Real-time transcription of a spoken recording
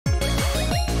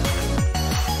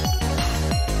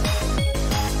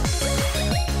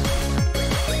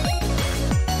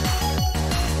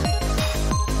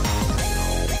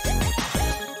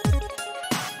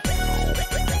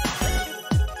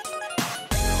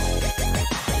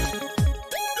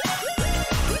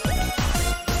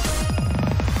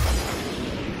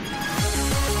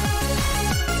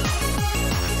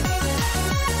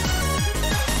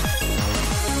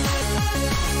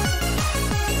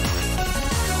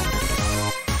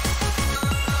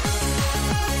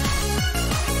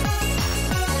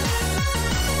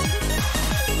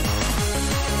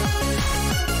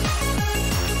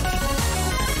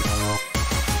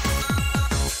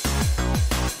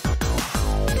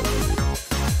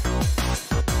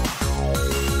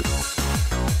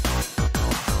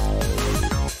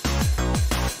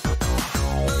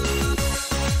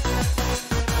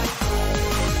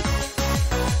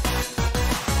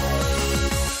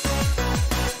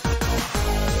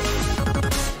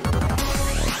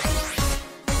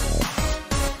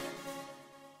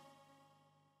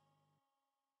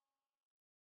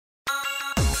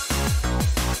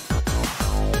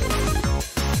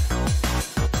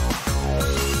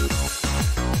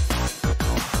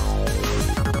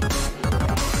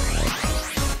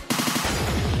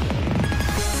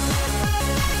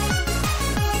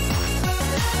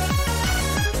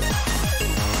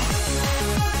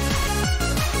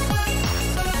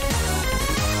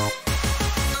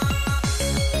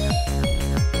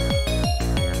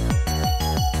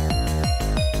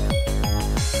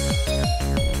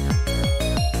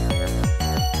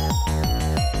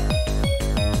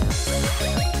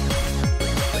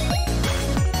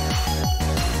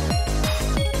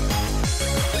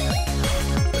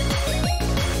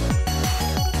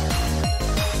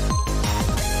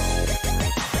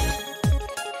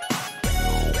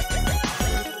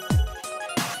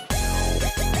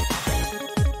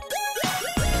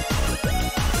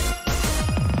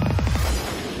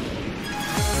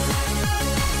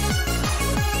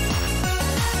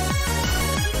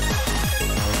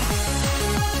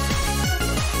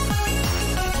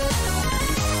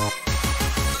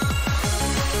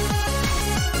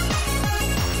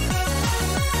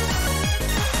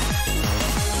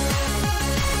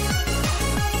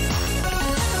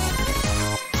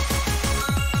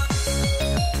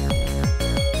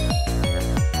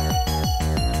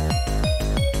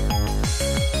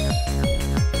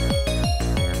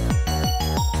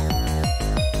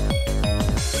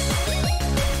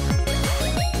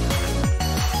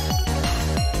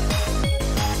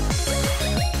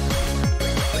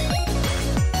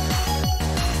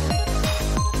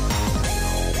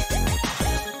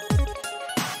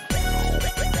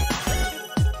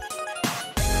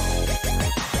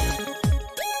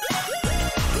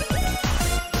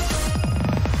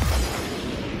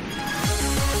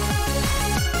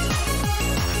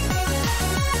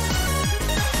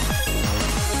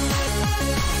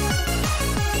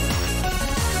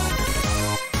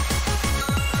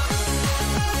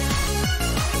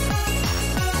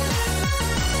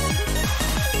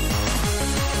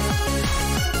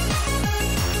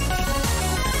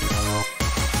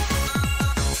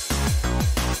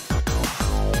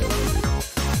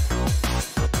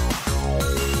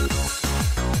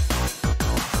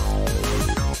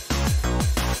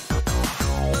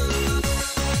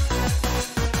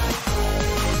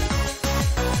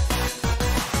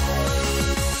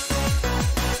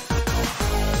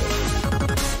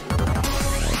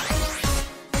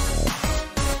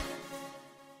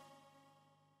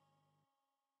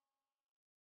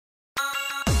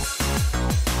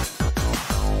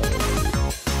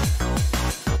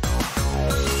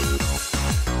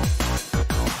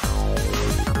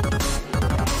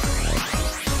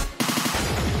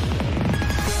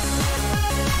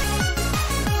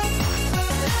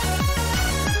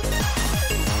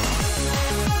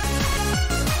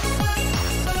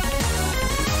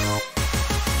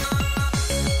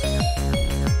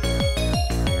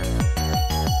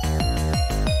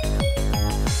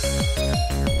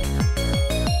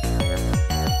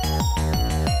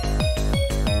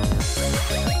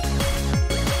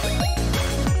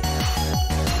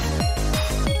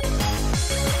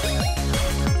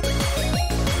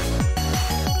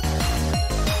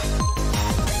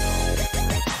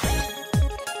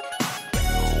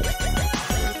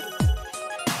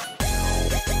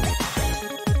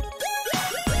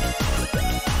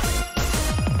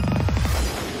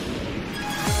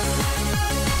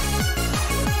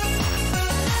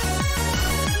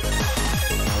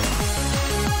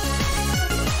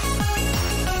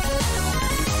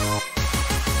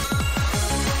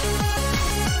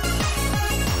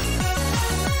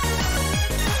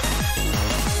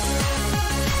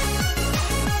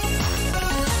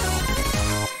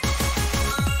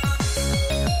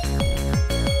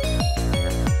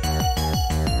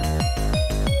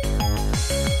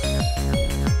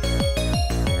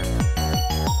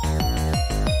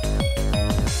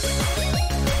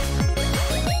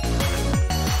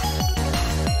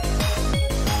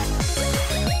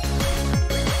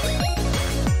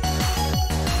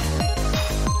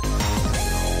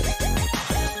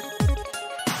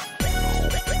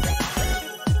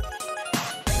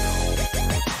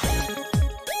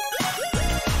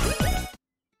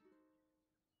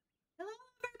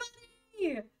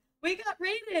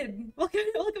started. Welcome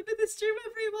to the stream,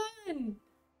 everyone.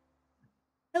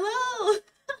 Hello.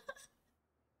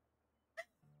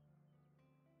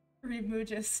 Rimu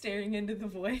just staring into the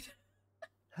void.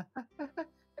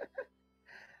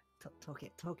 Talk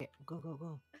it.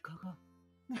 Go.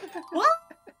 Wow!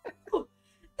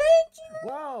 Thank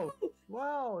you!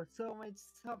 Wow, so much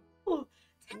stuff.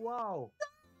 Wow,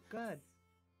 good.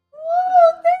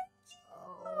 Whoa, thank you!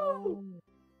 Oh,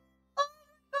 Oh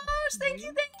my gosh, thank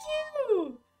you!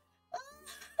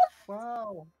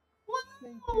 wow. Wow!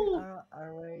 Thank you.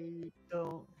 Alright,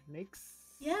 so next.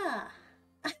 Yeah.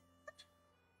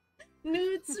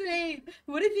 Nudes Rain.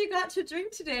 What have you got to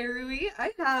drink today, Rui?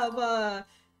 I have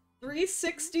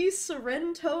 360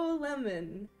 Sorrento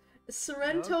Lemon.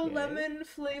 Sorrento lemon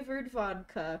flavored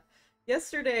vodka.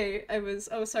 Yesterday I was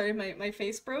sorry, my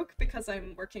face broke because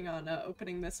I'm working on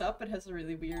opening this up. It has a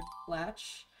really weird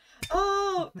latch.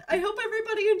 Oh, I hope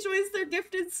everybody enjoys their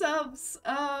gifted subs.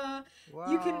 Wow.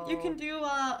 You can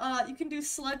do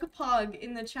slug pog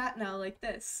in the chat now like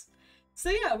this. So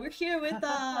yeah, we're here with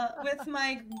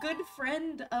my good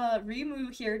friend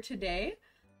Rimu here today.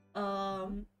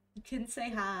 You can say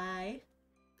hi.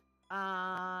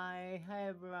 Hi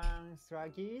everyone,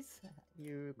 Sluggies,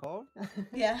 you call?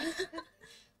 Yeah.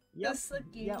 Yep. The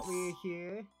Sluggies. Yeah, we're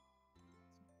here.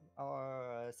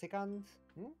 Our second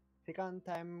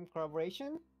time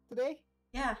collaboration today.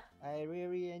 Yeah. I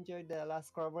really enjoyed the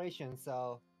last collaboration,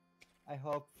 so I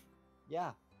hope,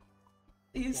 yeah.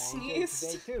 You sneezed.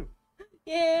 Today too.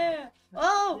 Yeah.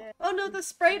 Oh. Yeah. Oh no, the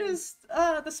Sprite is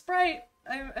the Sprite.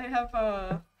 I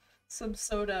have some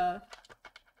soda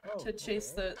to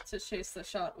chase the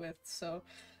shot with. So,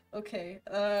 okay.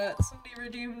 Somebody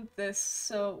redeemed this.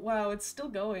 So wow, it's still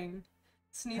going.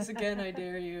 Sneeze again, I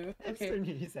dare you. Okay.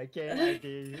 Sneeze again, I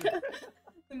dare you.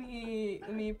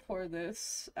 Let me pour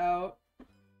this out.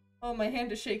 Oh, my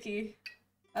hand is shaky.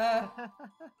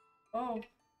 Oh,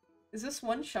 is this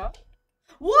one shot?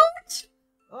 What?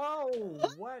 Oh,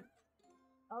 what?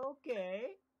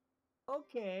 Okay.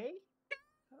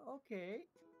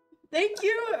 Thank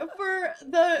you for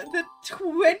the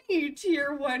 20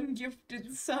 tier 1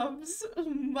 gifted subs.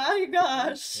 My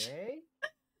gosh. Okay.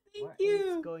 Thank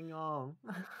you. What's going on?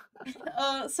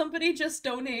 Somebody just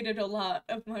donated a lot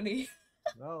of money.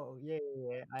 Oh, yeah.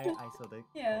 I saw that.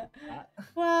 Yeah.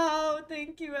 Wow,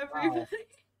 thank you everybody. Wow.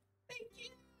 Thank you.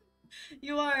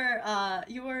 You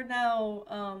are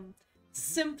now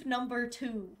simp number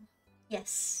 2.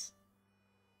 Yes.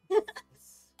 Man,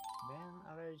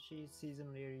 allergy season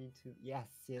really too. Yes,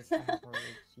 I have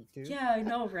allergy too. Yeah, I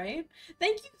know, right?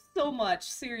 Thank you so much.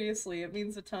 Seriously, it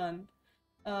means a ton.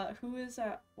 Who is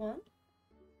that one?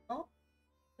 Oh,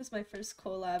 this is my first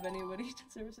collab. Anybody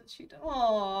deserves it. She does. Aww.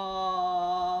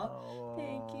 Oh.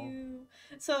 Thank you.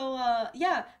 So,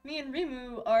 yeah, me and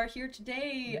Rimu are here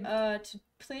today to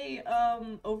play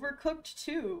Overcooked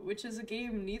 2, which is a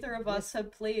game neither of us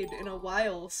have played in a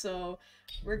while, so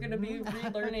we're gonna be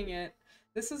relearning it.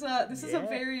 This is a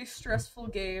very stressful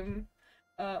game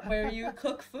where you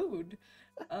cook food.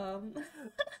 I'm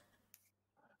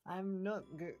not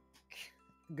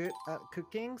good at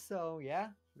cooking, so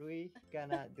yeah, Rui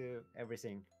gonna do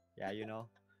everything. Yeah, you know.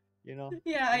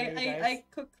 Yeah, I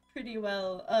cook pretty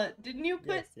well. Didn't you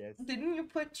put Didn't you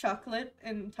put chocolate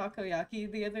in takoyaki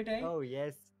the other day? Oh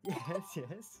yes.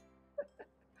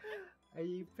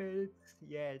 I put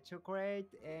chocolate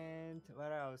and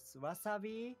what else?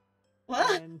 Wasabi.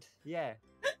 What? And yeah,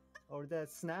 all the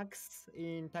snacks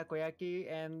in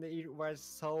takoyaki, and it was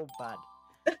so bad.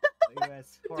 It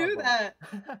was horrible. Do that.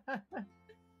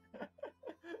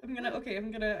 I'm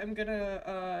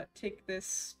gonna take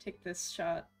this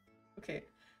shot. Okay.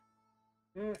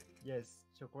 Yes,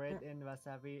 chocolate and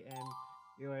wasabi, and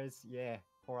it was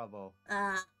horrible.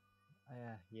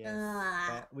 Yes,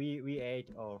 but we ate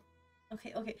all.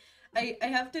 Okay. I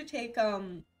have to take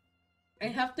I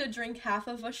have to drink half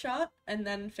of a shot and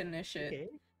then finish it.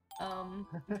 Okay.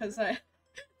 Because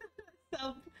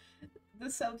the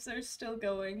subs are still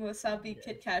going. Wasabi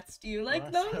Kit Kats. Do you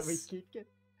like those? Wasabi Kit Kat?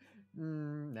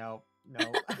 No. No.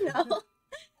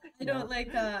 I don't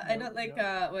like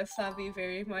wasabi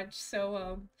very much.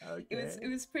 So it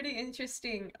was pretty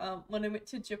interesting when I went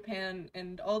to Japan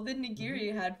and all the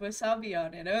nigiri had wasabi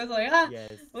on it. I was like,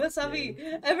 wasabi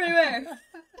everywhere.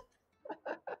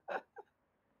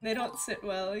 They don't sit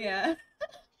well, yeah.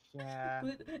 Yeah.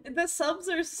 But the subs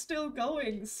are still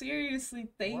going. Seriously,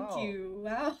 thank you.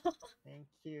 Wow. Thank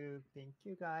you,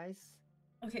 guys.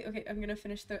 Okay. I'm gonna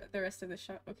finish the rest of the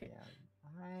shot. Okay. Yeah.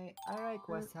 I like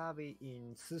wasabi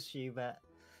in sushi, but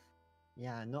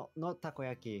yeah, not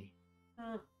takoyaki.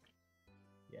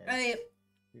 Yes.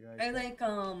 I like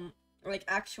like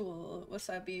actual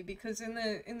wasabi, because in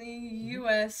the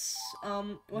US,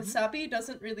 wasabi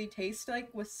doesn't really taste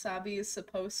like wasabi is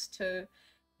supposed to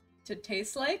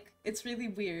taste like. It's really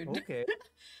weird. Okay.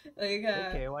 Like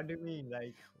Okay, what do you mean?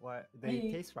 Like, what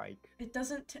they taste like? it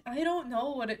doesn't I don't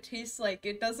know what it tastes like.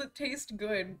 It doesn't taste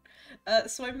good.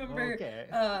 So I remember Okay.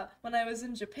 when I was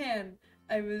in Japan,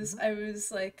 I was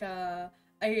like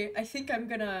I think I'm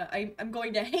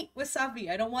going to hate wasabi.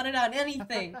 I don't want it on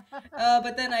anything.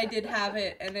 But then I did have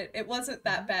it, and it wasn't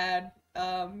that bad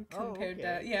compared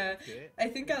to, okay. yeah. Good. I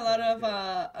think a That lot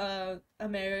sounds of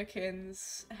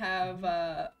Americans have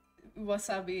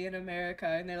wasabi in America,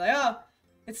 and they're like, oh,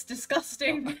 it's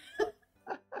disgusting.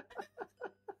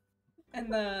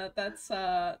 And that's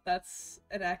an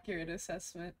accurate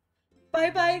assessment. Bye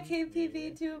bye,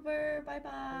 KPVTuber. Bye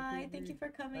bye. Thank you for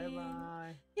coming.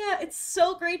 Bye. Yeah, it's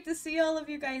so great to see all of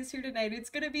you guys here tonight. It's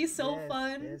gonna be so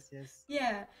fun. Yes.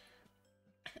 Yeah.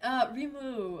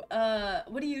 Rimu,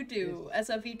 what do you do as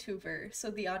a VTuber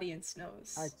so the audience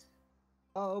knows?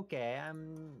 Oh, okay.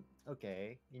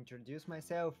 Okay. Introduce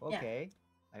myself. Okay.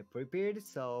 Yeah. I prepared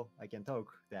so I can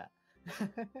talk that.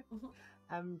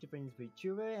 I'm Japanese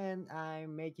Vtuber and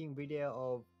I'm making video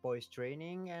of voice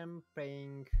training and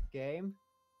playing game.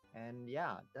 And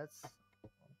yeah, that's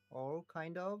all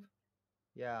kind of.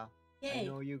 Yeah. Yay. I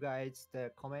know you guys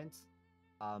the comments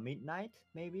midnight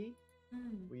maybe.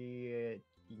 We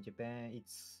in Japan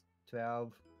it's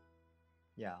 12.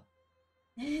 Yeah.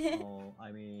 Oh,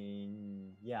 I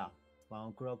mean, yeah, 1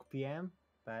 o'clock p.m.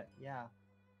 But yeah,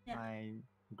 I'm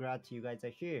glad you guys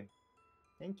are here.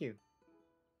 Thank you.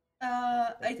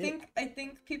 I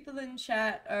think people in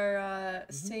chat are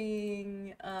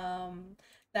saying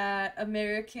that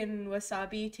American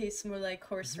wasabi tastes more like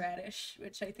horseradish,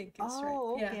 which I think is right.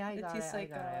 Okay, yeah, it tastes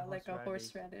like a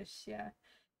horseradish. Yeah.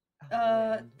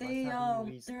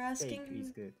 They're asking. Is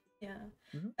good. Yeah.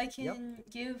 I can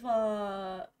give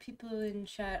people in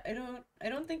chat. I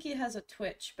don't think he has a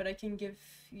Twitch, but I can give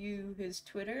you his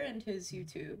Twitter and his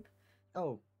YouTube.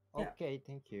 Oh, okay,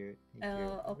 thank you.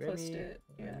 I'll post it.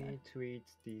 Let me tweet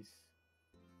this.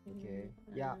 Okay.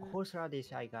 Yeah,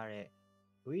 horseradish, I got it.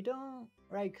 We don't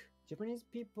like Japanese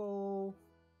people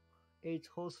eat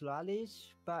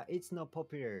horseradish, but it's not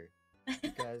popular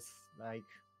because like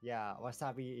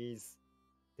wasabi is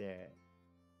there.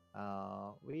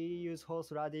 We use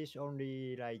horseradish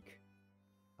only like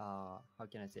how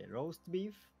can I say roast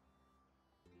beef?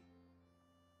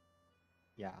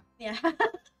 Yeah. Yeah.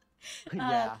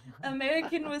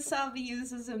 American wasabi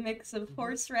uses a mix of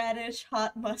horseradish,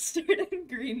 hot mustard, and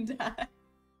green dye.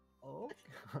 Oh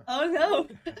no,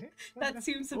 that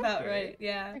seems about right.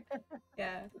 Yeah.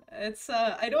 It's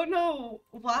I don't know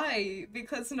why,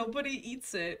 because nobody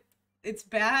eats it. It's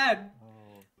bad.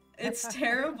 It's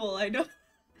terrible. I don't.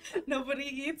 Nobody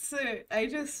eats it. I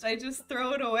just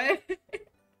throw it away.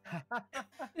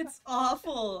 It's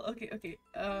awful. Okay.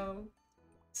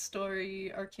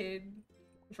 Story arcade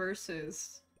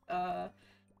versus how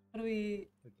do we?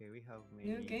 Okay, we have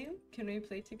new game. Can we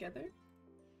play together?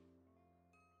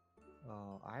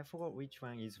 Oh, I forgot which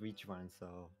one is which one.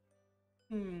 So.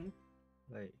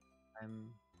 Wait,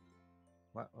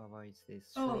 What is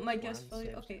this? Oh, my guest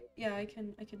volume. Okay, yeah, I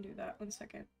can do that. 1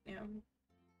 second. Yeah.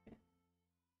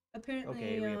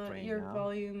 Apparently, your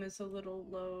volume is a little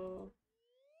low.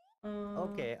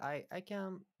 Okay, I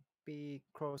can be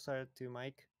closer to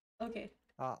mic. Okay.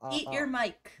 Eat your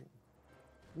mic.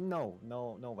 No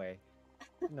way.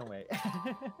 No way.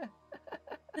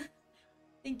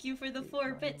 Thank you for the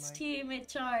 4 bits, Team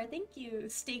HR. Thank you,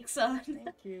 Steaks on.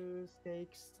 Thank you,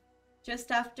 Steaks.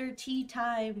 Just after tea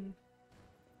time.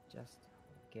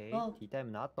 Okay. Tea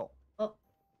time nato. Oh.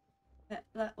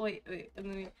 Wait.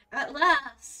 At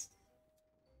last.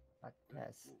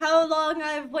 How long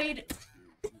I've waited.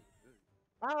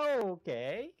 Oh,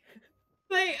 okay.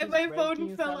 Wait, my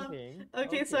phone fell off.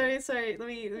 Okay, sorry.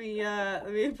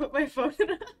 Let me put my phone.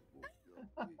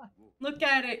 Look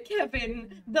at it,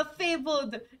 Kevin, the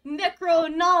fabled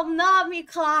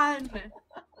Necronomicon.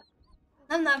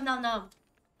 Nom nom nom nom.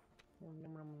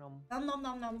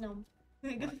 Nom.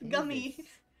 Gummy.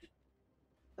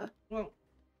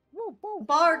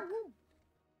 Bark.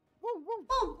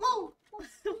 Whoa.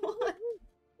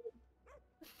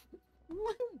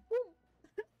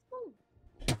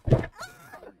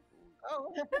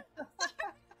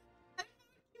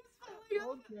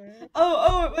 Okay.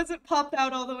 Oh, it wasn't popped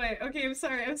out all the way. Okay,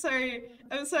 I'm sorry.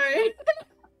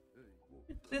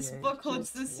 This book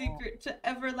holds the secret to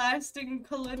everlasting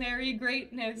culinary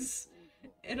greatness.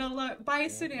 In a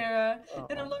bison era,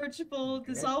 in a large bowl,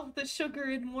 dissolve the sugar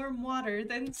in warm water,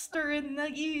 then stir in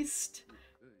the yeast.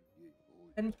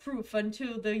 and proof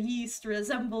until the yeast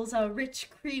resembles a rich,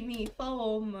 creamy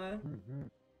foam.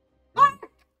 My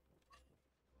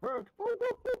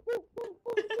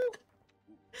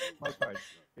part.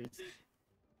 It's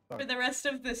For the rest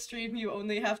of the stream, you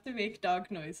only have to make dog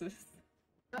noises.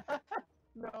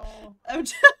 no. I'm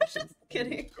just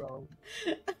kidding.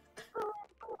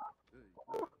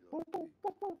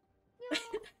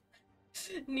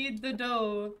 Need the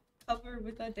dough. Cover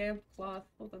with a damp cloth.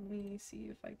 Hold on, let me see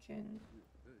if I can.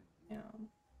 Yeah.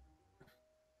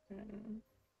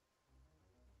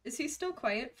 Is he still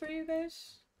quiet for you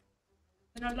guys?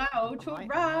 And allowed to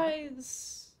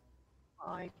rise!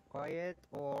 Am I quiet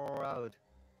or loud?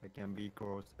 I can be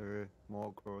closer,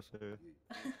 more closer.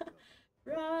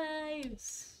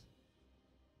 Rise!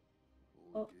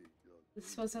 Oh,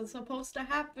 this wasn't supposed to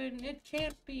happen. It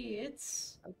can't be.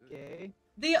 It's Okay.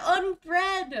 the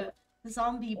unbread!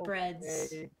 Zombie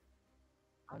breads.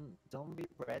 Zombie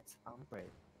breads,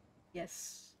 unbread.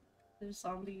 Yes. There's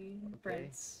zombie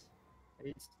breads.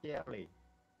 It's scary.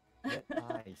 Red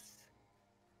eyes.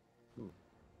 Ooh.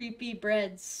 Creepy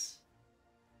breads.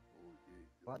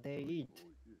 What they eat?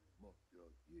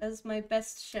 As my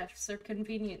best chefs are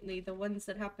conveniently the ones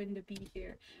that happen to be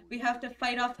here. We have to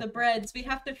fight off the breads. We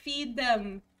have to feed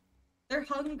them. They're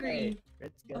hungry. Hey,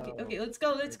 let's go. Okay, let's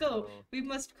go, let's go. We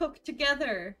must cook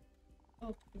together.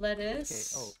 Oh,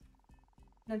 lettuce.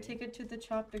 Okay, Now take it to the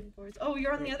chopping boards. Oh,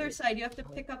 you're on the other side. You have to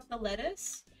pick up the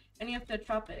lettuce and you have to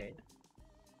chop it.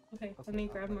 Okay, let me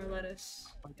grab more lettuce.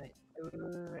 Okay.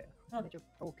 Oh.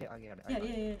 Okay, I get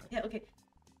it. Yeah, okay.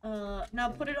 Now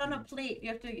put it on a plate. You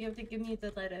have to give me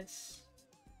the lettuce.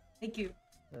 Thank you.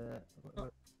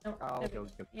 Okay.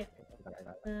 Yeah.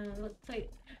 Plate.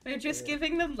 We're just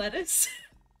giving them lettuce.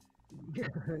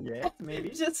 Yes, maybe.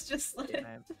 just lettuce.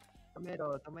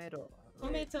 Tomato. Tomato.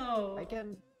 I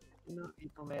can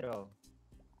eat tomato.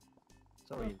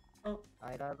 Sorry.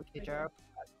 I love ketchup.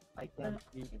 I can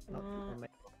eat not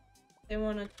tomato. They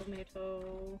want a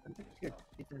tomato. Good.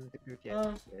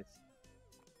 Yes.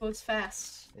 Goes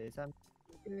fast. Yes,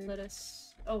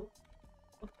 Lettuce. Oh,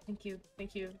 thank you.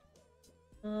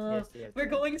 yes, We're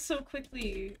going so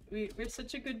quickly. We're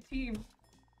such a good team.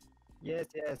 Yes.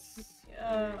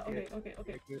 Okay. There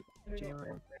we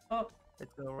go. Oh,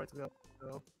 Let's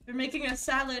go. we're making a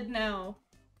salad now.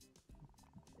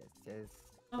 Yes.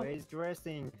 Oh. Where is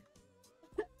dressing?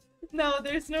 No,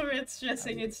 there's no red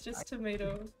dressing. It's just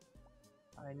tomato.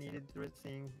 I needed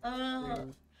dressing.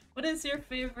 What is your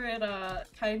favorite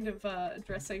kind of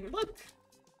dressing? Look.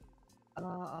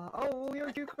 Oh,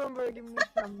 your cucumber. Give me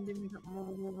some.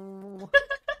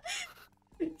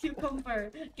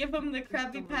 Cucumber. Give him the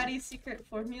Krabby Patty secret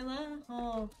formula.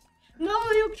 Oh.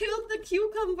 No, you killed the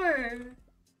cucumber!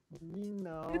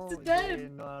 No, It's dead! They're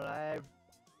not alive.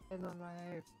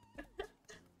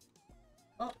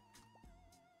 Oh.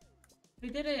 We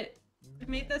did it! We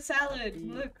made the salad!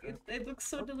 Look, it looks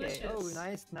so delicious. Oh,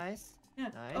 nice. Yeah.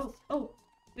 Nice. Oh.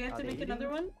 We have to make another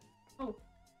one? Oh.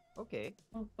 Okay.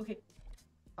 Oh, okay.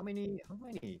 How many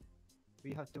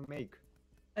we have to make?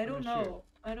 I don't know.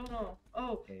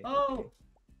 Oh.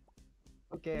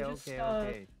 Okay.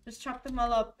 Just chop them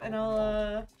all up and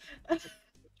I'll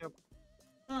Chop.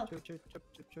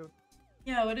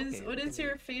 Yeah, what is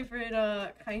your favorite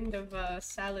kind of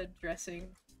salad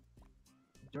dressing?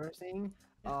 Dressing?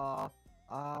 I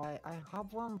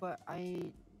have one, but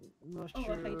I'm not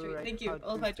sure. Hydrate. Like, Thank you. how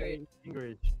I'll to hydrate. say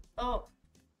English. Oh.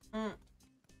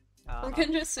 I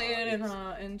can just say it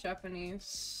in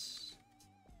Japanese.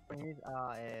 Japanese.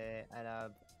 I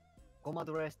love goma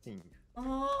dressing.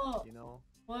 Oh. You know.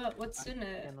 What's in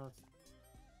it? Cannot...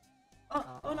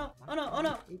 Oh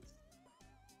no! It's...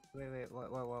 Wait,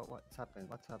 what's happened?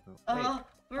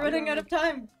 We're running out of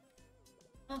time!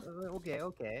 Okay.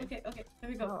 There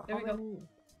we go. How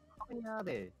many are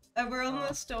they? We're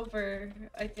almost over,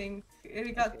 I think.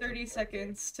 We got 30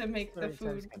 seconds to make the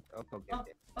food.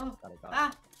 Okay.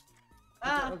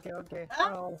 Okay.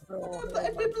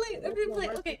 Every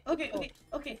plate!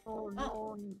 Okay. Oh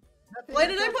no. Why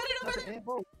did I put it over there?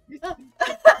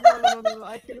 No,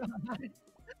 I cannot.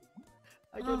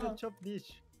 I cannot chop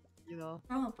this, you know.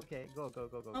 Okay, go.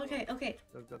 Okay.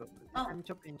 Go. I'm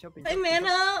chopping. Hey,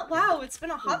 Mana! Wow, it's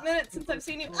been a hot minute since I've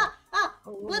seen you.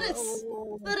 Lettuce!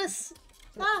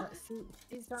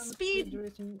 Speed!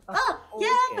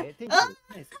 Yeah! Okay, thank you.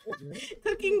 Nice.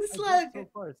 Cooking slug!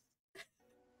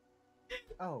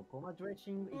 Oh, goma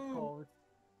dressing is called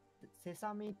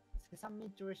sesame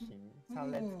dressing,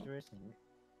 salad dressing.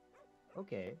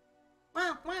 Okay.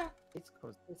 Wow. It's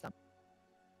called sesame.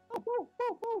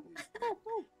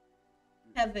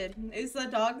 Kevin. Is the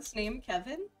dog's name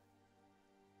Kevin?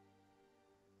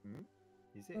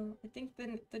 Is it? I think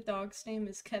the dog's name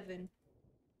is Kevin.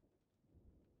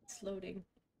 It's loading.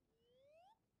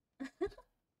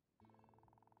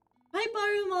 Hi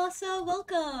Barumasa,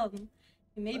 welcome!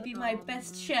 You may be my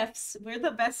best chefs. We're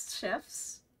the best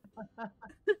chefs.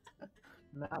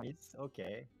 Nice.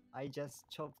 Okay. I just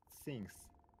chopped things.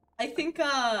 I think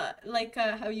like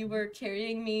how you were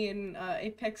carrying me in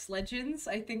Apex Legends,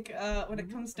 I think when it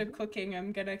comes to cooking,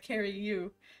 I'm gonna carry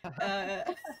you.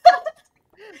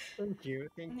 Thank you.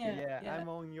 Thank you. Yeah, I'm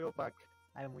on your back.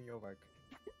 I'm on your back.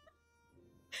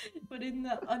 Put in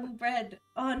on the bread.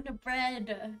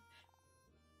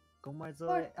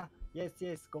 Gomazoe. Ah, yes,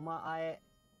 yes. Goma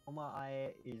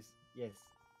ae is yes.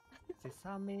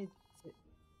 Sesame.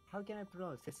 How can I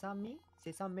pronounce sesame?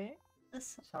 Sesame?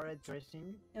 Salad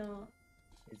dressing? Yeah.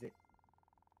 Is it?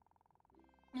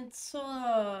 It's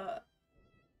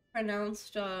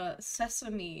pronounced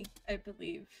sesame, I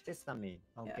believe. Sesame.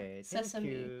 Okay. Yeah. Thank Sesame.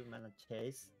 you, Mana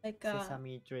Chase. Like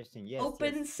sesame dressing. Yes.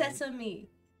 Open yes. sesame.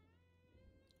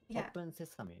 Yeah. Open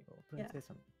sesame. Open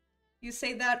sesame. You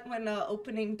say that when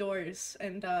opening doors,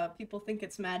 and people think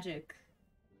it's magic.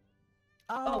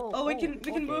 Oh, we can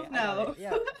move now.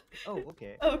 Yeah. Oh,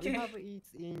 okay. Okay. We have it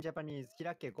in Japanese.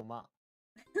 Hirake goma.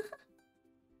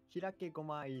 Hirake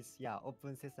goma is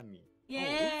open sesame. Yeah.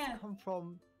 Oh, it come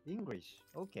from English.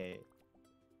 Okay.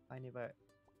 I never.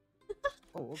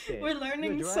 Oh, okay. We're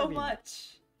learning so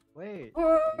much. Wait. You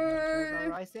have driver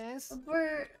license?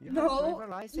 No.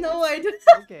 License? No, I don't.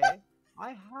 Okay.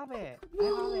 I have it. I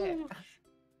have it.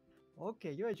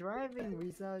 Okay, you're driving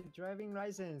with a driving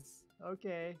license.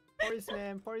 Okay.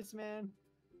 Policeman.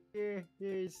 Here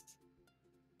is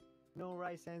no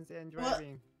license and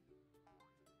driving.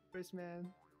 What?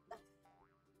 Policeman.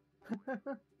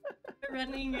 We're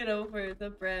running it over the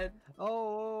bread.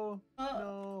 Oh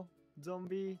no.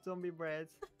 Zombie bread.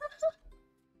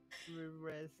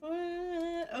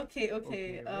 Okay.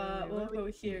 We'll go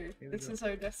here. This is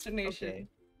our destination.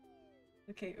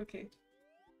 Okay.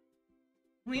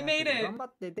 We made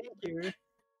it!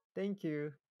 Thank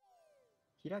you.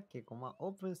 Hirake goma,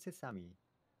 open sesame.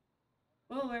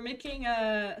 Oh, we're making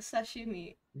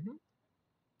sashimi.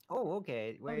 Oh,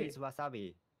 okay. Where is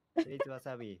wasabi?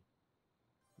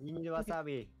 We need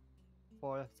wasabi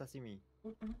for sashimi.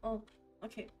 Oh,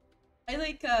 okay. I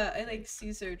like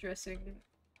Caesar dressing.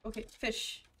 Okay,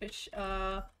 fish.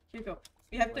 Here you go.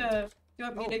 We have to. You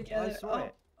want me to get?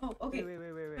 Oh, okay.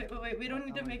 Wait. We don't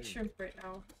need to make shrimp right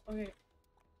now. Okay.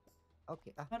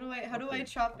 Okay. How do I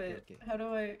chop it? Okay. How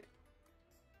do I?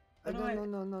 No.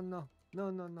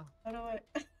 How do I?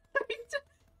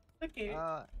 Okay.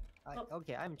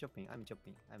 Okay. I'm chopping.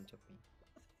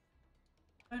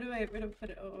 Where do I put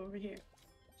it? Oh, over here.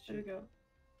 There we go.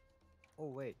 Oh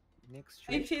wait. Next.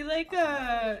 I feel like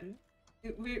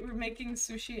we're making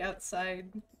sushi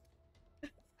outside.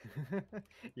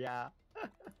 Yeah.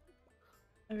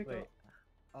 There we go.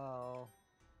 Oh.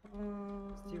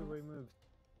 Still removed.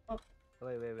 Oh.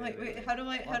 Wait. How do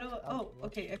I? Oh,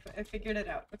 okay. I figured it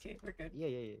out. Okay, we're good.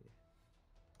 Yeah.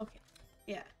 Okay.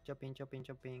 Yeah. Chopping.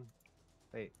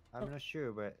 Wait, I'm not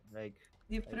sure, but like.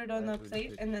 You put it on the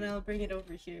plate, and then I'll bring it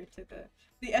over here to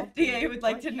the FDA would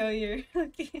like to know your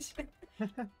location.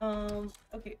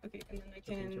 Okay, and then I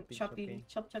can chop.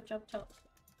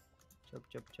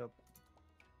 Chop.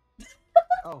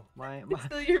 Oh, my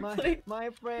plate. My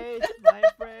plate.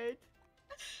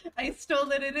 I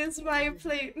stole it. It is my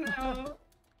plate now.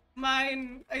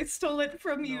 Mine. I stole it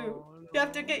from you. No. You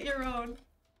have to get your own.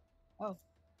 Oh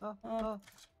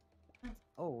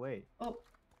wait. Oh,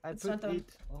 I put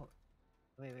it. Oh,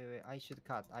 wait. I should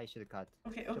cut.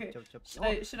 Okay. Chop.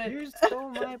 Should I? You stole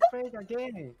my plate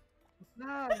again.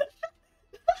 Nice.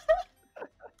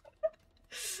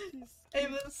 I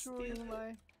was stealing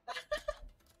my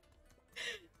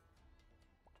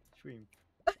shrimp.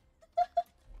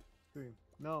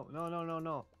 No.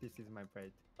 This is my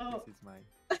plate. Oh. This is mine.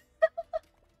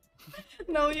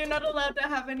 No, you're not allowed to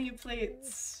have any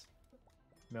plates.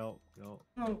 No. Oh.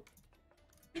 No.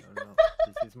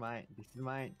 This is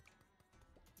mine.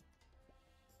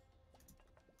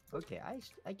 Okay,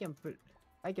 I can put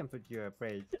your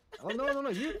plate. Oh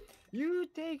no. You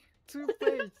take 2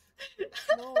 plates.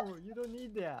 No, you don't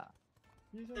need that.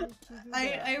 You don't need to do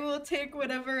that. I will take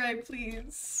whatever I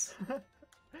please.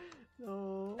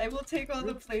 No. I will take all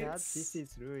the plates. Chat, this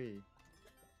is Rui.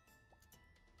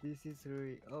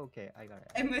 Okay, I got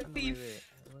it. I'm a thief.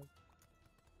 Wait.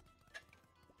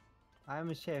 I'm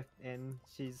a chef and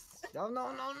she's. Oh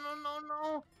no!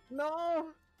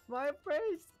 My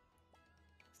face.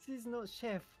 She's not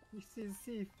chef. This is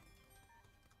thief.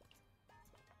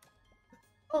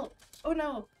 Oh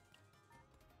no.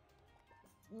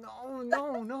 No,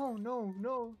 no, no, no,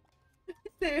 no.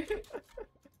 There.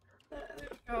 There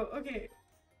we go. Okay.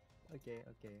 Okay,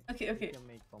 okay. Okay, We okay. can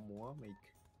make one more. Make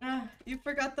You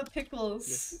forgot the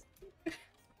pickles.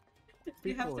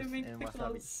 You have to pickles make and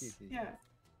pickles. wasabi. Yeah.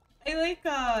 I like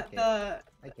Okay. the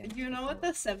I can. you know I at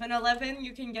can the 7-Eleven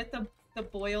you can get the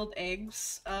boiled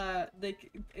eggs like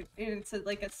it's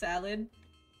like a salad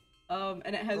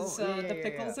and it has the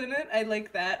pickles in it. I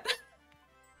like that.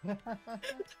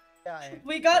 Yeah,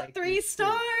 We got like 3 this too.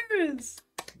 stars.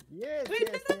 Yes, We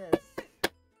yes, did yes.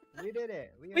 We did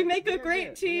it. We make a are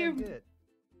great good. We are team. good.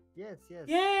 Yes, yes.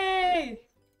 Yay!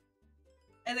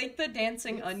 I like the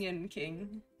dancing onion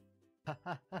king.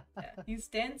 Yeah, he's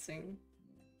dancing.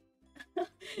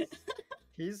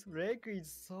 His leg is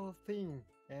so thin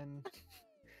and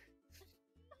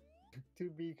too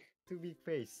big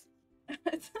face.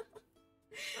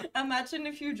 Imagine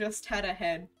if you just had a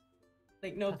head.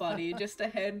 Like no body, just a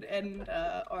head and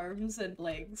arms and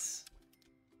legs.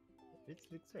 It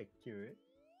looks like cute.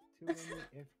 Too many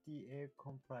FDA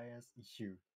compliance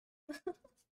issue.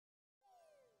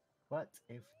 What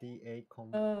FDA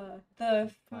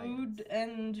The Food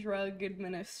and Drug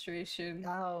Administration.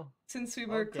 Oh. Since we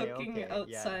were cooking yeah.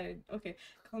 outside. Okay.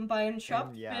 Combine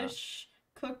chopped yeah. fish,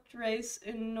 cooked rice,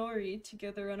 and nori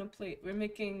together on a plate. We're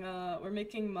making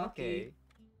maki.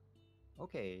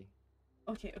 Okay.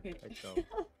 Okay. Let's go.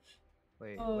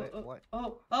 Wait, what?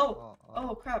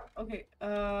 Oh, crap. Okay.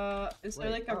 Is there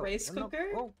like a rice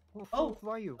cooker? Oh,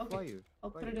 why you? Okay. Why you? I'll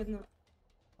put it in the.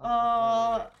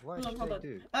 What should hold I on.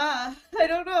 do? I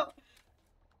don't know.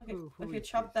 Okay, Who okay, is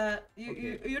chop this? that.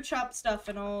 You chop stuff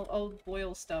and I'll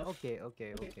boil stuff. Okay.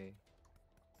 I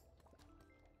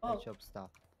Oh, chop stuff.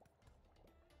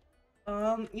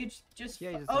 you just.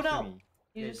 Yeah, it's Oh no! sashimi.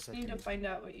 You Yeah, just it's need to sashimi. find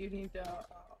out what you need to.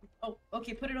 Oh,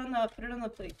 okay. Put it on the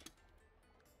plate.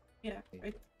 Yeah. Okay.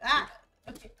 Right. Ah.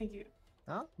 Okay. Thank you.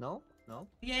 Huh? No.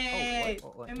 Yay!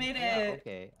 What? I made Yeah, it.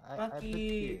 okay. I put Maki.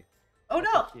 here. Oh I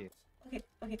no! put here. Okay.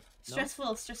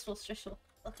 No? Stressful.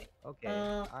 Okay. Okay.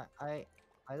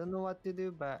 I don't know what to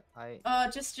do, but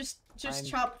Just I'm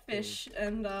chop fish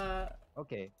and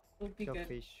okay. we'll be Chop good.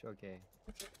 fish. Okay.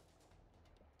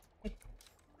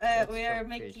 We are chop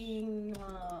making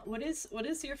what is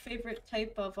your favorite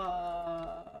type of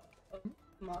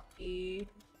maki?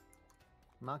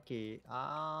 Maki.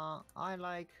 I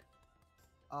like.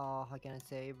 How can I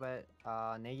say? But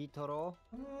negitoro.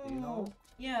 Do you know?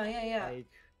 Yeah. Like.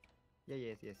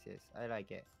 Yeah. Yes. I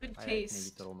like it. Good I taste.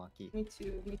 like negitoro maki. Me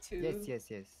too. Yes.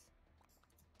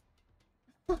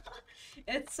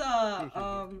 It's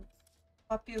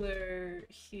popular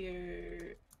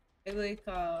here. I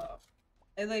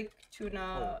like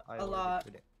tuna I a already lot.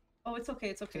 put it. Oh, it's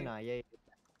okay. Tuna. Yeah.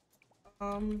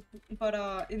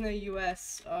 But in the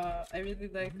US, I really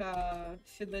like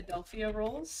Philadelphia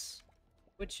rolls,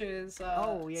 which is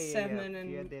salmon and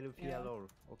Philadelphia roll.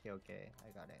 Okay. I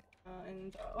got it.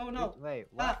 and oh no! Wait.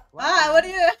 What What? are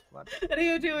you doing? What are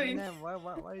you doing?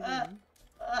 Wait. I'm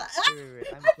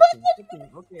checking.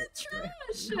 Okay. The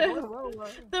trash! Whoa.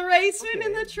 The rice went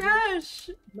in Okay. the trash!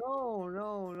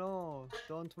 No.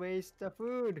 Don't waste the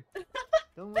food.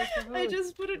 Don't waste the food. I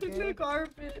just put it in okay? the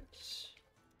garbage.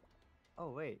 Oh,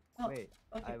 wait. Okay.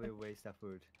 I will waste the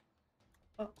food.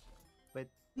 Oh. But...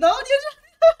 No, you don't.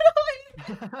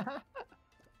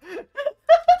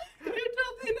 You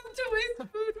told me not to waste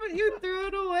food, but you threw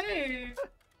it away.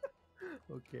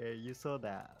 Okay, you saw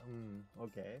that.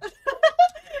 Okay.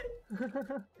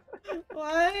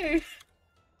 Why?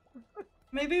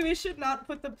 Maybe we should not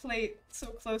put the plate so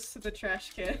close to the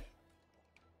trash can.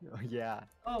 Yeah.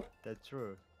 Oh. That's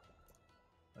true.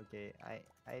 Okay, I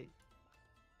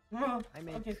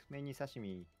made Okay. many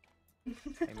sashimi.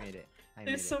 I made it.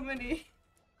 There's so many.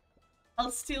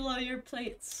 I'll steal all your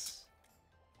plates.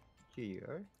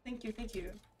 Here. Thank you.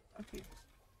 Okay.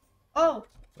 Oh!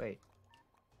 Wait.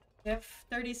 You have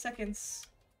 30 seconds.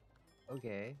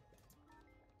 Okay.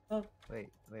 Oh. Wait.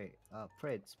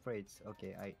 Plates.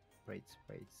 Okay, plates.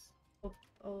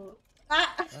 Oh.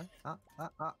 Ah! Ah.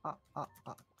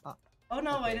 Oh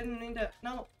no, Okay. I didn't mean to.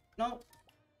 No. No.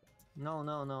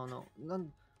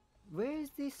 Where is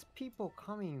these people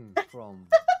coming from?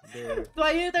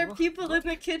 Why are there What? people in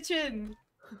the kitchen?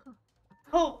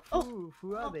 Oh.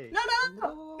 Who are they?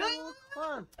 No.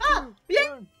 One, Ah, two, yeah.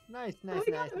 one. Nice. We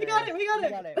got it. We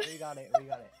got it.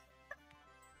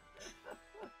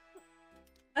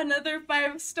 Another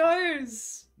 5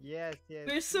 stars. Yes.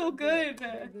 We're so good.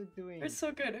 Doing. We're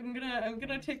so good. I'm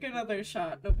gonna take another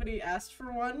shot. Nobody asked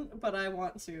for one, but I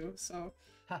want to. So.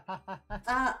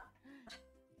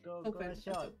 Go Open.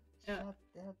 shot. Yeah.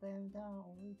 Shut them down.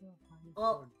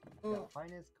 Well, The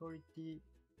finest quality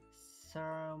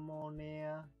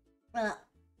Salmonella. Uh,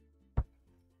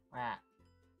 Ah.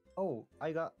 Oh,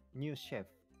 I got new chef.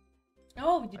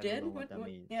 oh, you I don't did? know what that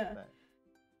means. Yeah.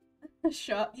 But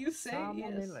Shot, you say?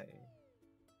 Yes. salmonella.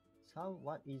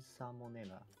 What is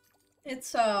salmonella?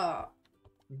 It's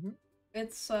Mm-hmm.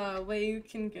 it's way you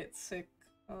can get sick.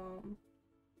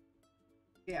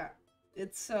 Yeah.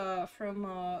 It's from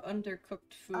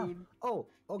undercooked food. Oh,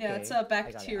 okay. Yeah, it's a I got it,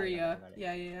 bacteria. I got it.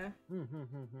 Yeah, yeah.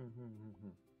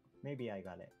 Maybe I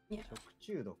got it. Yeah. 食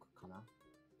中毒かな?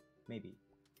 Maybe.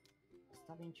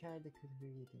 Starving child could be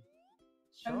eaten.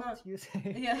 I'm Shot, not- you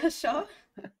say? Yeah, shot.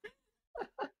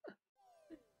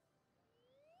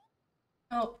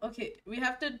 Oh, okay. We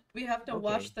have to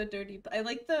watch the dirty. I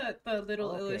like the little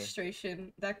Okay.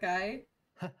 illustration. That guy.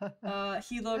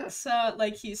 He looks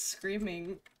like he's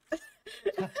screaming.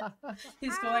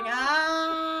 He's going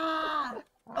ah.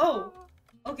 Oh.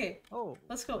 Okay. Oh.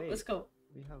 Let's go. Wait. Let's go.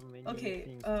 We have many Okay.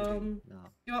 things to do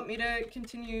now. You want me to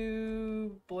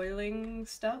continue boiling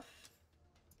stuff?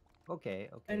 Okay.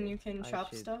 And you can I chop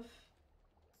should- stuff?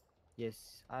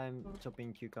 Yes, I'm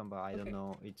chopping cucumber. I don't Okay.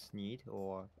 know it's need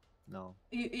or no.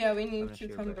 Yeah, we need not sure,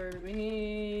 but- cucumber. We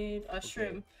need a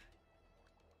shrimp.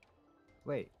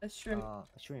 Wait. A shrimp.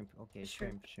 Shrimp. Okay,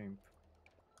 Shrimp. shrimp.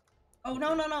 Oh,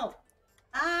 no, no, no.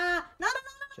 Ah! No, no,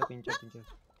 no, no! Chopping.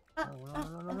 Ah,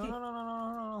 No.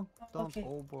 okay. Don't Okay.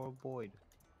 overboil.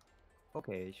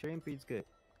 Okay, shrimp is good.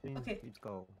 Okay. Let's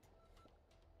go.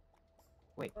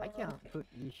 Wait, I can't Okay. put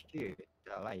it here.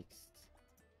 The rice.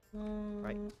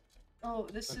 Right. Oh,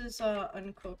 this is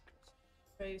uncooked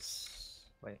rice.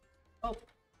 Wait. Oh,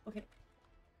 okay.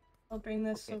 I'll bring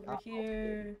this Okay, over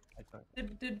here. I got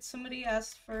Did somebody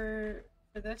ask for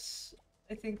this?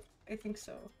 I think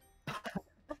so.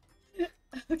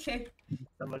 Okay.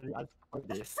 somebody asked for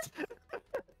this.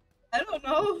 I don't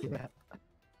know. Yeah.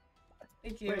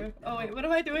 Thank you. Wait, Oh wait, what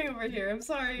am I doing over here? I'm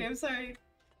sorry. Okay,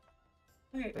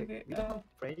 Wait, okay. we don't have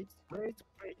plates. Where's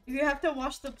plates? You have to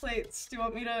wash the plates. Do you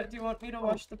want me to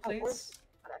wash the plates?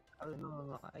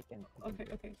 No, I can.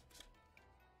 Okay.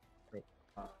 Wait.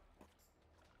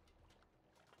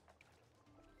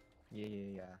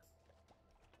 Yeah.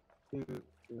 To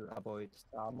avoid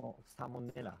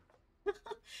salmonella.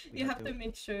 You have to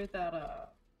make sure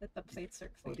that the plates are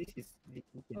Oh, clean.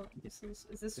 this is.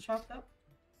 Is this chopped up?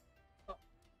 Oh.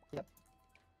 Yep.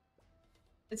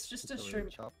 It's just a already shrimp.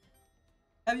 chopped.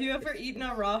 Have you ever eaten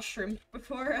a raw shrimp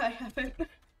before? I haven't.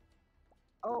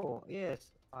 Oh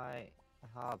yes, I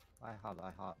have.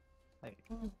 Like,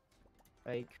 Mm.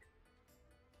 like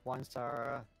once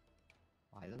I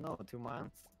don't know, 2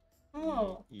 months.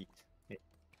 Oh. we eat it.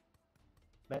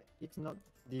 But it's not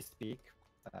this big.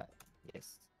 But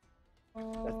yes,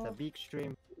 that's a big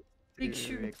shrimp. Big Too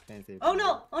shrimp. expensive. Oh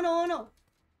no! Oh no! Oh no!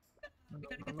 No, We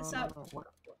gotta no, get no, this no, out. no, what?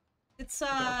 It's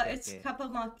Okay, it's okay.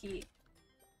 kapamaki.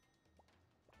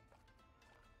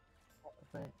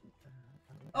 But,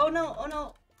 Oh no! Oh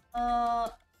no!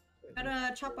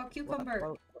 Gotta chop a cucumber.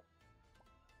 Oh,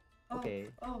 Okay.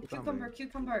 Oh,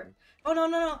 cucumber. Oh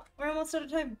no! We're almost out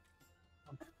of time.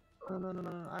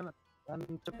 No.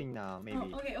 I'm chopping now. Maybe.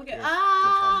 Oh, okay. Yes,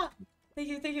 Ah!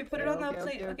 yes, Thank you. Put it Okay, on the okay,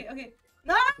 plate. okay. Okay.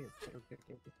 No!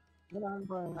 Okay. No, I'm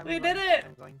going. We did it!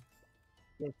 I'm going.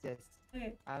 Yes.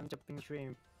 Okay. I'm chopping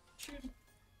shrimp. Shrimp.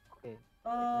 Okay.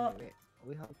 Uh. Wait.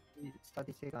 We have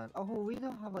 30 seconds. Oh, we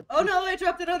don't have a. Oh no! I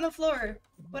dropped it on the floor.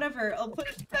 Whatever. I'll put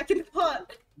it back in the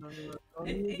pot. No. Don't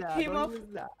It use that. came Don't off. use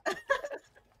that.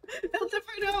 El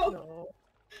Deferno! No.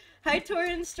 Hi,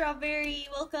 Torin Strawberry.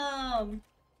 Welcome.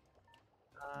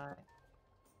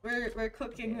 We're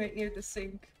cooking right near the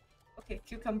sink. Okay,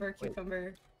 cucumber.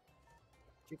 Cucumber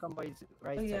is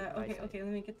right Oh side. yeah. right Okay. side.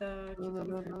 Let me get the No.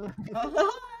 cucumber.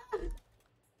 Oh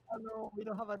Oh. no, we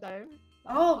don't have a time.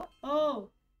 Oh.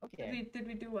 Okay. Did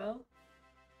we do well?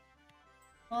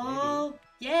 Oh,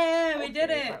 yeah, we did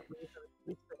Okay,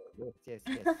 it. Yes.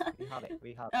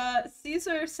 We have it.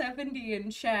 Caesar70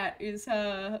 in chat is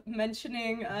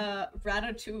mentioning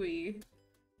Ratatouille.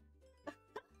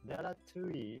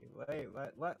 Ratatouille. Wait,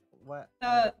 what?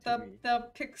 The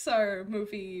Ratatouille? Pixar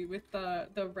movie with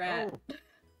the rat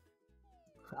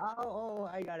Oh,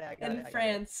 I got it. in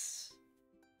France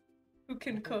who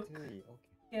can cook. Ratatouille,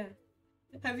 Yeah.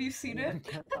 Have you seen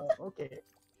okay. it? Okay.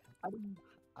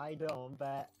 I don't,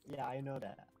 but yeah, I know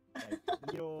that. Like,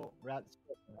 little rat,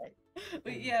 right?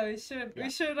 We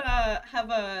should have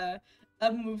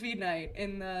a movie night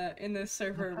in the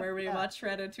server where we Yeah. watch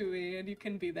Ratatouille and you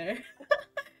can be there.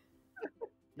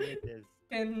 Yes.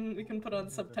 And we can put on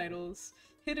subtitles.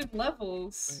 Hidden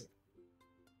levels.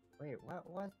 Wait,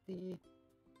 what's the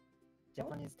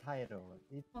Japanese title?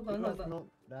 It Hold on, was hold on.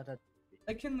 not Ratatouille.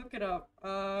 I can look it up.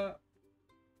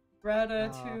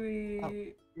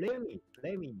 Ratatouille. Remy,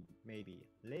 maybe.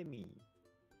 Remy.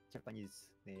 Japanese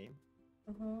name.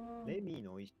 Remy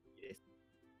no oishii desu.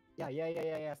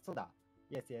 Yeah. Soda.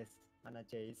 Yes. Anna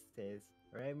Chase says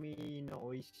Remy no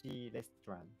oishii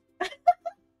restaurant.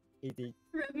 Is it?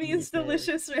 Remy's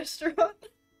delicious restaurant.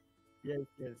 Yes.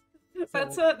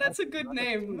 That's a good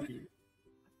name.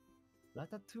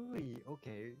 Ratatouille.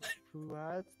 Okay. Who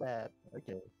was that?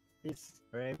 Okay. It's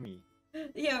Remy.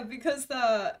 Yeah, because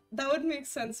that would make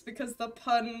sense because the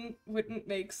pun wouldn't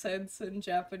make sense in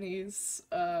Japanese.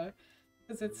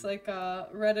 Because it's like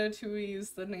ratatouille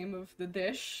is the name of the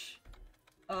dish.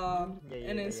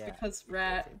 And it's because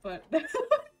rat, but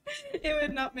it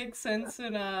would not make sense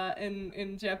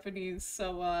in Japanese.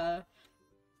 So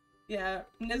yeah,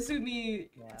 Nezumi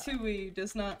Tui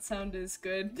does not sound as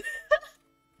good.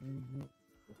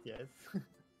 Yes.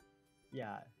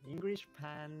 Yeah, English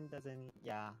pan doesn't.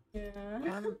 Yeah.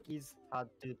 Pan is hard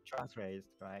to translate,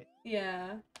 right?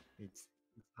 Yeah. It's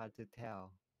hard to tell.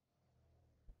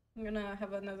 I'm gonna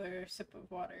have another sip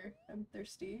of water. I'm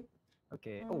thirsty.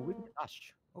 Okay. Oh, we can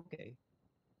dash. Okay.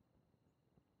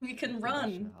 We can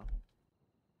run.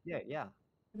 Yeah.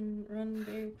 Run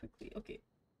very quickly. Okay.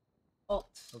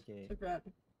 Alt. Okay. To run.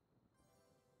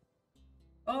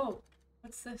 Oh,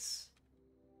 what's this?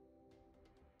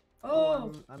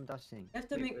 Oh, I'm dashing.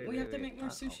 We have to make more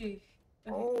sushi.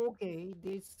 Okay. Oh, okay.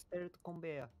 This third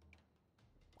conveyor.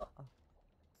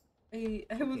 I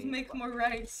will make more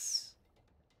rice.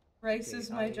 Rice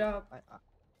is my job.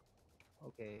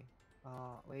 Okay.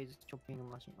 Where's chopping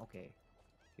machine? Okay.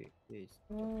 Please.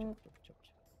 Chop.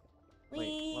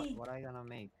 Wait, what are you gonna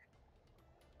make?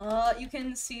 You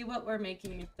can see what we're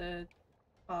making at the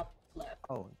top left.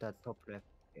 Oh, the top left.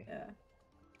 Okay. Yeah.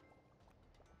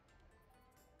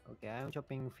 Okay, I'm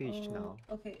chopping fish now.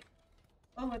 Okay.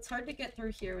 Oh, it's hard to get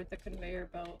through here with the conveyor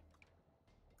belt.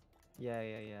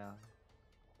 Yeah.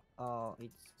 Oh,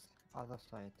 it's other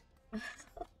side.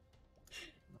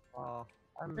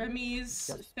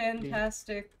 Remy's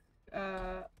fantastic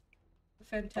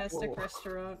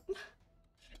restaurant.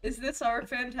 Is this our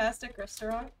fantastic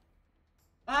restaurant?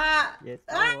 Ah! Yes.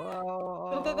 Ah!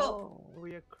 Go.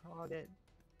 We are crowded.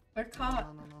 We're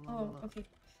caught. No. Okay.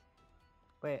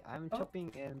 Wait, I'm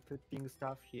chopping and putting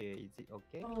stuff here. Is it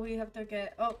okay? Oh, we have to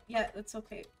get. Oh, yeah, that's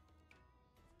okay.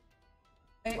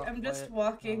 I'm just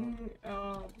walking.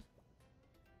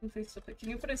 Please, can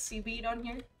you put a seaweed on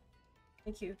here?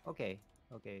 Thank you. Okay.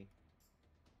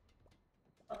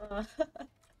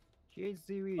 Here's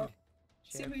seaweed.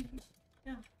 Seaweed.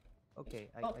 Yeah. Okay,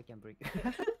 I can break.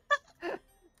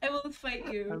 I will fight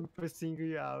you. I'm pushing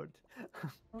you out.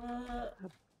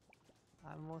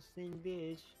 I'm washing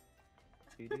dish.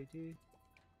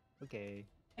 Okay.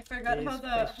 I forgot how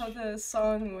the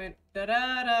song went. Da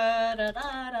da da da da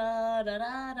da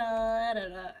da da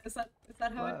da. Is that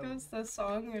how it goes? The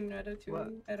song in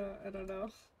Ratatouille? I don't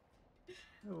know.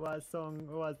 What song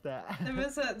was that?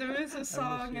 There was a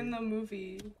song in the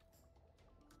movie.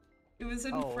 It was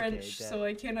in French, so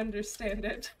I can't understand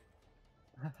it.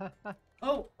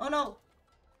 Oh no!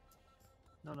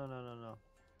 No.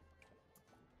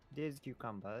 There's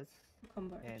cucumbers.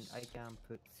 And I can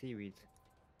put seaweed.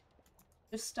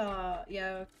 Just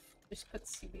just put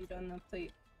seaweed on the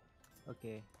plate.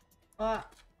 Okay.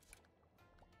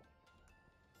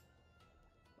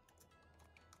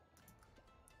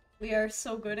 We are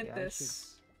so good at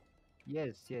this.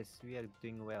 Yes, we are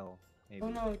doing well. Maybe. Oh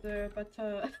no, but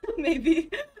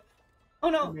maybe. Oh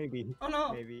no. Maybe. Oh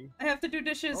no. Maybe. I have to do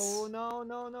dishes. Oh no.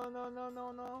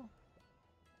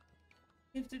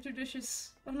 You have to do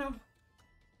dishes. Oh no.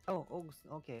 Oh,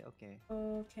 okay. Okay.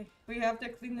 We have to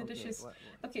clean the dishes. What?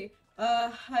 Okay.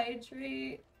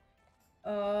 Hydrate.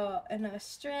 And a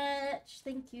stretch.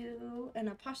 Thank you. And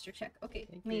a posture check. Okay.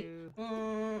 Thank neat. you.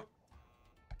 Oh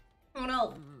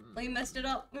no. We messed it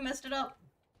up.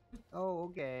 Oh,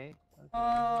 okay.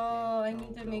 I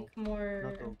need to make more.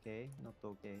 Not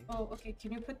okay. Oh, okay.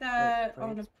 Can you put that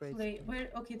on a plate? Where?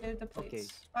 Okay, there's the plates. Okay.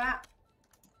 Ah.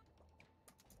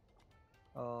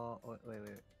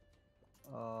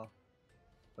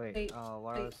 Wait.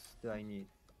 What else do I need?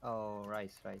 Oh,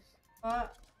 rice.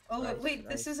 Wait,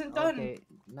 this isn't done. Okay,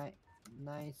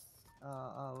 nice.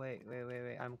 Wait.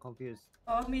 I'm confused.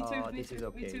 Oh, me too. This is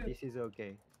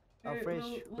okay.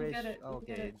 Fresh. Get it.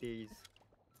 Okay, these.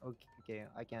 Okay,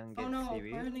 I can get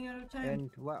seaweed. We're running out of time.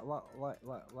 And what?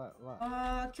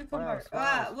 Cucumber.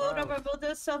 We'll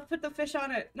just put the fish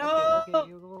on it. No! Okay,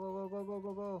 you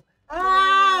go.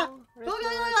 Ah! Go! No!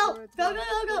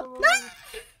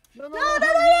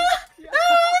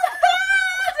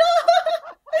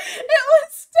 It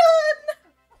was done!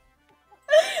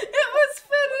 It was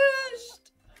finished!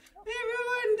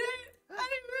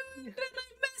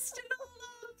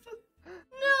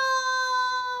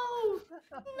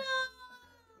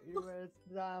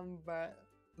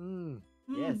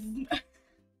 Yes.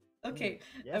 Okay,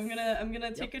 Yes. I'm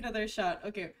gonna take another shot.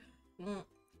 Okay.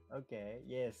 Okay.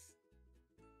 Yes.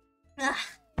 Ah,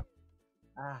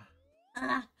 Ah.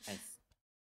 ah. Nice.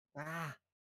 Ah.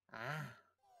 Ah.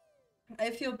 I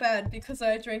feel bad because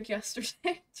I drank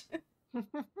yesterday.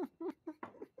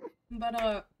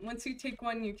 But once you take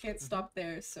one, you can't stop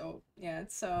there. So yeah,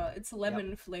 it's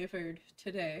lemon flavored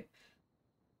today.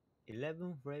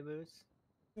 11 flavors.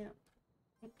 Yeah,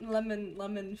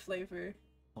 lemon flavor.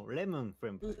 Oh, lemon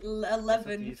flavor.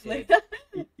 11 flavor.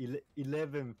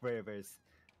 11 flavors.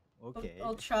 Okay.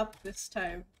 I'll chop this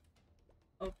time.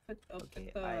 I'll put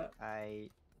Okay. the. I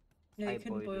Yeah, you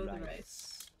can boil boil the the rice.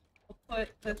 rice. I'll put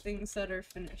the things that are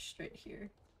finished right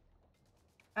here.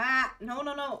 Ah! No,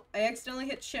 no, no! I accidentally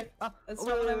hit shift. Ah, That's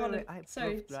not what I wanted. I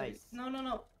Sorry, broke the sorry. rice. No, no,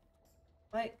 no.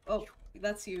 Oh,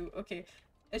 that's you. Okay.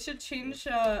 I should change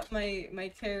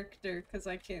my character because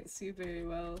I can't see very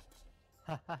well.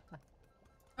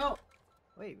 Oh!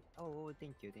 Wait. Oh,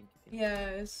 thank you. Yeah,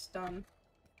 it's done.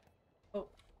 Oh,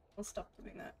 I'll stop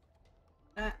doing that.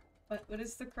 Ah, what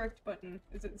is the correct button?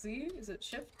 Is it Z? Is it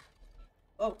shift?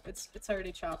 Oh, it's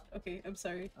already chopped. Okay, I'm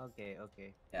sorry. Okay.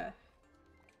 Yeah.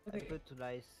 I Okay. put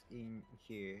rice in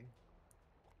here,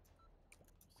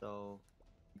 so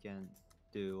you can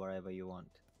do whatever you want.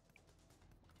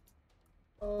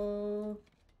 Oh.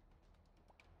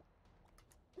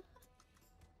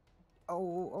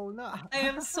 Oh no! I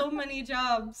have so many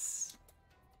jobs.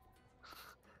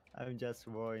 I'm just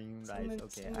boiling rice.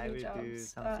 Okay, I will do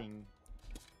something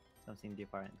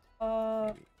different.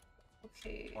 Maybe.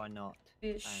 Okay. Or not.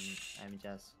 Fish.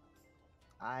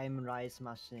 I'm rice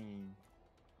machine.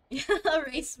 Yeah,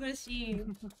 race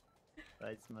machine.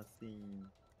 Rice machine.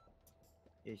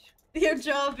 Ish. Your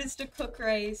job is to cook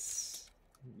rice.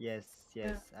 Yes.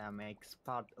 I'm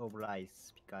expert of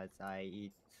rice because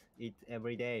I eat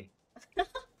every day.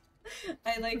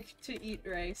 I like to eat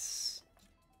rice.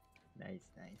 Nice.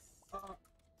 Uh,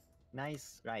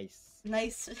 Nice rice.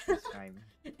 Nice. Rhyme.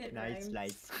 It Nice rhymes.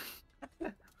 rice.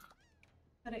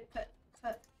 Cut it, cut.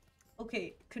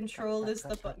 Okay, control is the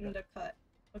cut. button to cut.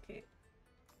 Okay.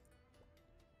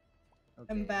 Okay.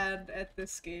 I'm bad at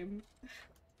this game.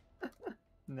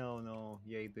 No,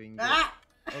 you're doing good. Ah!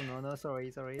 Oh no, sorry.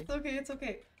 It's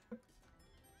okay.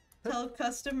 Tell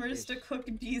customers to cook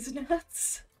these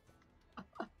nuts.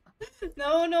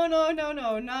 No, no nuts.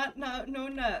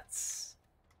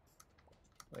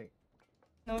 Wait.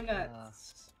 No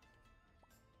nuts.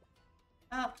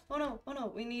 Oh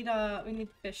no, we need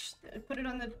fish. Put it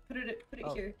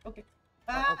here. Okay.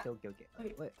 Okay.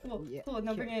 Wait, Cool, yeah, cool,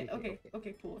 now bring here, it, here,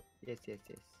 okay, cool. Yes.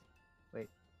 Wait.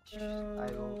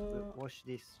 I will wash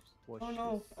this.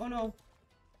 Oh no.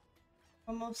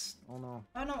 Almost. Oh no.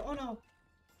 Oh no.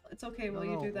 It's okay, while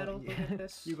you do that, I'll go get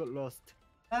this. You got lost.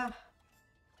 Ah.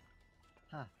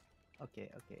 Huh. Okay.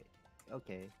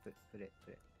 Put it.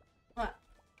 What?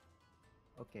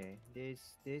 Okay.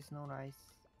 There's no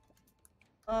rice.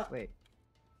 Wait.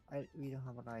 We don't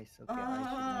have a rice. Okay,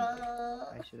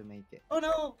 I should make it. Oh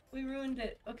no, we ruined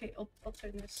it. Okay, I'll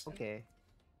turn this. Okay.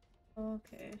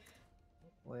 Okay.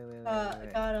 Wait.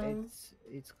 Got him.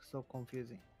 It's so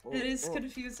confusing. It is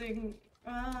confusing.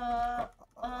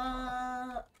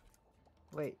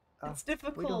 Wait. It's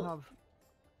difficult.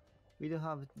 We don't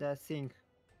have that thing.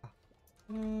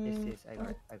 Yes.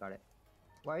 I got it.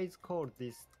 Why is called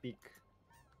this big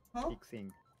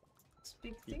thing? This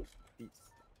big thing?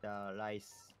 The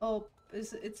rice. Oh,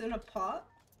 it's in a pot?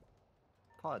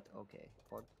 Pot. Okay.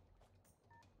 Pot.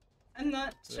 I'm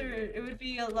not sure. It would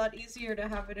be a lot easier to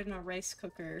have it in a rice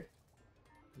cooker.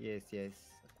 Yes.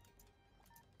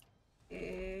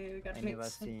 Okay, we gotta I make never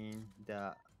some... seen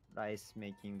the rice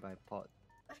making by pot.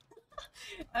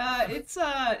 It's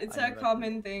a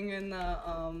common thing in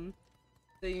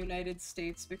the United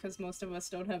States because most of us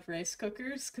don't have rice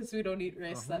cookers because we don't eat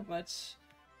rice that much.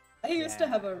 I used to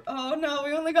have a... Oh no,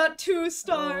 we only got 2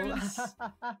 stars!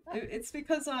 It's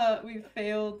because we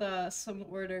failed some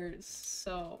orders,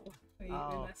 so we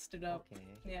messed it up. Okay.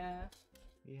 Yeah.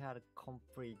 We had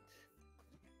complete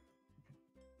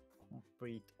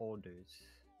orders.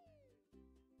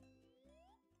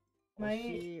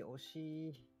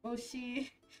 Oshi.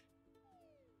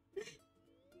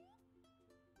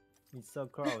 It's so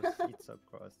close.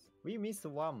 We missed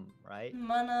one, right?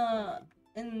 Mana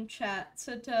in chat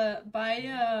said to buy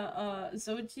a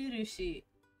zojirushi.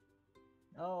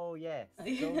 Oh yes,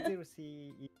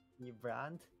 Zojirushi is the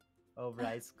brand of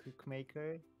rice cook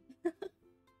maker.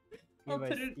 I'll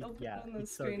put it on the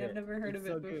screen. I've never heard of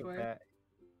it before. Good,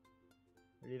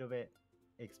 a little bit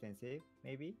expensive,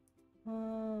 maybe.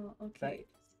 Oh, okay. But,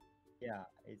 yeah,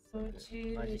 it's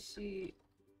Zojirushi.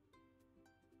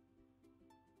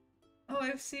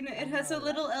 I've seen it. It has a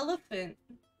little elephant.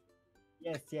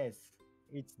 Yes, yes.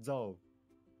 It's Zou.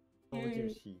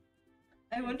 Zoujushi.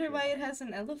 I wonder why it has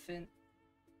an elephant.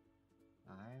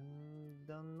 I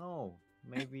don't know.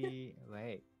 Maybe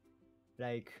wait.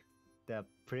 Like the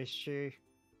pressure.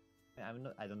 I don't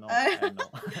know. I don't know.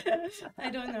 I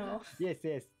don't know. Yes,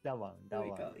 yes, that one. That There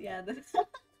we one. go. Yeah.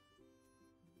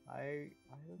 I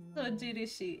don't know.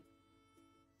 Zoujushi.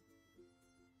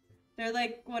 They're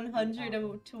like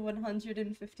 $100 to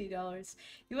 $150.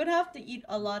 You would have to eat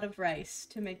a lot of rice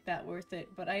to make that worth it,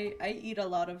 but I eat a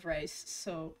lot of rice,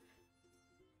 so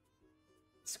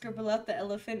scribble out the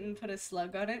elephant and put a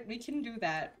slug on it. We can do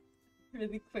that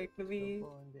really quick. Let me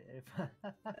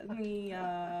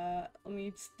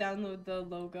just download the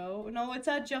logo. No, it's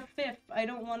a JFIF. I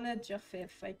don't want a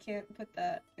JFIF. I can't put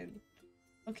that in.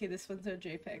 Okay, this one's a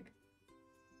JPEG.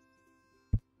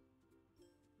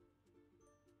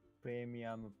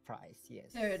 Premium price,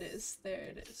 yes. There it is. There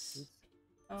it is.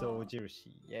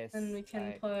 Zoujushi, yes. And we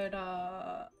can put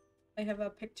I have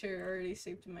a picture already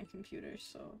saved in my computer,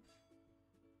 so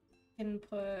I can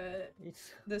put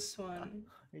this one.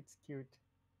 It's cute.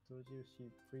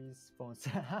 Zoujushi, please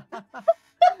sponsor.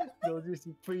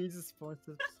 Zoujushi, please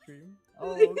sponsor the stream.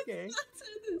 Oh, okay.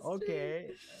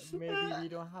 Okay. Maybe we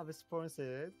don't have a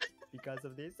sponsor because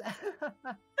of this.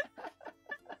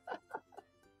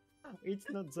 It's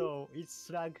not Zou, it's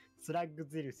slug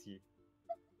Zirushi.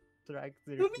 Slug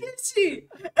Zirushi. Umiushi!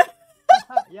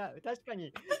 Yeah, 確か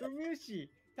に。Umiushi!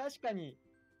 確かに。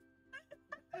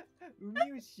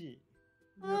Umiushi.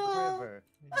 Not forever.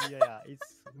 Yeah,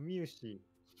 it's Umiushi.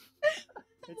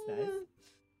 It's nice.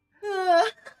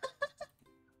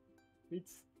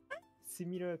 It's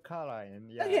similar color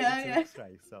and it looks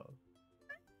like so.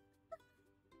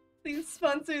 Please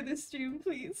sponsor the stream,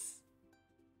 please.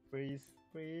 Please,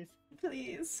 please.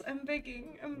 Please, I'm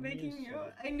begging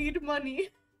you. I need money.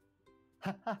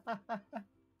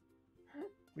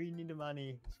 We need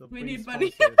money. So we need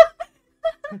money.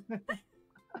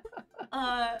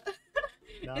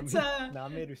 It's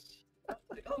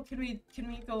Oh, can we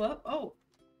go up? Oh.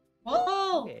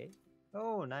 Whoa! Okay.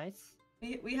 Oh, nice.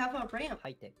 We have a ramp.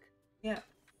 High tech. Yeah.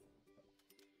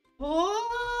 Whoa!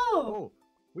 Oh,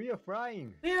 we are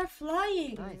flying. We are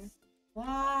flying. Nice.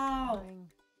 Wow.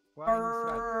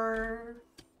 Flying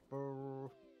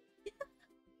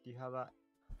Do you have a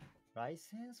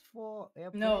license for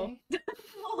airplane? No. No,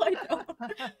 I don't.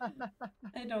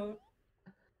 I don't.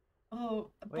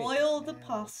 Oh, boil the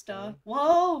pasta. Okay.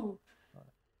 Whoa!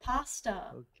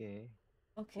 Pasta. Okay.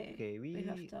 Okay. We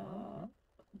have to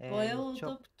and boil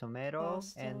chopped the tomato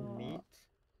pasta. and meat.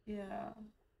 Yeah.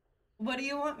 What do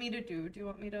you want me to do? Do you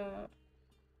want me to...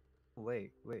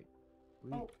 Wait. Wait,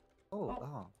 Wait. what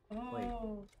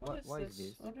is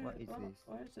this? What is this?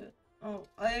 What is it? Oh,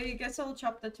 I guess I'll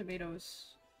chop the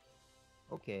tomatoes.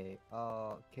 Okay.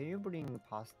 Can you bring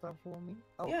pasta for me?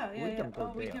 Oh, yeah.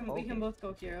 We can both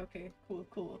go here. Okay.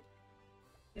 Cool.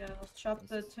 Yeah, I'll chop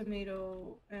the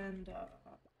tomato and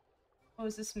oh,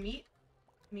 is this meat?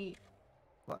 Meat.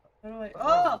 What? How do I?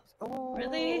 Oh!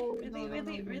 Really? No.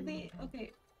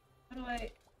 Okay. How do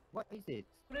I? What is it?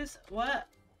 What?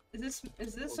 Is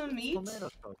this a meat? Tomato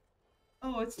sauce.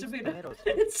 Oh, it's tomato. Tomato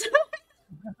sauce.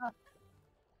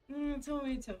 It's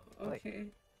tomato.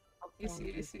 Okay. I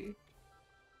see.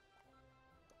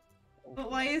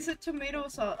 But why is it tomato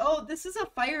sauce? Oh, this is a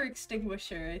fire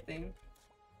extinguisher, I think.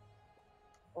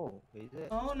 Oh, is it?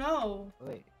 Oh no.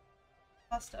 Wait.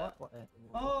 Pasta. What?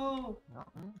 Oh. No.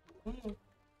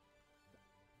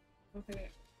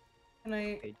 Okay. Can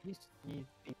I? Okay, this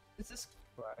Is this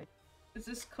right. Is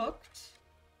this cooked?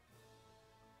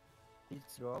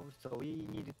 It's raw, so we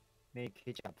need to make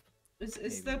ketchup.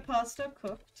 Is the pasta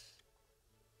cooked?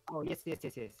 Oh yes.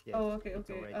 Oh, okay.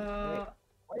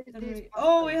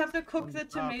 Oh, we have to cook the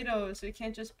tomatoes. We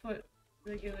can't just put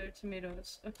regular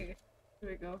tomatoes. Okay, here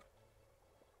we go.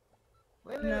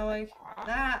 Now I...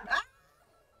 Ah!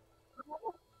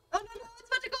 Oh no, it's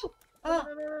about to go!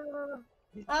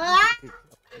 Ah!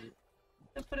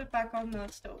 I put it back on the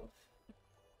stove.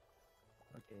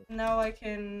 Okay. Now I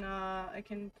can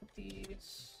put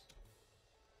these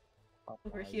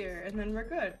over here, and then we're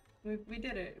good. We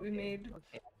did it. We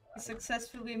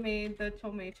successfully made the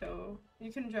tomato.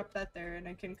 You can drop that there, and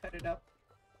I can cut it up.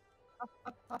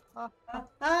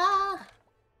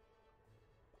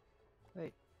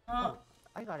 Wait. Oh.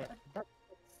 I got it. That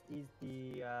is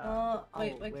the.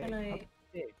 Wait. What can I?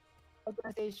 How can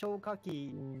I say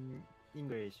shoukaki in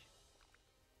English?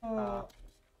 Oh.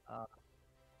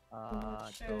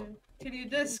 Sure. Can you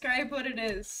describe what it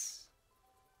is?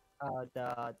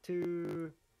 The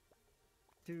two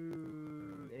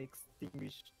to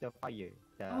extinguish the fire.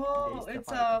 Oh, There is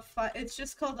the it's fire. it's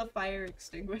just called a fire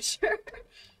extinguisher.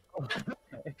 Okay.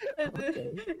 Yeah,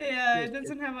 Yes, it yes.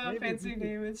 doesn't have a Maybe fancy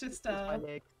name. It's just this is fire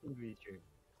extinguisher.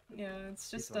 yeah, it's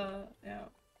This just one. yeah.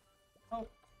 Oh,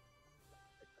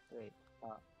 Wait.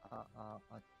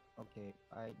 Okay.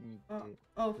 I need oh, to.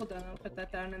 oh, hold on. I'll put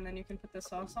that down, and then you can put the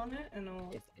sauce on it, and I'll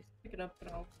Yes, yes. pick it up, and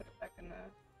I'll put it back in the.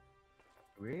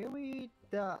 Really?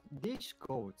 The dish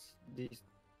coats. This.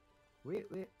 Wait.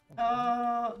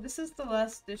 This is the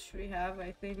last dish we have.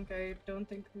 I think. I don't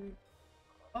think we.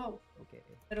 Oh. Okay.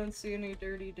 I don't see any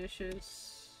dirty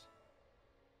dishes.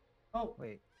 Oh.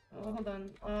 Wait. Oh, hold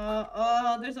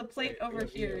on. There's a plate over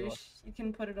here. You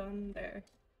can put it on there.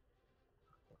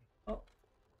 Oh.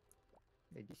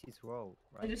 Wait, this is raw,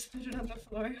 I right? just put it on the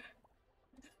floor.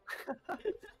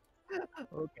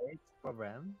 Okay, it's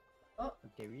problem. Oh.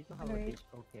 Okay, we don't have a dish.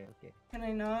 Okay. Can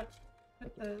I not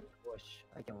put the... Wash.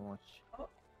 I can wash. Oh.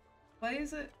 Why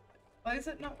is it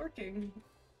not working?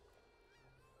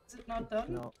 Is it not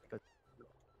done? No, because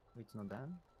it's not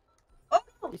done. Oh!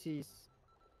 This is...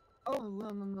 Oh,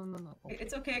 no. Okay.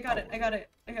 It's okay, I got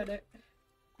it.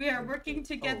 We are working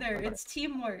together. It's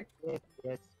teamwork.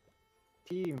 Yes.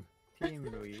 Team,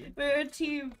 Rui. We're a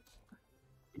team.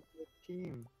 It's a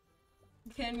team.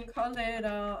 Can you call it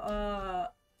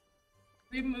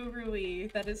Rimu Rui?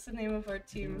 That is the name of our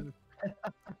team.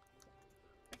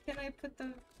 Can I put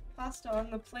the pasta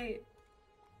on the plate?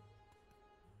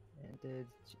 And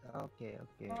okay.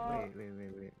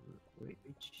 Wait.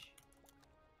 Which?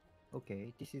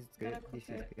 Okay, this is good. This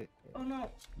is good. Oh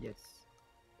no. Yes.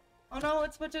 Oh no,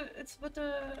 it's about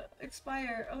to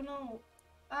expire. Oh no.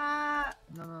 Ah.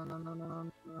 No.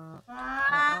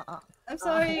 I'm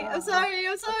sorry.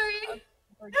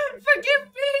 Forgive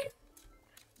me.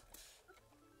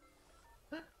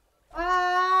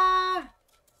 Ah.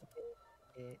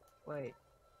 Wait.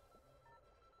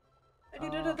 I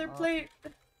need another plate.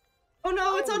 Oh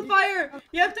no, it's on fire!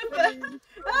 You have to put.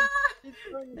 Ah!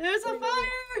 There's a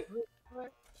fire!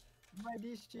 My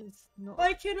dish is not.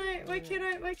 Why can't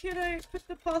I put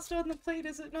the pasta on the plate?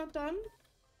 Is it not done?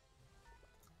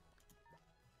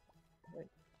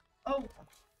 Oh.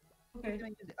 Okay.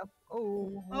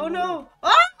 Oh no!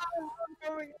 Ah!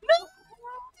 No!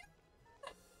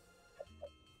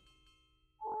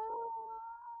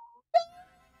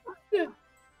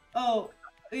 Oh,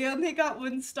 we only got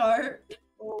 1 star.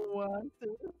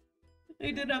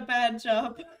 We did a bad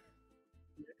job.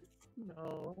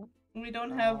 No. We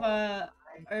don't have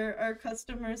our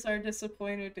customers are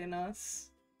disappointed in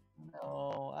us.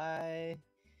 No, I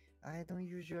don't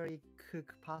usually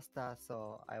cook pasta,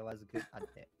 so I was good at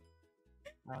it.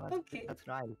 Okay. That's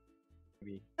right.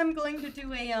 Maybe. I'm going to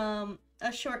do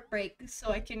a short break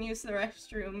so I can use the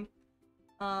restroom.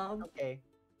 Okay.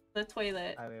 The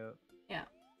toilet. I will. Yeah.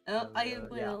 I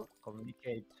will. Yeah,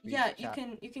 communicate. With Yeah,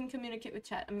 chat. you can communicate with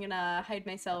chat. I'm gonna hide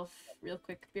myself real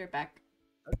quick. Be right back.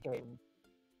 Okay.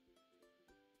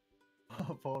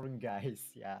 Foreign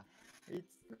guys, yeah.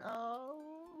 It's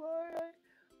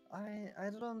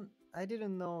I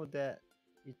didn't know that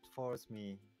it forced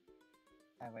me.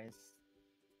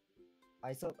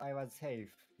 I thought I was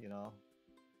safe, you know.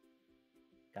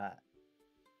 That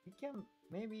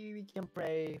maybe we can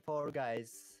play Fall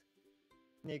Guys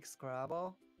next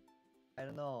collab. I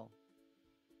don't know.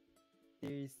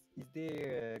 Is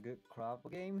there good collab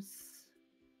games?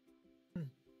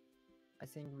 I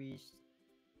think we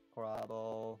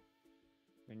collab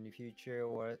in the future,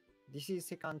 or this is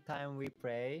second time we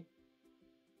play.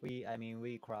 We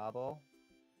collab,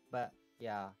 but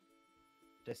yeah,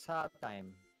 the third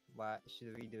time, what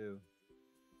should we do?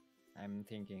 I'm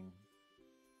thinking.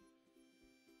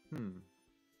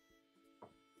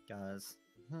 Cause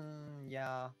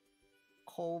yeah,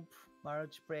 coop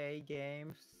multiplayer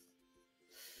games.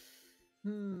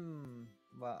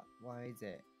 What is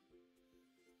it?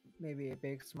 Maybe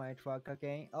Apex might work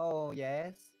again. Oh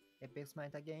yes, Apex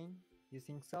might again. You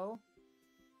think so?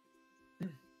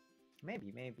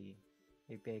 maybe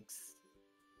Apex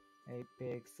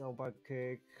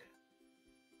Overcooked.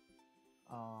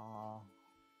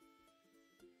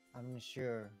 I'm not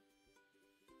sure.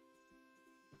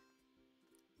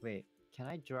 Wait, can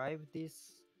I drive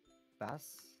this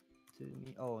bus to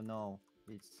me? Oh no,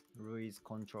 it's Rui's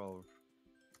control.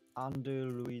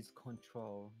 Under Rui's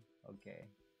control. Okay.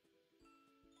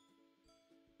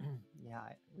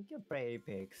 Yeah, we can play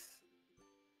Apex.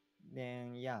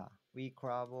 Then yeah, we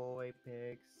collab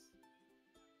Apex.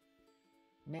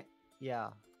 ね、い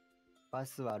や、バ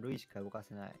スはルイしか動か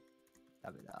せない。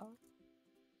ダメだ。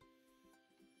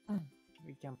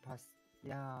We can pass.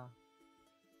 Yeah.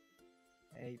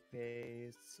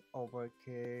 Apex,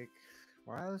 Overcooked.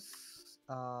 What else?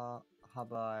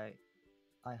 Have I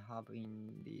have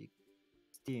in the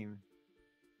Steam?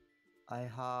 I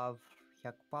have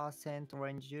 100%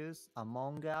 orange juice,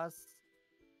 Among Us,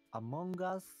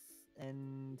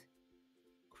 and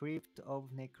Crypt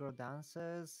of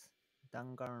Necrodancers,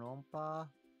 Danganronpa,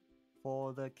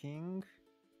 For the King,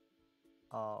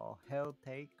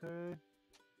 Helltaker,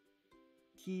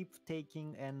 Keep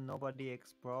Taking and Nobody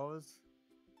Explores,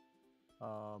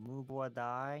 Move or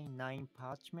Die, 9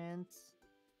 Parchments,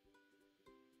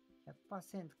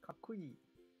 100% かっこいい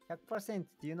 100%,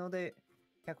 do you know the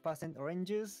 100% orange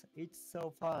juice? It's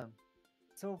so fun.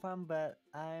 So fun, but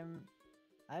I'm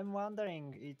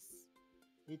wondering it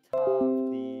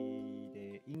have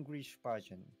the English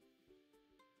version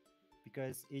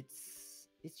because it's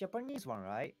Japanese one,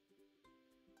 right?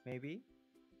 Maybe.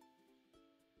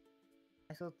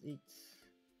 I thought it's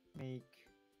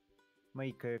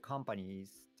maker company is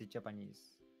the Japanese.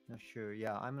 Not sure.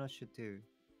 Yeah, I'm not sure too.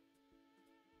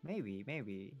 Maybe.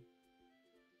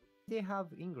 They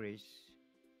have English.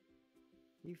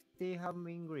 If they have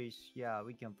English, yeah,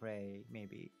 we can play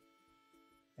maybe.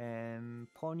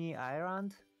 Pony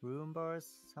Island,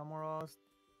 Rumbers, Samuros,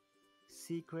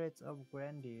 Secrets of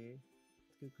Grandeur.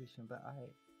 Good question, but I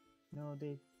know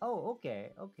they. Oh,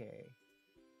 okay.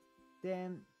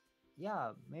 Then,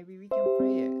 yeah, maybe we can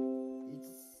play it.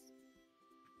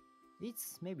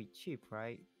 It's maybe cheap,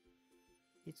 right?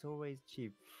 It's always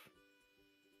cheap.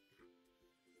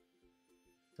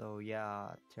 So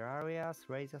yeah, Terraria,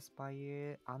 Razor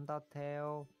Spire,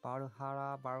 Undertale,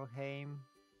 Valhalla, Valheim.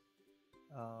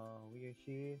 We are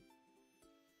here.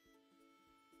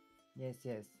 Yes.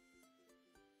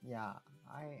 Yeah,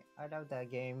 I love that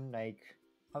game. Like,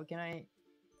 how can I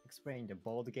explain the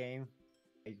board game?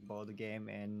 Like board game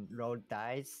and roll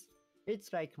dice.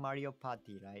 It's like Mario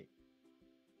Party, right?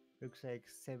 Looks like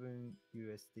 7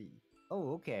 USD.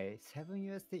 Oh, okay, 7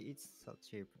 USD. It's so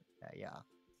cheap. Yeah.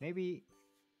 Maybe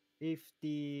if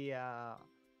the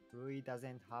Rui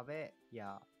doesn't have it,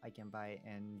 yeah, I can buy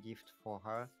and gift for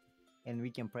her, and we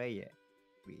can play it.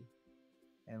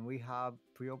 And we have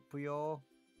Puyo Puyo.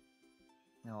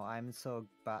 No, I'm so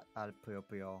bad at Puyo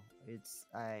Puyo. It's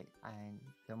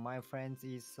my friends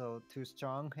is so too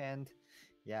strong, and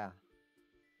yeah,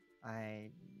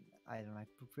 I don't like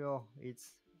Puyo Puyo.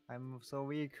 I'm so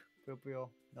weak. Puyo Puyo.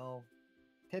 No,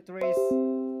 Tetris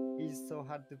is so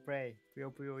hard to play.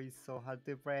 Puyo Puyo is so hard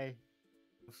to play.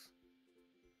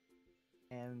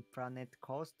 And Planet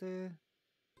Coaster,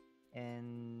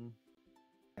 and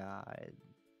yeah,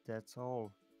 that's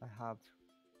all I have.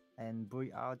 And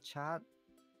VR chat,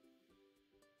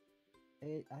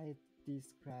 I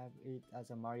describe it as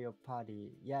a Mario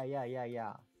Party. Yeah.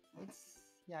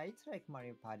 It's like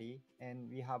Mario Party, and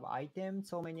we have items,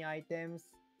 so many items,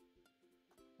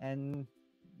 and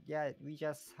yeah, we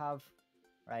just have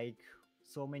like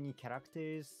so many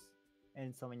characters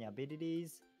and so many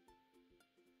abilities.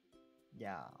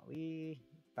 Yeah, we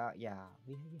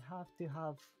have to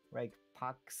have like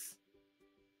packs,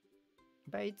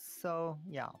 but it's so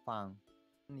fun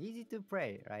and easy to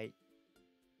play, right?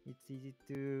 It's easy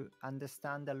to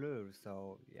understand the rules,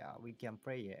 so yeah, we can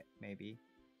play it maybe.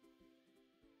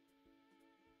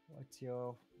 What's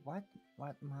your what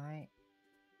my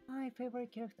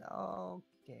favorite character?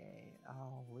 Okay,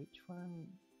 which one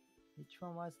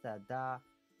was that?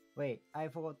 Wait, I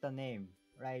forgot the name.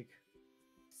 Like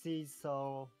she's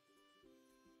so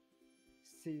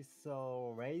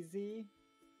lazy,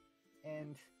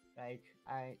 and like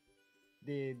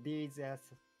these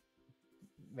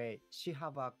wait, she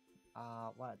have a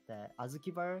what, the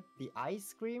azuki bar, the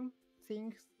ice cream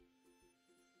things,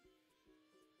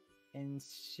 and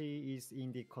she is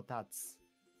in the kotatsu.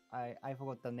 I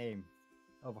forgot the name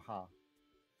of her.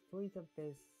 Who is the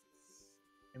best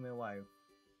anime wife?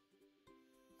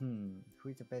 Who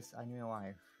is the best anime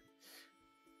wife?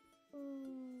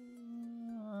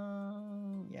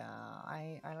 Yeah,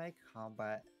 I like her,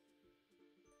 but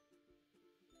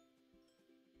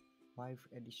wife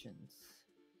editions.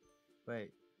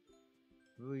 Wait,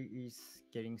 Rui is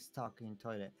getting stuck in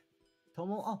toilet.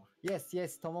 Tomo. Oh yes,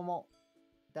 Tomomo.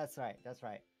 That's right. That's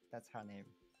her name.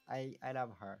 I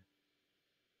love her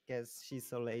because she's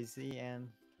so lazy, and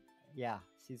yeah,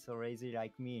 she's so lazy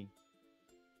like me.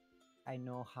 I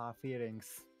know her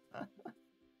feelings.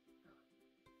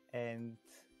 And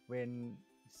when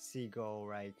she go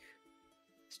like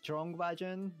strong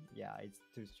version, yeah, it's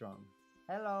too strong.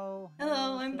 Hello,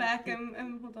 I'm back.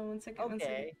 I'm hold on one second.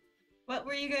 Okay. What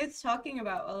were you guys talking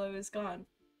about while I was gone?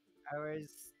 I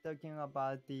was talking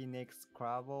about the next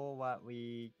Scrabble, what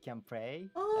we can play.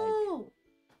 Oh!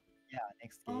 yeah,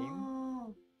 next game.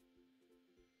 Oh.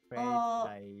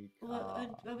 Play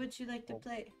like What would you like to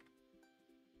play?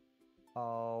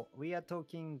 We are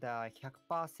talking the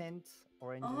 100%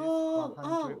 oranges, Oh,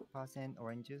 100%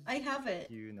 oranges. I have it.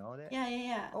 Do you know that?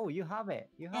 Yeah. Oh, you have it.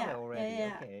 You have it already.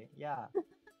 Yeah. Okay. Yeah.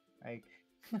 Like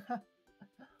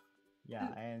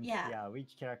yeah, and Yeah.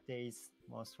 which character is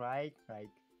most like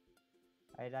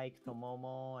I like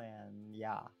Tomomo and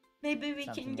yeah. Maybe we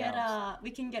can get else.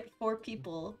 we can get 4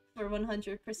 people for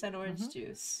 100% orange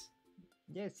juice.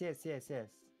 Yes.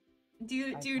 Do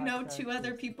you know 2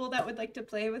 other people that would like to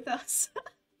play with us?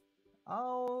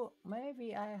 Oh,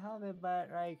 maybe I have it,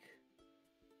 but like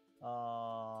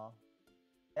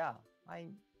yeah,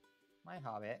 I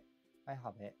have it.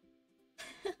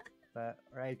 But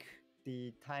like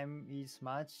the time is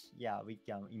much, yeah, we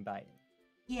can invite.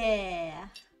 Yeah.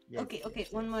 Yes, Okay,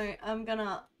 one more. I'm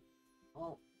gonna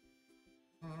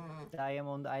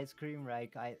Diamond ice cream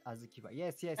like Azuki bar.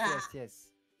 Yes.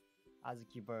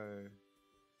 Azuki bar.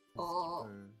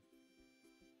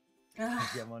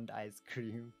 Diamond ice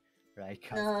cream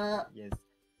like yes.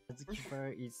 Azuki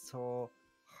bar is so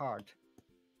hard.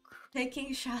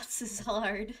 Taking shots is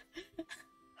hard.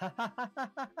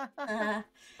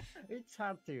 It's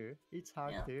hard too.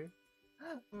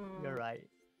 You're right.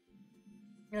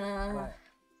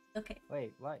 Okay.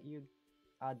 Wait, what you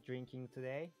are drinking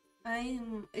today?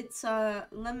 It's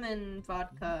lemon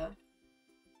vodka.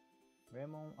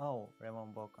 Lemon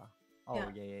vodka. Oh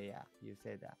yeah. You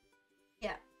said that.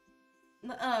 Yeah.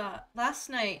 Last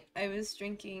night I was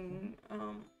drinking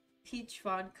peach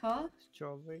vodka.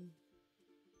 Strawberry.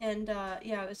 And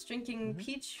yeah, I was drinking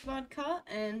peach vodka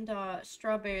and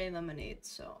strawberry lemonade.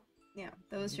 So yeah,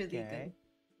 that was really good.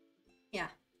 Yeah.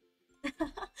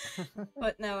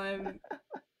 But now I'm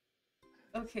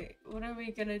okay. What are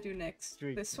we gonna do next?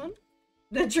 This one?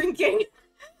 The drinking.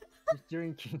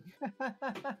 Drinking.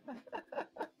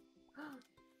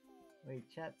 Wait,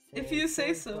 chat. If you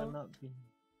say so.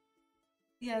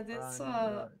 Yeah, that's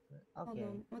okay. Hold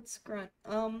on. What's grunt?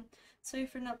 Sorry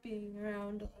for not being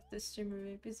around. This streamer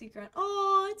may be busy, grunt.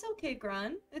 Oh, it's okay,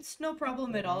 grunt. It's no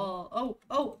problem at all.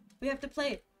 Oh, we have to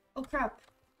play it. Oh crap.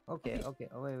 Okay. Oh,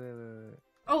 wait.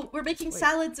 Oh, we're making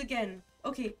salads again.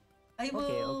 Okay, I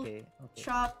will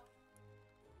chop.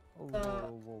 Oh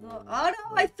no,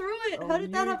 I threw it. How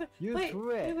did that happen? You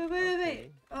threw it.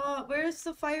 Wait. Where's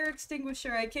the fire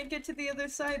extinguisher? I can't get to the other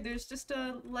side. There's just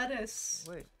a lettuce.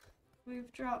 Wait.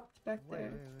 We've dropped back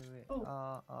there. Wait.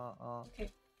 Oh.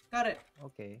 Okay, got it.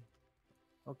 Okay.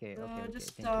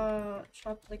 Just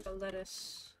chop like a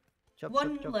lettuce.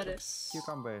 One lettuce.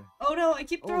 Cucumber. Oh no, I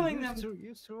keep throwing them.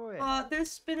 You threw it.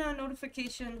 There's been a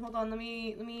notification. Hold on, let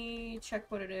me check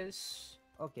what it is.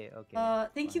 Okay.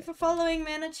 Thank you for following,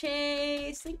 Mana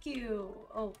Chase. Thank you.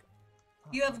 Oh,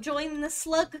 you have joined the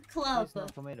Slug Club.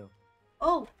 Tomato.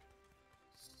 Oh.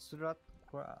 Slug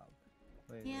Club.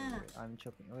 Wait, I'm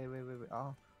chopping. Wait.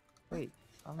 Oh, wait.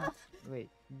 Wait.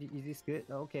 Is this good?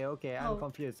 Okay. I'm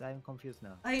confused.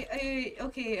 Now.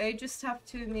 Okay. I just have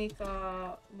to make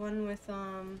one with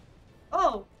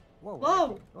Oh.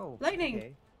 Whoa. Lightning.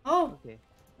 Okay. Oh. Okay.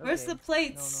 Where's the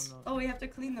plates? No. Oh, we have to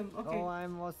clean them. Okay. Oh,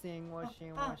 I'm washing. Wait.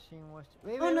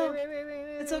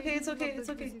 It's okay. This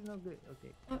is not good.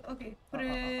 Okay. Okay. Put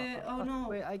it. Oh no.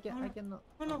 Wait, I cannot.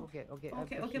 Oh no. Okay.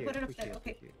 Put it up there.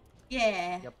 Okay.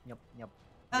 Yeah. Yep.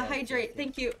 Hydrate. Yes.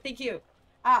 Thank you. Thank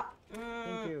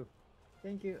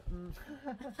you.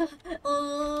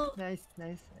 Nice.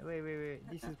 Wait.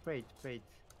 This is plate.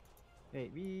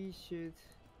 Wait,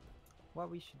 what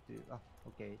we should do? Oh,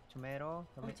 okay. Tomato.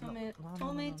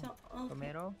 Tomato.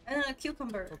 Tomato. And a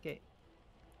cucumber. Okay.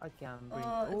 I can bring.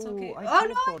 It's okay.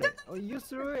 Oh, you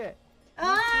threw it.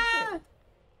 I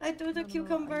threw the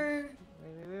cucumber.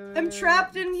 Wait. I'm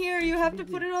trapped in here. You have to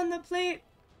put it on the plate.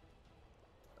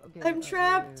 Okay, I'm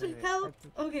trapped. Help.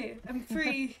 Okay, I'm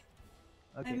free.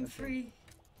 I'm free.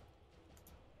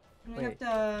 And we have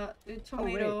the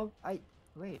tomato.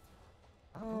 Wait.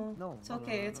 No. It's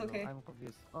okay. I'm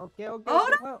confused. Okay. Oh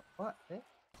no! What?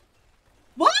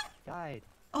 What? Died.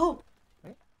 Oh.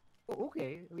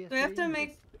 Okay. Do we have to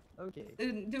make? Okay.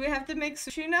 Do we have to make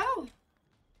sushi now?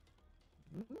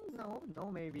 No,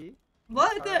 maybe.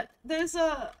 What? There's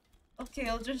a. Okay,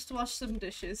 I'll just wash some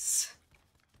dishes.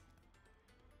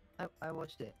 I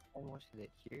watched it.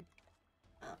 Here.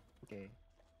 Okay.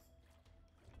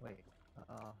 Wait.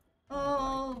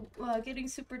 Getting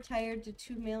super tired to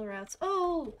 2 mail routes.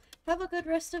 Oh, have a good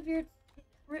rest of your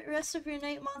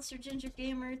night, Monster Ginger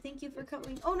Gamer. Thank you for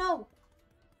coming. Oh no.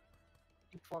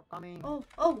 Thanks for coming.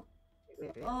 Oh.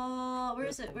 Where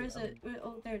is it?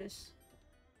 Oh, there it is.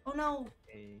 Oh no.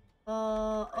 Okay.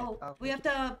 We have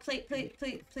to plate.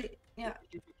 Yeah.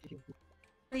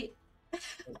 Wait.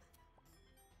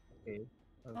 Okay.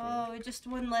 Oh, just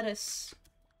one lettuce.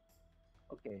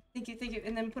 Okay. Thank you, thank you.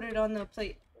 And then put it on the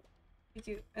plate. Thank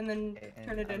you. And then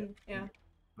turn it in. Yeah.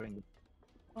 Bring it.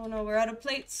 Oh no, we're out of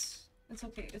plates. It's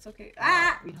okay, it's okay.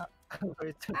 Ah! We have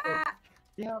Ah!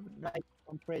 we have like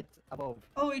one plate above.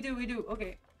 Oh, we do.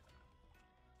 Okay.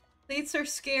 Plates are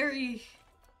scary.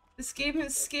 This game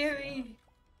is scary.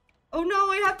 Oh no,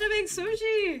 I have to make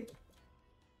sushi!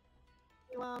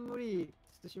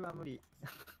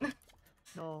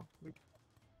 No,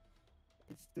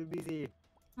 it's too busy.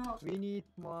 Oh. We need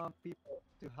more people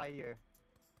to hire.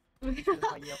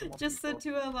 Just the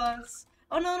two of us.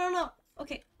 Oh no.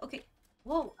 Okay.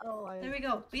 Whoa. Oh, there we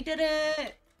go. We did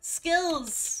it!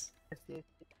 Skills! Yes.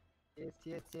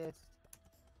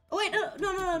 Oh wait,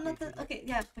 no, not the. Okay,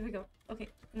 yeah, there we go. Okay,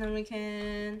 and then we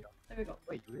can. There we go.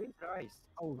 Wait, where is rice?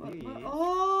 Oh, really?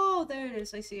 Oh, there it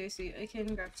is. I see. I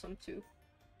can grab some too.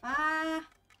 Ah!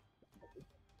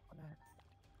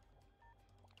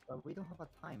 But we don't have a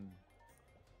time.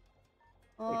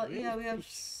 Oh, Wait, yeah, we have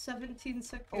fish? 17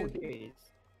 seconds. Oh, there is.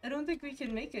 I don't think we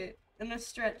can make it in a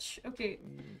stretch. Okay.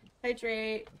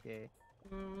 Hydrate. Okay.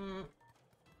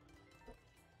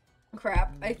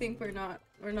 Crap. I think we're not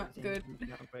good.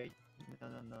 No.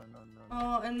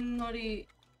 Oh, and Nori.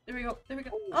 There we go.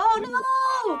 Oh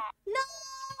no!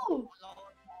 No!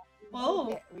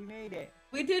 Whoa. We made it.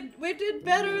 We did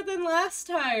better than last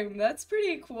time. That's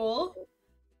pretty cool.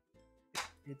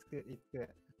 It's good.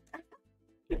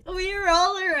 We're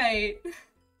all alright.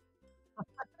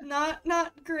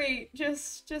 Not great,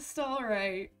 just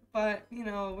alright. But you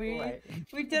know,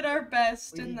 we did our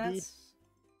best, and that's.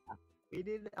 We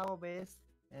did our best,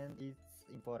 and it's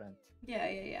important.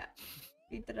 Yeah.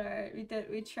 We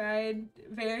tried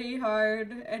very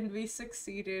hard, and we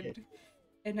succeeded, yes.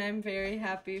 And I'm very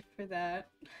happy for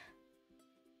that.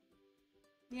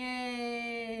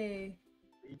 Yay!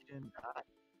 We didn't die.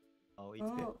 Oh,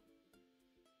 it's good.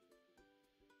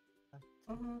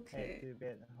 Okay. Too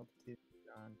bad. I hope to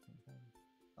run sometimes.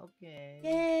 Okay.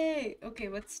 Yay! Okay,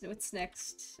 what's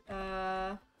next?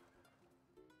 Let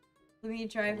me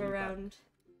drive around.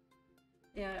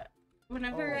 Yeah.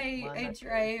 Whenever I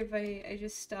drive, I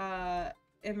just am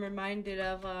reminded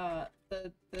of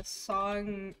the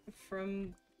song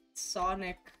from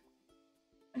Sonic.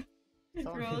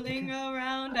 Rolling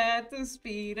around at the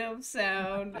speed of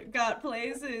sound. Got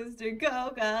places to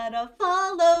go, gotta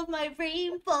follow my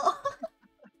rainbow.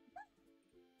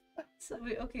 So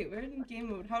we're in game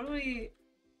mode. How do we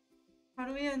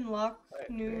unlock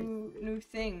new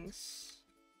things?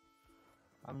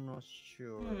 I'm not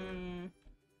sure.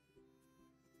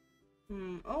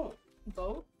 Oh,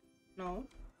 boat? No.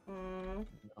 No.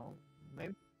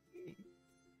 Maybe.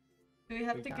 Do we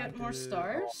have to get more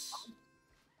stars?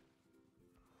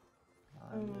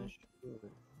 I'm not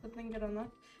sure. Something get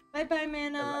unlocked. Bye,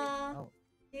 Mana. Oh.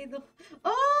 Hey,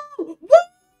 oh!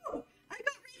 Woo! I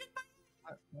got rated by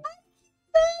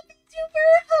VTuber.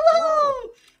 Hello!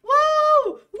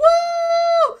 Whoa!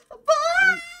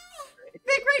 Bye!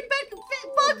 Big rate,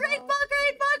 bug rate.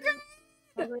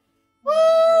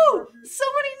 Woo! So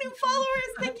many new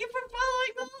followers. Thank you for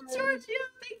following the Giorgio.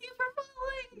 Thank you for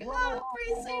following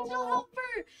Grace Angel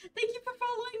Helper. Thank you for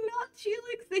following Not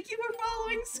Felix. Thank you for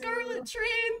following Scarlet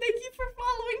Train. Thank you for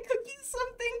following Cookie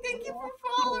Something. Thank you for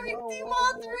following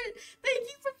Demotherin. Thank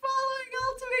you for following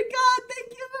Ultimate God.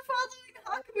 Thank you for following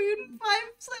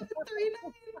Hawkmoon5739.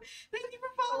 Thank you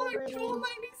for following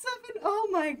Troll97. Oh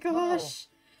my gosh.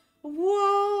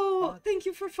 Whoa! Thank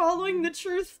you for following the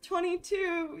Truth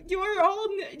 22. You are all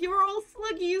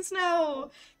sluggies now.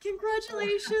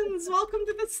 Congratulations! Welcome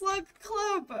to the Slug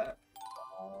Club.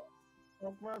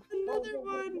 Another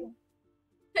one.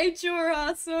 Hey, you're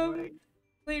awesome.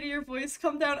 Lady, your voice,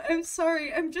 calm down. I'm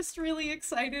sorry. I'm just really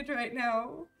excited right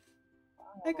now.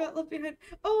 I got left behind.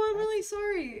 Oh, I'm really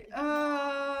sorry.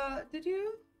 Did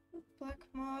you? Black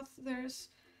Moth. There's.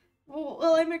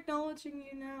 Well, I'm acknowledging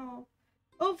you now.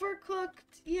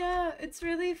 Overcooked, yeah, it's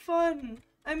really fun.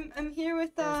 I'm here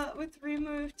with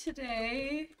Rimu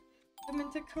today. I'm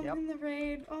meant to come in the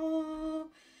raid. Oh,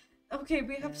 okay.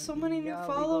 We have so many new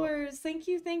followers. Thank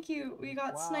you. We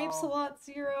got Snipes a lot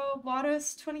 0,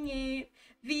 Wadas 28,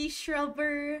 V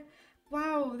Shrubber.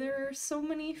 Wow, there are so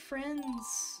many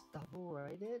friends. Double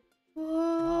rated.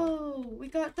 Whoa, we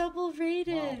got double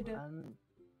rated.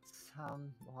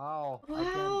 Wow.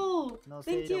 Wow.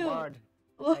 Thank you.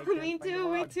 Well, me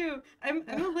too. I'm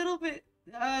a little bit.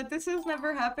 This has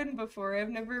never happened before. I've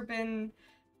never been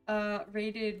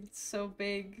rated so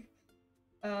big.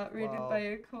 Rated by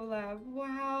a collab.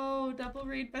 Wow, double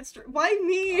raid best. Why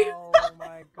me? Oh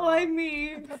my god. Why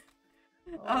me?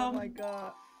 Oh my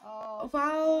god. Oh.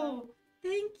 Wow.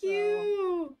 Thank No.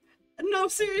 you. No, I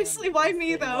seriously, can't why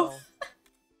me stay though?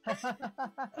 well.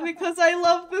 Because I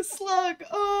love the slug.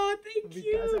 Oh, thank Because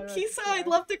you, I like Kisa. I'd slug.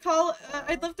 love to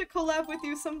I'd Oh. love to collab with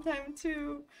you sometime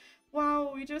too.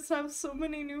 Wow, we just have so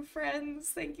many new friends.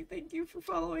 Thank you for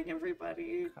following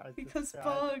everybody. Hard to Because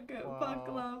describe. bug Wow.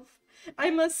 love.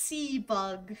 I'm a sea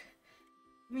bug.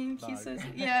 I mean, Bug. Kisa's,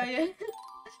 yeah.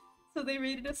 So they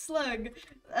rated a slug.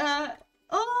 Oh!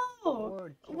 Oh,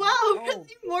 Wow, oh, really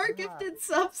more wow. gifted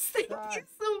subs. Thank you God.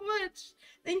 so much.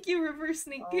 Thank you, River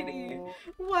Snake Kitty. Oh,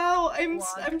 Wow, I'm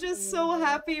what? just so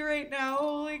happy right now.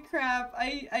 Holy crap.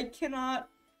 I cannot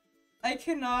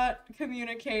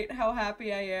communicate how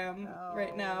happy I am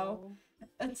right now. Oh.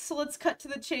 And so let's cut to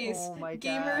the chase. Oh my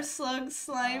Gamer, god. slug,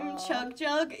 slime, Oh. chug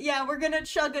jug. Yeah, we're gonna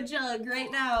chug a jug right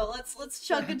now. Let's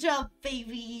chug a jug,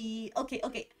 baby. Okay.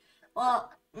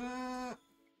 Well,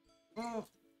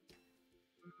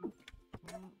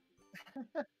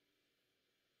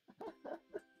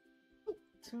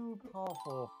 Too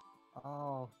powerful.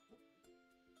 Oh.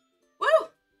 Woo!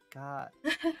 God.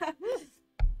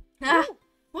 Ah,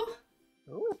 woo.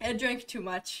 Ooh. I drank too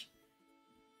much.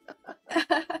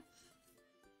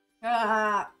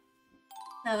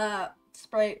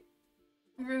 Sprite.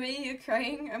 Rui, you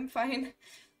crying? I'm fine.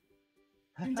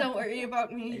 Don't worry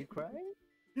about Are me. you crying?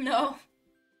 No.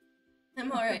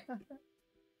 I'm alright.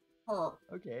 Oh.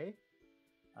 Okay.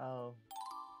 Oh.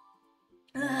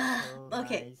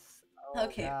 Okay. Nice. Oh,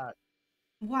 Okay. God.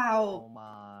 Wow. Oh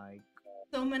my god.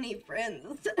 So many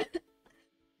friends. Thank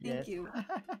Yes. you.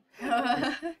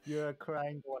 You're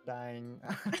crying or dying.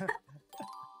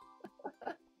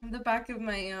 The back of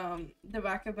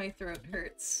my throat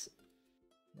hurts.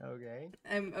 Okay.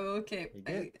 I'm okay. You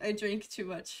good? I drank too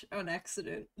much on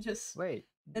accident. Just Wait.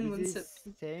 in one Is sip.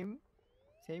 this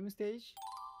same stage?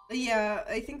 Yeah,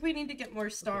 I think we need to get more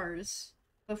stars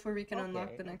before we can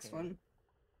unlock the next Okay. one.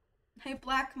 Hi,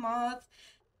 Black Moth.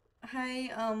 Hi,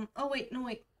 oh wait, no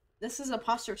wait. This is a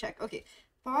posture check. Okay.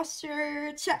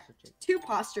 Posture check. 2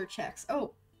 posture checks.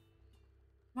 Oh.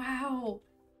 Wow.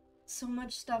 So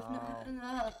much stuff.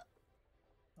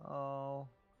 Wow.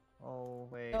 Oh,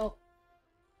 wait. Oh.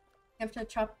 I have to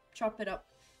chop it up.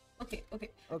 Okay. I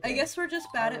Okay. guess we're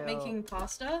just bad at will- making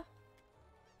pasta.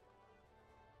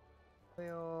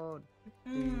 Boil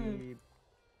Hmm.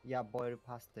 boil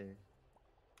pasta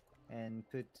and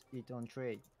put it on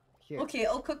tray. Here. Okay,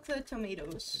 I'll cook the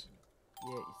tomatoes.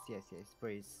 Yes,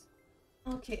 please.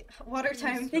 Okay, water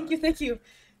time. Yes, Thank you.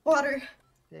 Water.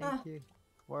 Thank you.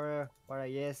 Water,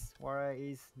 yes, water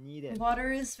is needed.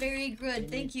 Water is very good. We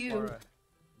Thank need you. water.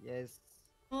 Yes.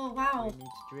 Oh, wow. We need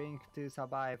to drink to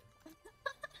survive.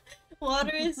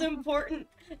 Water is important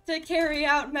to carry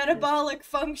out metabolic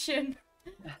function.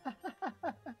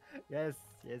 Yes.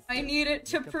 I need it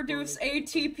to produce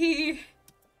ATP.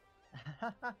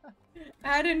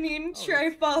 Adenine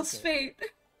triphosphate.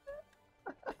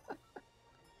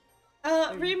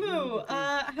 Rimu,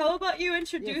 how about you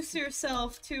introduce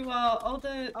yourself to all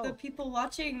the people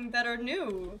watching that are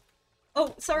new?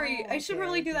 Oh, sorry, I should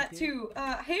really do that too.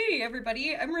 Hey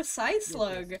everybody, I'm Rasai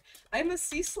Slug. I'm a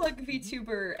sea slug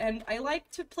VTuber, and I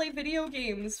like to play video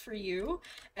games for you.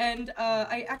 And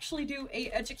I actually do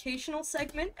a educational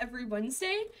segment every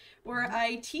Wednesday where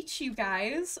I teach you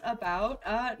guys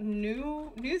about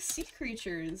new sea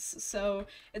creatures. So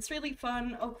it's really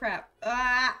fun. Oh crap.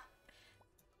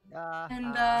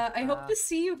 And I hope to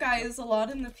see you guys a lot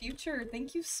in the future.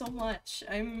 Thank you so much.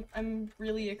 I'm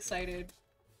really excited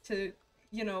to,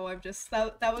 you know,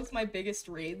 that was my biggest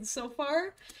raid so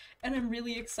far, and I'm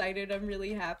really excited. I'm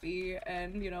really happy,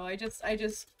 and you know, I just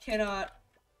cannot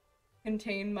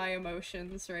contain my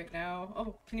emotions right now.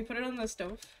 Oh, can you put it on the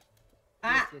stove?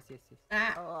 Yes.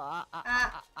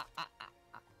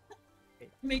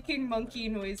 Making monkey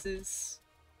noises.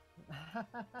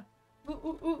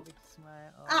 Ooh.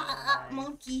 Smile.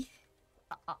 Monkey.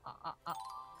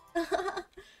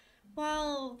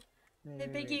 Wow. I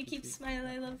beg you, keep smiling.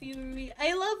 I love you, Rui.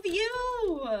 I love you!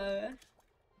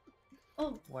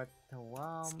 Oh. What the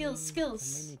wow. Skills.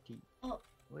 Community. Oh.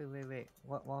 Wait.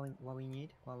 What we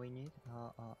need?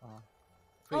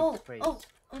 Phrase. Oh,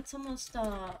 it's almost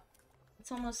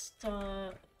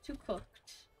too cooked.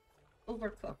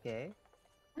 Overcooked. Okay.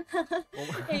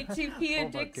 ATP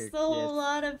addicts a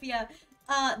lot of the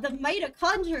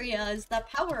mitochondria is the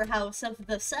powerhouse of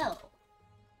the cell.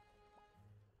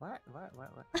 What?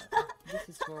 This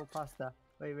is for pasta.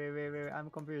 Wait, I'm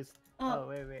confused.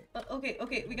 Wait.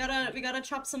 Okay, we gotta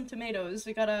chop some tomatoes.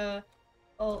 We gotta...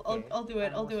 I'll do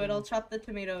it. I'll chop the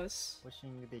tomatoes.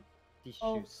 Washing the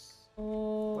dishes.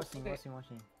 Oh,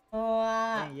 Washing.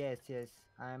 Oh, Yes, yes.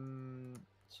 I'm.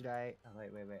 Should I? Oh, wait.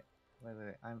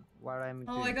 I'm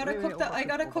oh, I doing. gotta cook the. I Overcooked,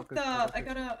 gotta cook the. overcooked, I overcooked.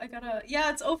 gotta. I gotta.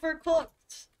 Yeah, it's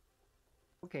overcooked.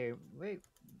 Okay, wait.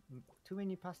 Too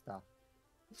many pasta.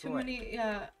 Too Throw it. many.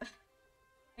 Yeah,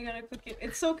 I gotta cook it.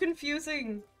 It's so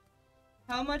confusing.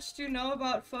 How much do you know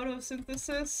about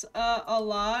photosynthesis? A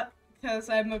lot, because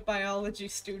I'm a biology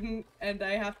student and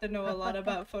I have to know a lot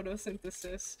about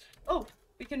photosynthesis. Oh,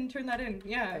 we can turn that in.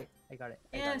 Yeah. Wait, I got it.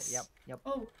 I got it. Yes. Yep.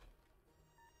 Oh.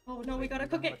 Oh no, we Wait, gotta we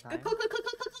don't cook have it. a Cook, time. cook, cook, cook,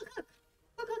 cook, cook, cook, cook,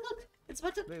 cook, cook, cook. It's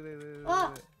about to. Wait.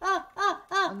 Ah, ah, ah,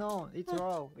 Oh ah. no, it's Ah,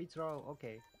 raw. It's raw.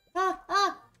 Okay. ah,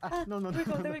 ah, Ah, ah. no. There we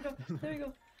go. There No. we go. There we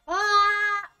go.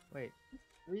 Ah. Wait,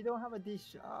 we don't have a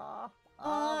dish. We It's don't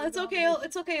have a okay. dish.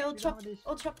 It's okay. We don't have a dish.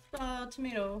 I'll chop the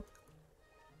tomato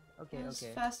Okay, as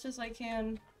okay. fast as I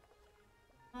can.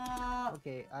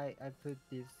 Okay, I put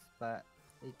this, but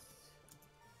it's.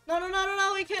 No,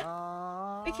 we can't.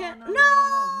 We can't. No.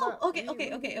 But Okay. Did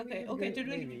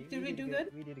we do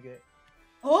good? We did good.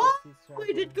 Oh, This is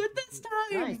we did good this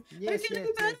time. Nice. We're Yes, getting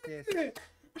yes, better.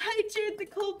 Hi, Jade the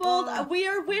Kobold. Oh, We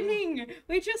are winning.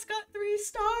 We just got 3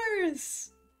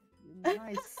 stars.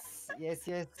 Nice. Yes,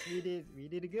 we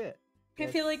did good. I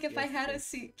feel like if I Yes, had a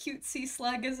yes. cute sea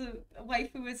slug as a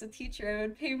waifu as a teacher, I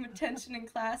would pay him attention in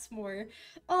class more.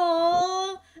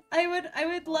 Oh, I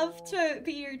would love to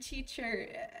be your teacher.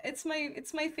 It's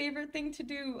my favorite thing to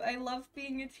do. I love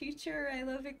being a teacher. I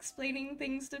love explaining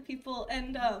things to people,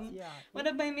 and Yeah. one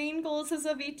of my main goals as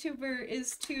a VTuber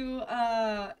is to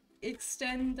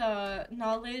extend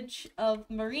knowledge of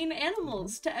marine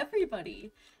animals to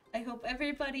everybody. I hope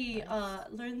everybody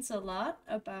learns a lot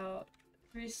about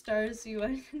 3 stars, you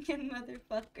onion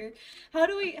motherfucker. How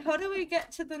do we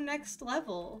get to the next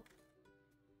level?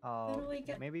 How do we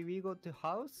get? Maybe we go to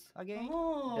house again.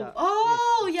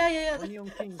 Oh, yeah. Onion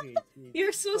King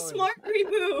You're so smart,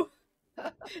 Rimu.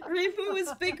 Rimu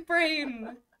is big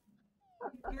brain.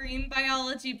 Marine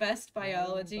biology, best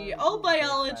biology. All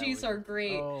biologies are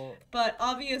great, but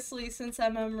obviously, since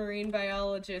I'm a marine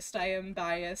biologist, I am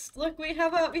biased. Look, we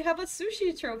have a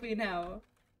sushi trophy now.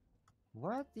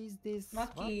 What is this?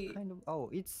 Maki. What kind of? Oh,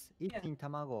 it's in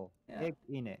tamago. Yeah. Egg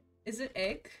in it. Is it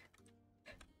egg?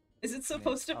 Is it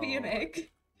supposed to be an egg?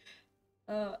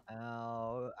 I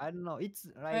don't know. It's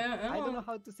like I don't know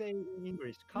how to say in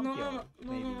English. No.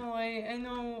 Maybe. I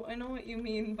know what you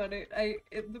mean, but it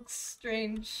looks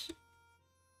strange.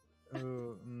 Yes.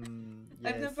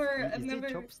 I've never.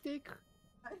 It chopstick?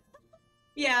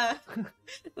 Yeah,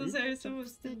 those are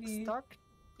supposed to be. Stuck?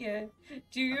 Yeah.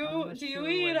 Do you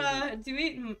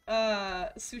eat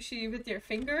sushi with your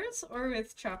fingers or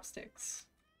with chopsticks?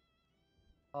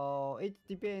 Oh, it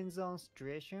depends on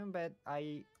situation, but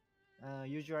I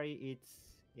usually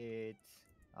it's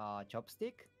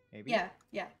chopstick maybe. Yeah.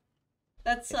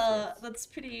 That's Yes. that's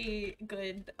pretty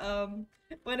good.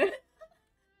 When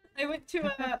I went to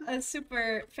a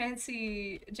super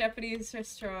fancy Japanese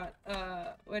restaurant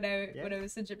when I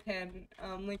was in Japan,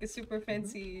 like a super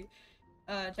fancy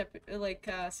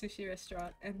sushi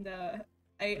restaurant, and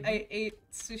I ate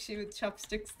sushi with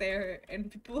chopsticks there, and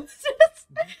people just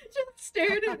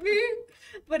stared at me.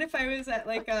 But if I was at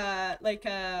I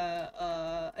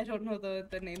don't know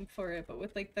the name for it, but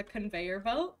with like the conveyor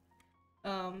belt,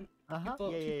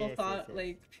 people thought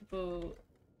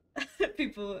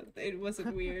people it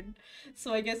wasn't weird.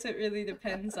 So I guess it really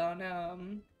depends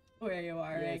on where you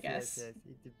are, I guess. Yes,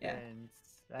 it depends.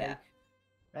 Yeah.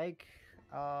 Like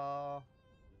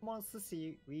common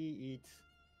sushi we eat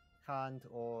hand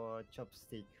or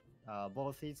chopstick.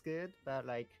 Both is good, but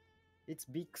like it's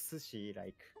big sushi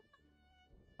like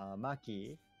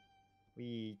maki we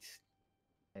eat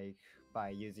like by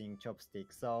using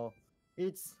chopsticks. So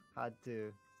it's hard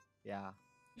to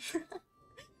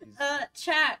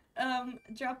Chat,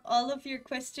 drop all of your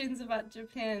questions about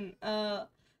Japan.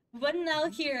 One now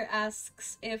here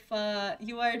asks if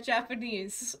you are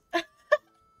Japanese.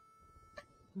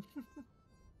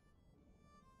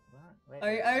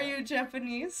 Are you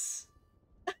Japanese?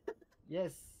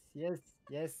 Yes,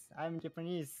 I'm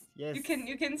Japanese. Yes. You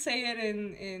can say it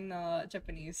in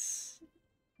Japanese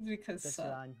because 私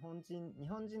は日本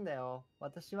人だよ。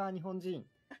私は日本人。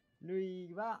ル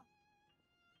イは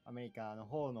アメリカの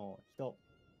方の人。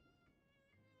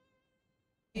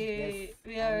we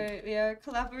are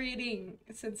collaborating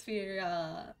since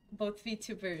we're both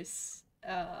VTubers.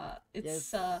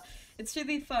 It's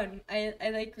really fun. I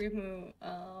like Rimu.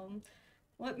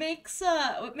 What makes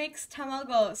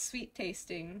tamago sweet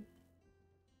tasting?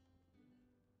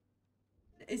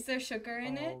 Is there sugar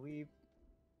in it?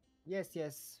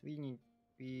 Yes. We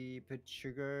put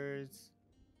sugars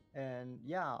and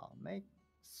make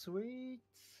sweet.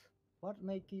 What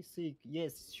make you sick?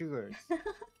 Yes, sugars.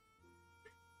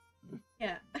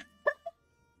 Yeah.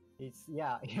 It's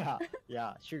yeah,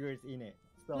 sugars in it.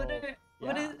 So what yeah.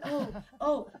 is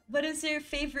what is your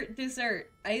favorite dessert?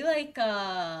 I like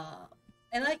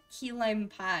key lime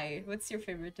pie. What's your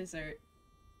favorite dessert?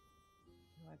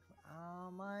 Like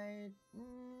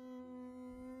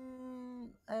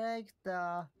I like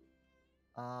the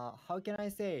how can I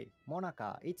say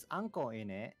monaka? It's uncle in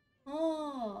it.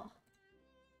 Oh,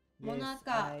 Yes,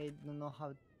 monaka. I don't know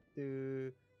how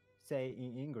to say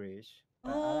in English,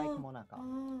 but I like Oh, monaka.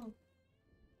 oh.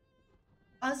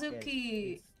 Yes,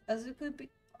 Azuki. Azuki?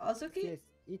 yes,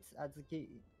 it's azuki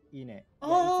in it. Yeah, it's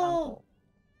Oh, uncle.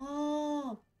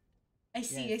 oh. I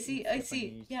see, Yes, I it's see.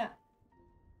 Japanese. Yeah.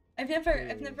 I've Yes,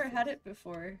 never had yes. it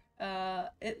before.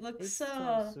 It looks It's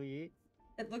so sweet.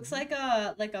 it looks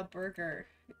Mhm. like a burger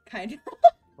kind of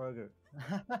Burger.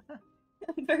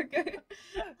 burger.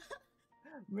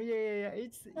 Yeah.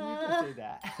 It's you can say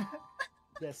that.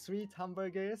 The sweet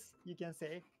hamburgers, you can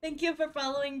say. Thank you for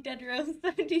following Dead Rose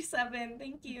 77.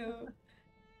 Thank you.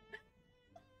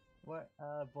 What?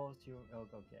 Both you. Oh,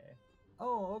 okay.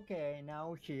 Oh, okay.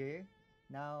 Now here.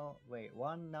 Now wait.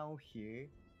 One now here.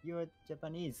 You're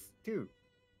Japanese too.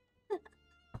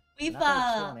 We've 仲良く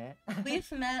しようね。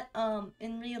 we've met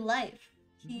in real life.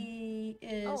 He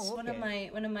is Oh, one of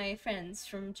okay. my friends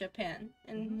from Japan,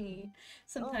 and he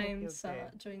sometimes okay.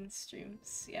 joins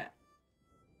streams. Yeah.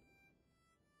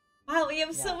 Wow, we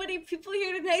have so Yeah. many people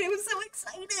here tonight. I'm so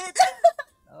excited.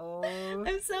 Oh.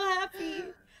 I'm so happy.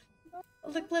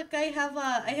 Look, I have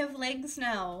legs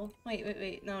now.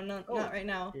 Wait. No, Oh, not right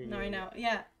now. yeah, Not right yeah. now.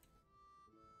 Yeah.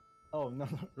 Oh no.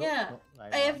 Yeah. No,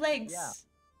 like I have that. legs. Yeah.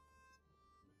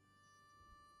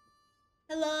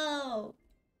 Hello.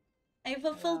 I have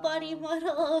a full body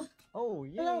model. Oh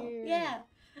yeah. Hello. Yeah.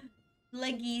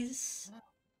 Leggies.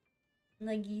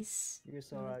 Leggies. You're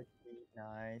so lucky.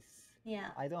 Nice. Yeah.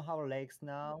 I don't have legs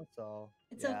now, so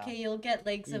It's yeah. okay. You'll get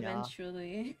legs Ina.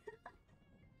 eventually.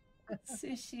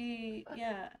 Sushi.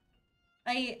 Yeah.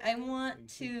 I want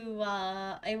to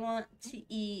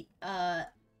eat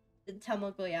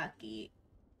tamagoyaki.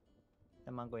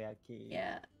 Tamagoyaki.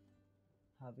 Yeah.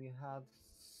 Have you had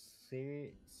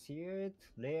seared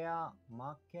rare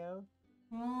mackerel?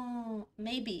 Oh,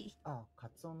 maybe. Oh,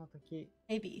 katsuo no taki.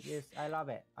 Maybe. Yes, I love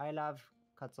it. I love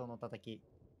katsuo no tataki.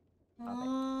 Love it.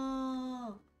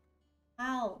 Oh.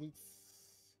 Wow. It's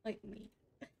Like me.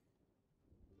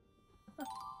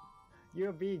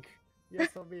 you're big. You're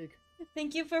so big.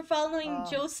 Thank you for following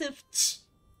Joseph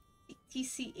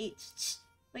TCH.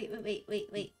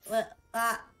 Wait. What?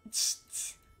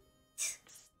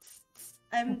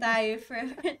 I'm dying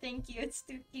forever. Thank you. It's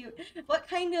too cute. What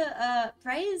kind of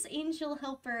Brian's Angel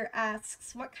Helper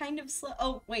asks, what kind of slug?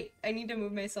 Oh wait, I need to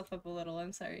move myself up a little.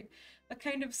 I'm sorry. What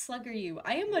kind of slug are you?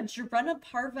 I am a Druna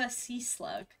parva sea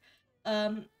slug,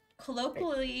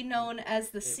 colloquially known as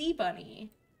the sea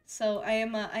bunny. So I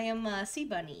am a sea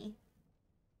bunny.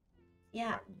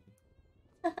 Yeah.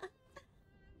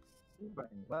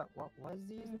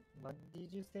 What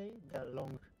did you say? The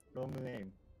long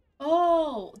name.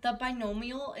 Oh, the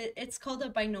binomial. It's called a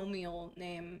binomial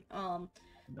name.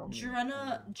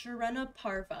 Druna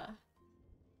parva.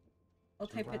 I'll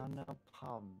type it.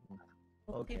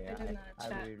 I'll type it in the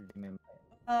chat. I will remember.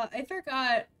 I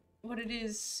forgot what it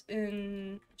is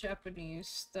in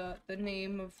Japanese. The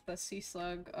name of the sea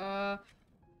slug.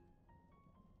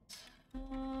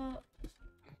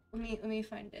 Let me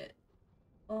find it.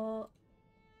 I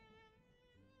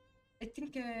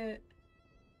think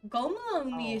Goma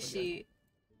umiushi.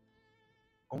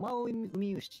 Goma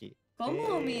umiushi. Goma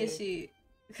umiushi.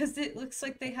 Because it looks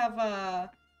like they have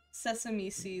sesame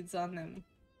seeds on them.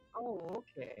 Oh,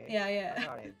 okay.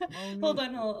 Yeah. Hold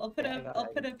on, I'll put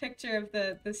a picture of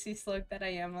the sea slug that I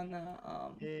am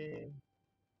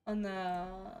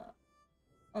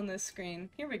on the screen.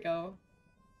 Here we go.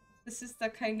 This is the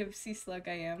kind of sea slug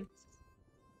I am.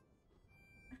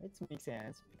 It makes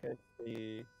sense because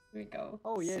the. Here we go.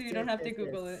 Oh yes. So you don't have to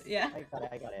Google it. Yeah.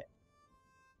 I got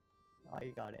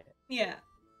it. Yeah.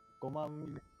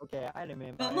 Okay, I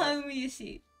remember. Goma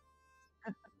umiushi.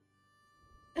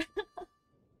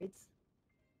 It's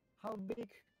how big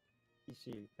is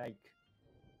she? Like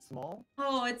small?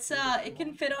 Oh, it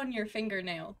can fit on your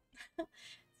fingernail.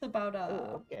 It's about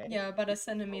yeah, about a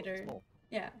centimeter. Small.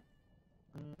 Yeah.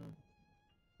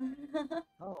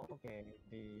 Oh, okay.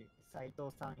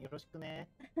 Saito-san, よろしくね.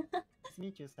 Nice to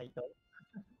meet you, Saito.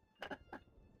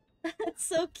 It's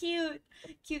so cute.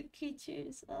 Cute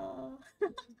creatures. Oh.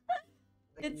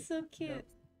 It's so cute.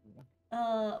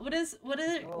 What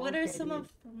are some Okay.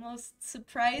 of the most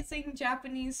surprising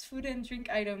Japanese food and drink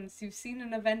items you've seen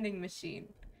in a vending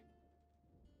machine?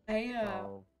 I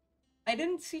So, I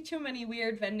didn't see too many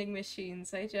weird vending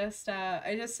machines. I just saw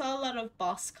a lot of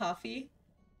Boss coffee.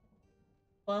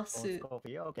 Boss. Boss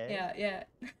coffee. Okay. Yeah, yeah.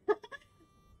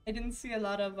 I didn't see a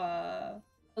lot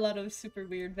of super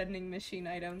weird vending machine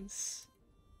items.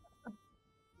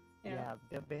 Yeah. Yeah,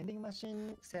 the vending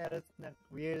machine sells like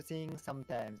weird things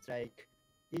sometimes. Like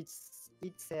it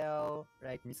sell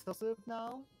like miso soup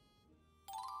now.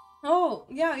 Oh,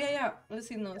 yeah, yeah, yeah. I've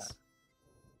seen those.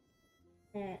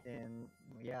 Mm. And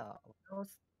yeah, what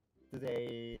else do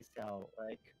they sell?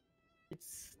 Like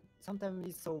it's sometimes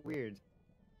it's so weird.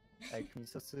 Like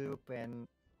miso soup and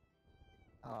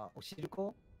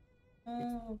oshiriko.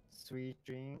 Oh, It's sweet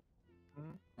drink.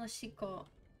 Mm, oshiko.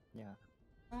 yeah,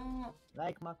 Oh.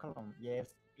 like macaron. Yes,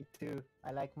 me too.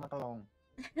 I like macaron.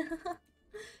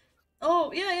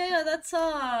 Oh, yeah, yeah, yeah. That's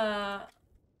wow.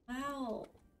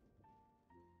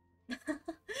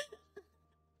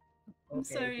 I'm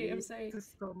Okay, sorry. I'm he sorry. has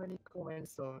so many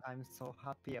comments, so I'm so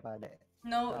happy about it.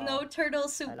 No, So no turtle I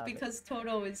soup love it. because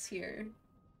Toto is here.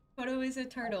 Toto is a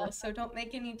turtle, so don't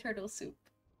make any turtle soup.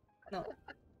 No.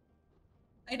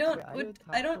 I don't Wait, are would you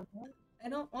I don't turtle? I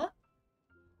don't what?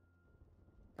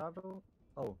 Turtle?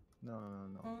 Oh, no.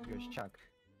 You're shark.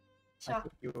 I Shark.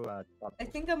 think you are turtle. I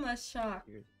think I'm a shark.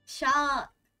 You're Shark.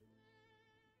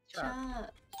 shark.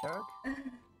 Shark. Shark?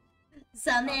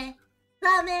 Zame.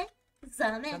 Zame.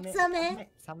 Zame. Zame,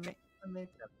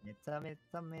 Zame.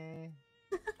 zame.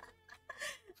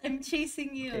 I'm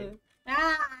chasing you. Okay.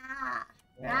 Ah.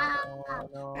 Ah.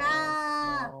 No.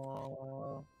 Ah.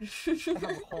 I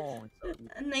have horns. So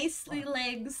Nicely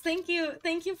legs. Thank you.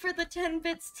 Thank you for the 10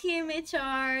 bits,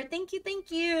 TMHR. Thank you.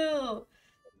 Thank you.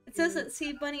 It says that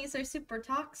sea bunnies are super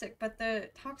toxic, but the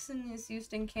toxin is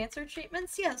used in cancer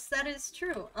treatments. Yes, that is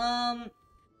true.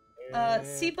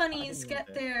 Sea bunnies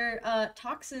get their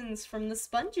toxins from the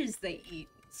sponges they eat.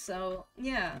 So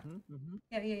yeah.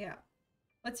 Yeah.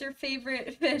 What's your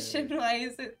favorite fish and why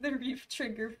is it the reef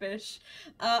triggerfish?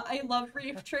 I love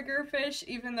reef triggerfish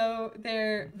even though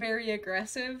they're very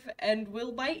aggressive and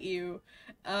will bite you.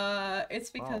 It's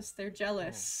because they're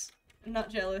jealous.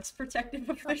 Not jealous, protective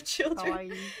of their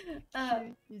children.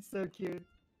 It's so cute.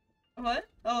 What?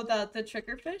 Oh, the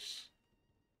triggerfish?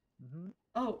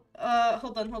 Oh,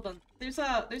 hold on. There's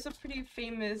a pretty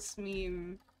famous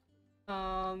meme,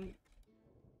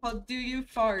 called "Do You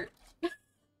Fart?"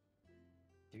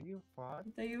 Do you fart?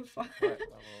 Do you fart? What?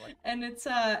 And it's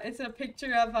a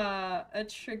picture of a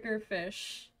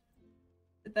triggerfish.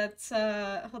 That's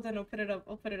hold on, I'll put it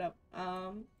up.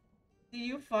 Do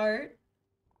you fart?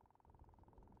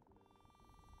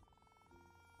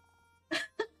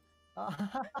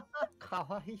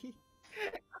 Kawaii.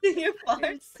 Do you fart?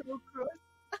 It's so gross.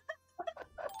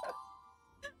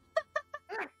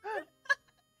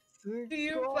 Do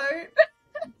you fart?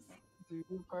 Do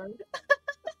you fart?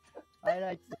 I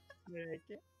like it. I like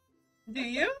it. Do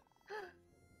you?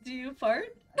 Do you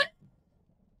fart?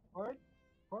 Fart?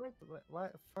 Fart?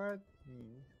 What fart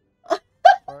means?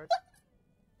 Fart?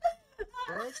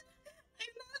 Fart?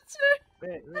 I'm not sure.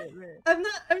 Wait.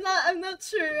 I'm not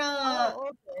sure. Oh,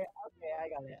 okay, I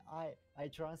got it. I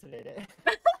translated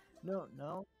it. No.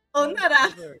 Oh, no, nara.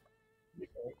 never.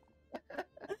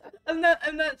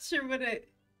 I'm not sure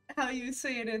how you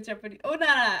say it in Japanese. Oh,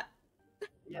 nara.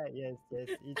 Yeah, yes.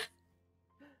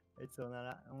 It's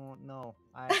onara. Oh, no,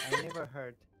 I never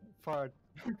heard fart.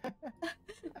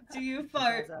 Do you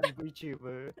fart? Because I'm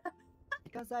VTuber.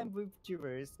 Because I'm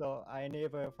VTuber, so I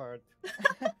never fart.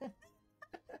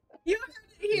 You heard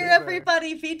it here, Never.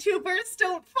 everybody. VTubers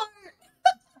don't fart.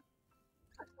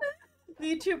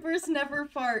 VTubers never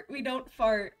fart. We don't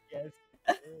fart. Yes,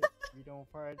 we don't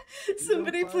fart.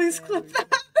 Somebody please clip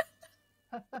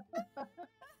that.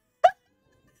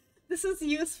 This is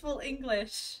useful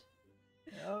English.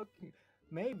 Okay,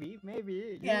 maybe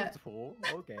Yeah. useful.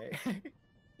 Okay.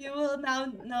 You will now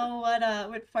know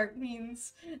what fart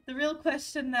means. The real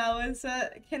question now is,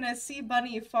 can a sea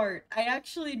bunny fart? I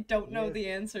actually don't know Yes. the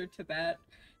answer to that.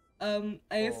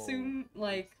 I assume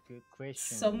like Good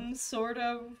question. some sort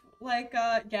of like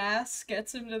gas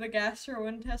gets into the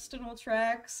gastrointestinal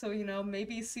tract, so you know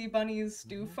maybe sea bunnies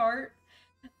do fart.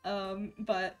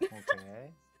 But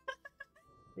Okay.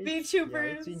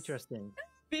 VTubers. It's interesting.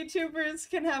 VTubers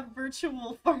can have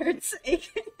virtual farts,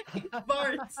 aka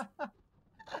farts.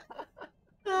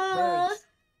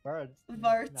 Birds.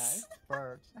 Farts. Nice.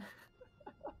 Birds.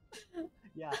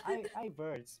 Yeah, I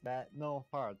birds, but no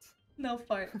farts. No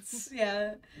farts.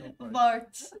 Yeah. No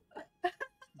farts.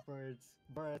 Farts.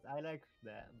 Birds. I like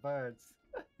that. Birds.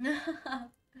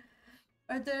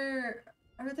 Are there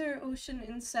ocean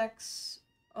insects?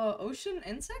 Ocean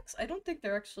insects? I don't think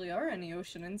there actually are any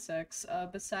ocean insects.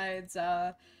 Besides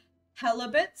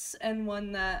halibuts and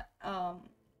one that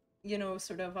you know,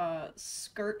 sort of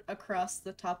skirt across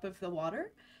the top of the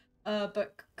water.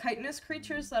 But chitinous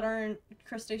creatures that aren't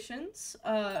crustaceans.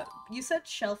 You said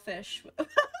shellfish.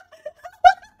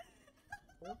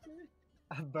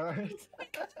 A bird.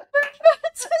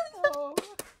 Oh,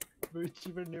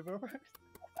 VTuber never works.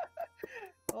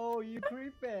 Oh, you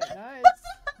creepy. Nice.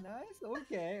 Nice.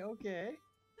 Okay, okay.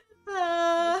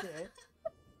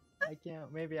 Okay.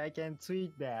 Maybe I can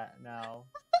tweet that now.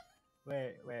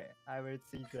 Wait, I will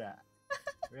tweet that.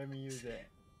 Let me use it.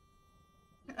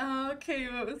 Okay,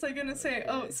 what was I gonna say?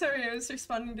 Oh, sorry, I was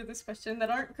responding to this question. That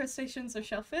aren't crustaceans or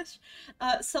shellfish.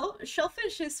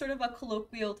 Shellfish is sort of a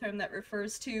colloquial term that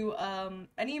refers to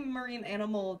any marine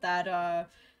animal that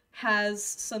has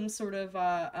some sort of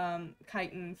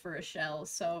chitin for a shell.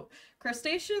 So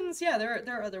crustaceans, yeah, there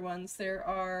are other ones. There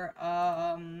are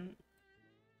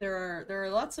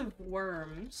lots of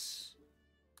worms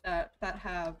that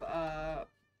have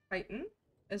chitin,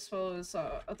 as well as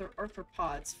other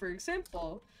arthropods. For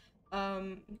example,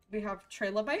 we have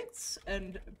trilobites,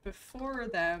 and before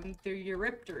them, the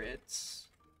eurypterids.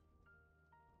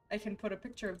 I can put a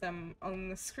picture of them on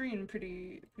the screen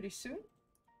pretty soon.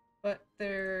 But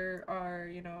there are,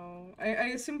 you know,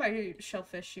 I assume by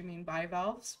shellfish you mean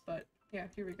bivalves, but yeah,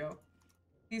 here we go.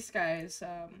 These guys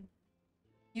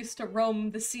used to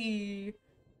roam the sea.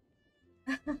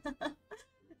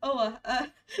 Oh,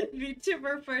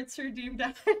 VTuber farts redeemed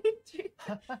energy.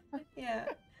 Yeah.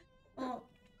 Oh.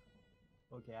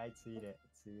 Okay, I see it.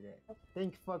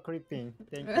 Thank you for creeping.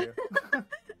 Thank you.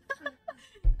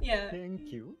 Yeah.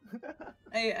 Thank you.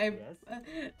 Yes.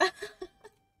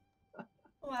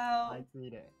 Wow. I see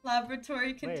it.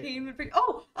 Laboratory containment.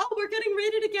 Oh, we're getting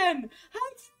rated again.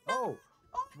 Oh.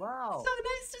 Wow. So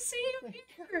nice to see you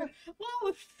here.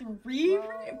 Wow, 3,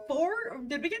 4.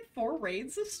 Did we get 4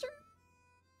 raids this stream?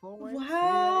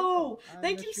 Wow!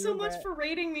 Thank you so much for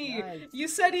rating me. Nice. You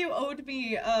said you owed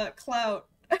me clout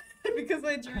because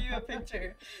I drew you a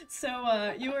picture.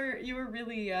 So you were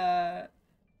really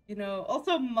you know.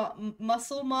 Also,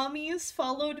 Muscle Mommies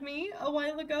followed me a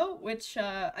while ago, which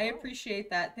I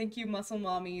appreciate that. Thank you, Muscle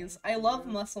Mommies. I love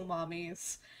Muscle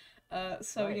Mommies.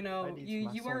 So you know,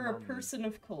 you are a person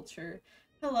of culture.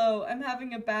 Hello, I'm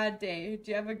having a bad day. Do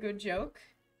you have a good joke?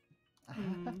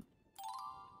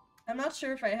 I'm not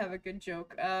sure if I have a good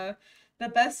joke. The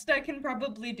best I can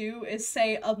probably do is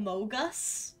say Among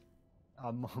Us.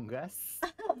 Among Us?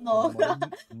 Among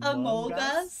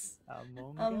Us?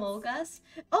 Among Us?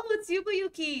 Oh, it's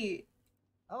Yubayuki!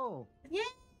 Oh! Yay!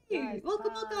 Nice.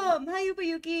 Welcome, welcome! Hi,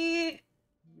 Yubayuki!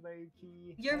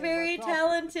 You're very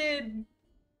talented!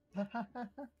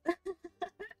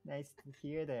 Nice to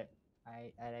hear that.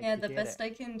 I like yeah, to the hear best that.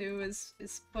 I can do is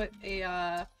put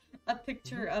a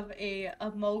picture of a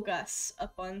Among Us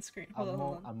up on screen. Hold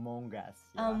on. Among Us.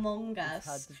 Yeah. Among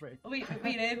Us. Wait, I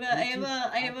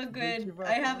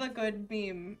have a good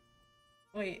meme.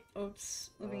 Wait, oops.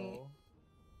 Let me.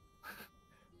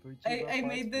 I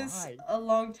made this a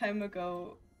long time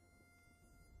ago.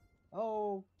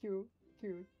 Oh, cute.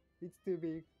 It's too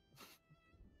big.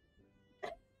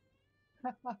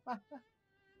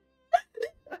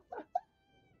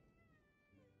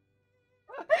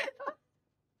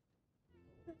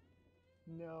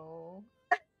 No.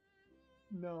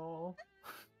 No.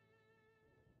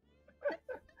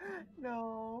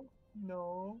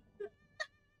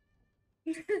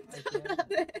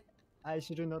 I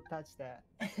should not touch that.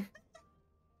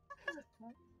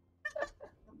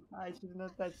 I should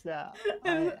not touch that.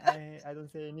 I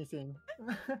don't say anything.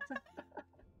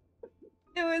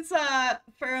 It was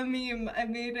for a meme I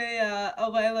made a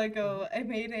while ago. I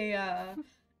made a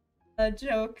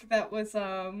joke that was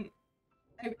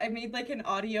I made like an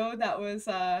audio that was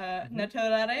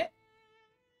natorare.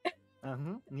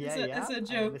 Yeah, it's a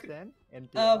joke.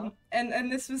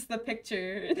 And this was the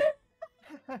picture.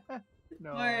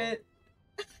 No. For it.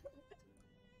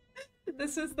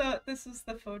 This was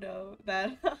the photo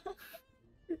that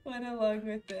went along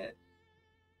with it.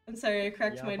 I'm sorry, I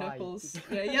cracked my knuckles.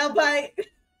 Yeah, bye.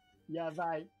 Yeah,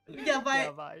 bye. Yeah,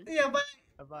 bye. Yeah, bye.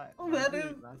 Bye. That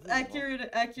is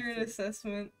accurate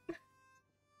assessment.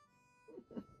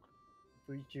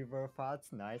 VTuber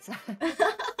farts, nice.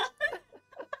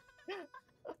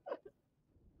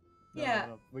 Yeah.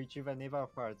 No, VTuber never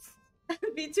farts.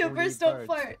 VTubers don't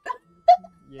fart.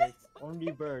 Yes,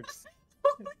 only birds.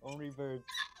 Only birds.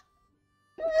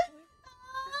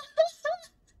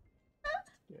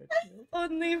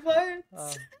 Only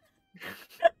farts.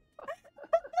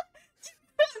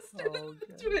 posted Oh, on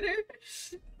God. Twitter.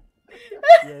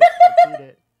 Yes, I see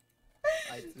it.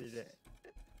 I see it.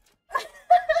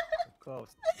 Of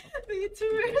course.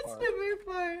 VTuber part. Sliver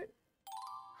part.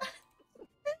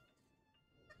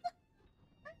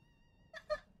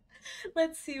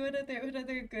 Let's see what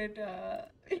other good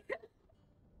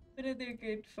what other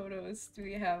good photos do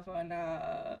we have on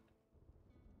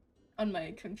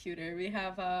my computer? We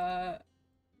have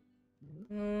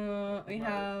we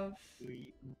have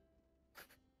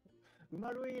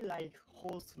Umarui like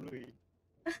horse Rui.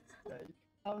 Like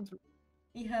hound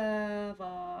we have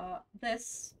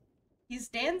this. He's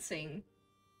dancing.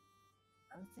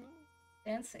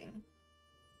 Dancing.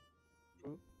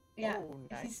 Yeah. Oh,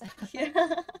 nice. Yeah.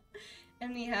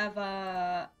 And we have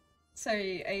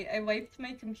sorry, I wiped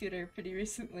my computer pretty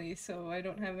recently, so I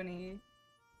don't have any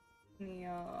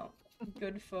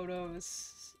good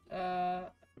photos.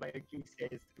 Mayuki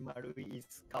says Umarui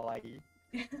is kawaii.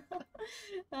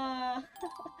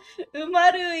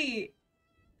 Umarui!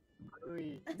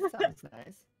 Umarui, it sounds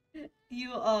nice.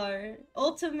 You are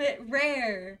ultimate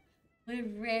rare. We're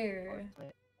rare.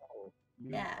 Oh,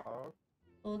 you Yeah. are.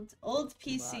 Old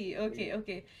PC.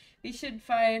 Okay. We should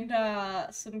find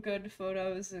some good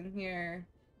photos in here.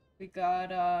 We got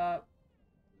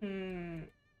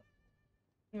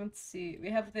let's see. We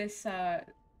have this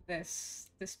this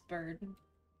bird.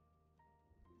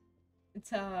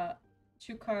 It's a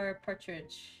Chukar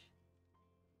partridge.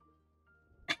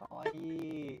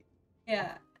 Kawaii.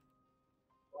 Yeah.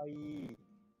 Kawaii.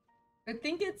 I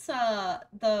think it's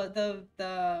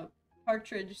the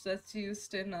partridge that's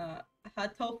used in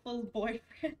Hatoful's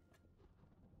boyfriend.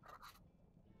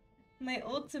 My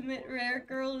ultimate rare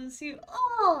girl is you.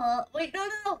 Oh wait, no.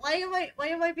 Why am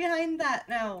I behind that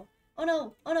now? Oh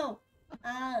no.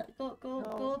 Go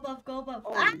above.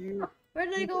 Oh, Ah! you. Where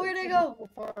did I go? So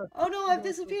far. Oh no, I've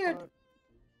disappeared.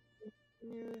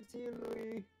 You see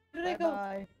Rui. Where did I go?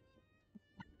 Bye.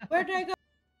 Where did I go?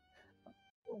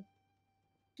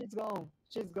 She's gone.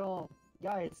 She's gone.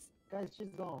 Guys,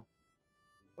 she's gone.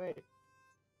 Wait.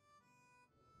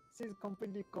 She's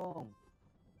completely gone.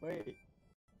 Wait.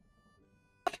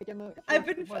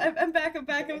 I'm back.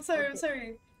 I'm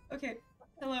sorry. Okay.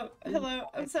 Hello.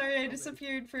 I'm sorry I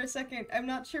disappeared for a second. I'm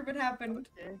not sure what happened.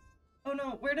 Okay. Oh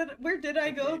no, where did I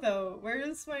go though? Where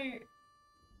is my...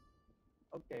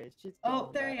 Okay, she's Oh,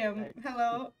 gone. there I am.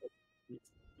 Hello.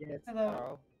 Yes.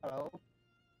 Hello. Hello.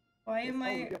 Why am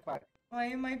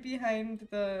I behind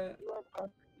the...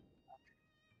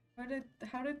 How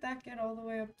did that get all the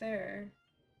way up there?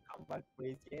 Come back,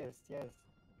 please. Yes.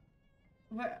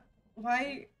 What?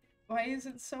 Why is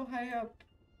it so high up?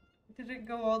 Did it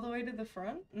go all the way to the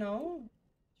front? No.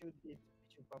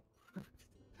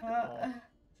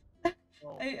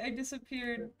 I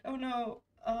disappeared. Oh no.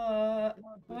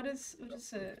 What is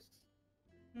it?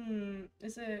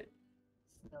 Is it...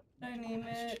 Should I name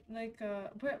it like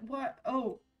what?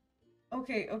 Oh.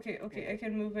 Okay. I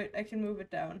can move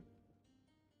it down.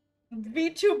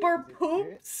 VTuber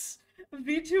poops?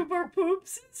 VTuber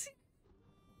poops?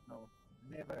 No,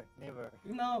 never.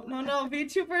 No.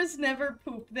 VTubers never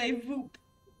poop. They voop.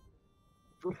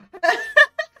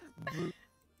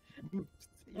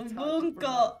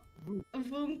 Vunko.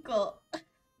 Vunko.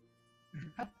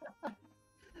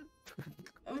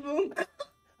 Vunko.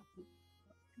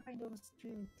 Kind of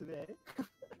stream today.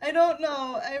 I don't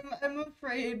know. I'm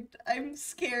afraid. I'm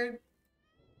scared.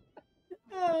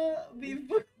 We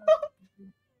voop.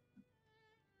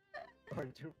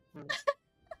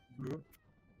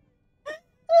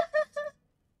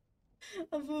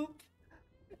 A voop.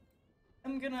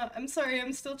 I'm sorry,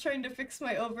 I'm still trying to fix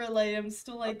my overlay. I'm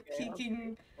still like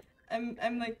peeking. Okay.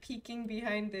 I'm like peeking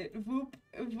behind it.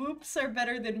 Voops are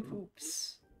better than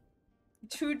poops.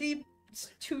 2D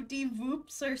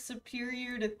voops are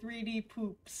superior to 3D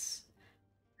poops.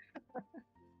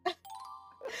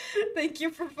 Thank you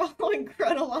for following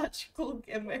chronological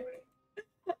gimmick.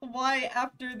 Why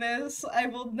after this I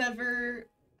will never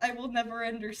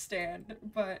understand,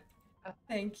 but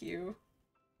thank you.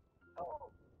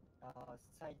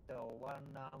 Saito, one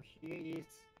now she's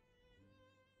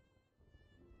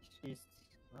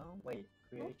wait,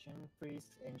 creation, please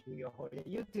enjoy your holiday.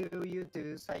 You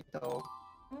too, Saito.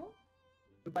 Oh?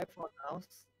 Goodbye for now.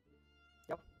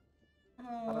 Yep.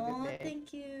 Oh,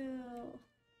 thank you.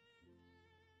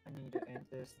 I need to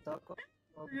enter stock.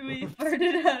 Rui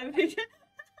farted out of me.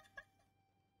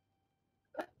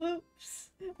 Oops.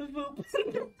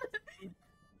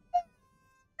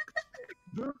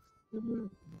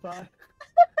 Bye.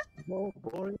 Go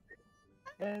boring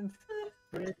and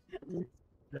break it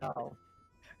down.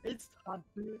 It's hard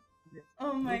to...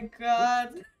 Oh my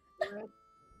god.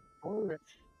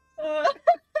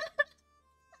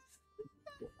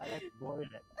 boiled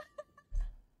it.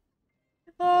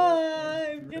 Oh,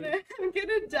 I'm gonna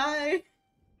die.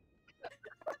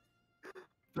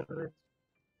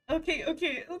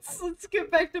 Okay, let's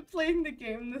get back to playing the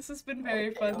game. This has been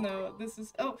very fun though. This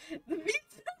is the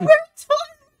VTuber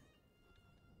toilet.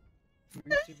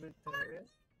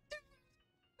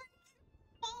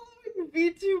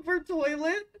 VTuber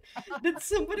toilet. Did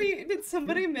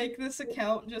somebody make this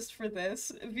account just for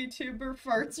this? VTuber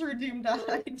farts redeemed to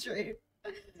hydrate.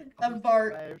 A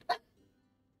Bart.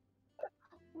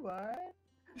 What?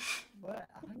 What?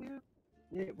 Are you?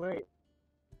 Wait.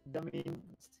 That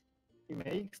means he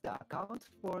makes the account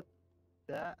for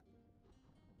that.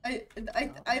 I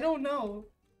don't know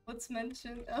what's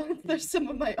mentioned. Oh, there's some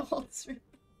of my alts.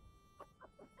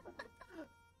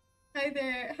 Hi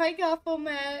there. Hi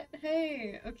Gaffelmat.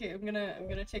 Hey. Okay, I'm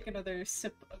gonna take another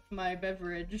sip of my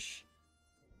beverage.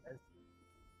 I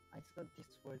thought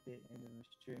this was the end of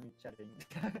stream chatting.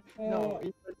 No,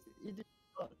 it is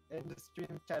not end of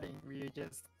stream chatting. We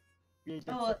just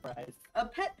surprised. A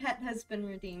pet has been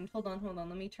redeemed. Hold on.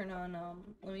 Let me turn on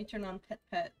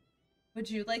pet. Would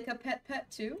you like a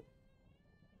pet too?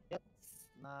 Yes,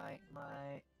 my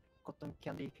cotton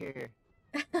candy hair.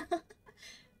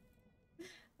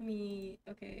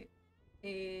 Okay.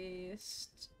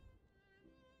 Paste.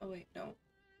 Oh wait, no.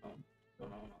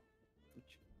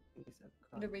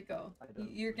 There we go.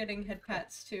 You're getting head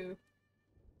pats too.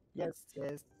 Yes.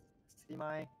 See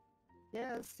my.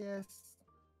 Yes. Yes.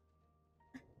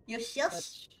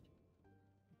 Touch.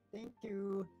 Thank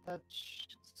you. Touch.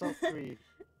 So free.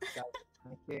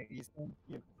 My hair is thank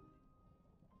you.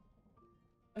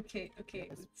 Okay.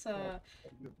 Yes, It's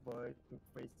Good boy. Good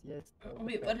face. Yes.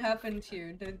 Wait, what happened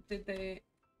here? Did they?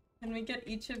 Can we get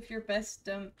each of your best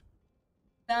Dame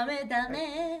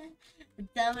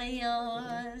yo,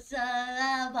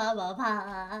 ba ba ba.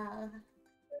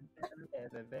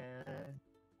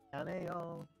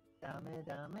 Dame.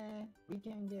 We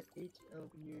can get each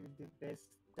of you the best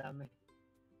dame.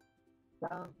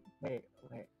 Wait.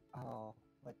 Oh,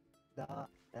 what?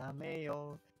 Dame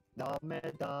yo. Dame.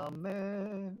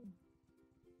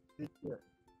 It's good.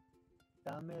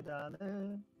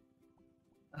 Dame.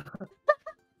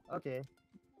 Okay.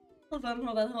 Hold on.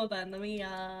 Let me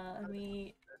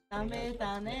dame. Okay.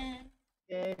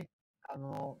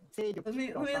 Let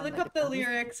me look up the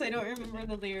lyrics. I don't remember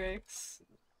the lyrics.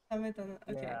 Okay.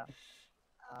 Yeah.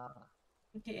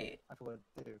 Okay. I forgot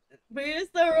to. Where's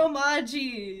the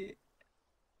Romaji?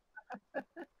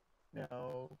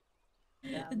 No.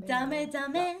 Dame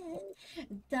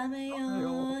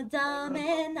yo,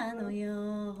 dame nano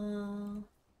yo.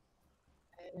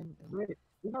 And wait,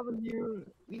 we have a new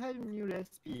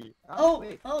recipe.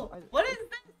 Wait, what is this?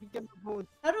 we can vote.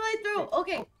 How do I throw?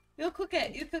 Okay, you cook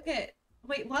it.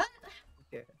 Wait, what?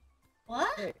 Okay.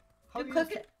 What? Wait, you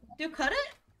cook it? Do you cut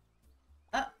it?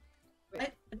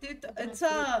 It's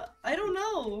I don't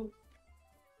know.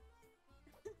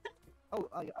 Oh,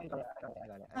 I got it.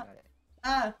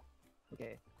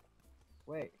 Okay.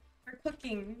 Wait. We're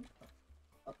cooking.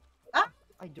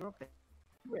 I dropped it.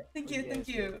 Thank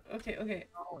you. Okay.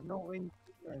 No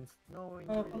ingredients.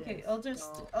 Okay. I'll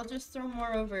just throw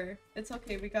more over. It's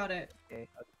okay. We got it. Okay.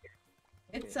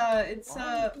 It's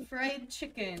fried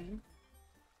chicken.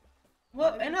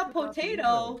 What? And a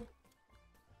potato.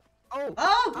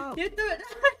 Oh! You threw it.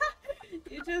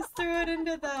 You just threw it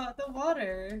into the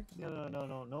water. No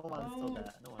one saw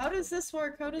that. How does this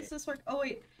work? Oh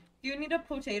wait. Do you need a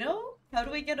potato? How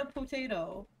do we get a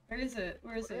potato? Where is it?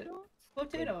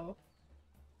 Potato.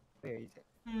 Where is it?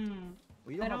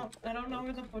 I don't know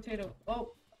where the potato.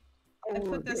 Oh. I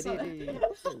put this on.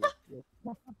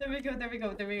 There we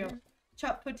go.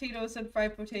 Chop potatoes and fry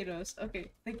potatoes. Okay,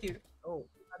 thank you. Oh.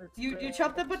 You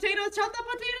chop the potatoes. Chop the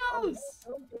potatoes.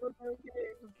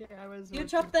 Okay. I was. You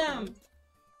chop them.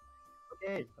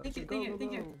 Okay. Thank you.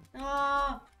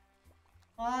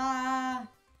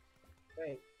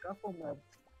 Wait, couple more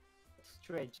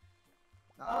stretch.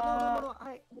 No.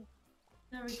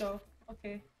 There we go.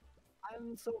 Okay.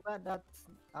 I'm so bad at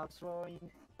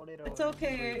throwing potato. It's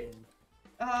okay.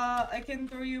 I can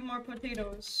throw you more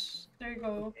potatoes. There you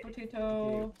go.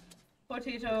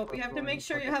 Potato. We have to make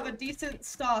sure you have a decent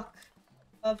stock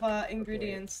of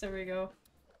ingredients. There we go.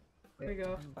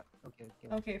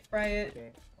 Okay, fry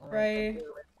it. Fry.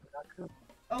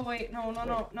 Oh wait, no.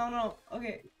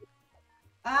 Okay.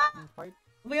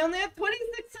 We only have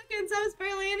 26 seconds. That was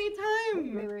barely any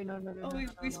time. No.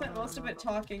 We spent most of it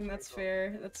talking. That's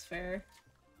fair.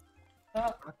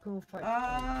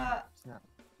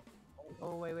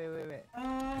 Oh wait.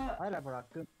 I love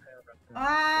raccoon.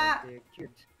 They're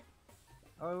cute.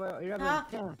 Oh well, 11,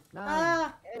 10,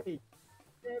 9, 8,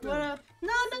 7.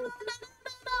 No.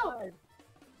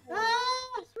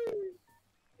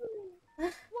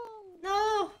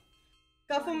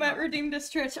 redeemed a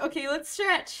stretch. Okay, let's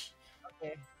stretch.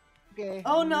 Okay. Okay.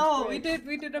 Oh I'm no, stretch.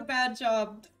 we did a bad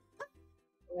job.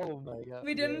 Oh my god.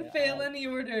 We didn't fail any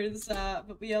orders,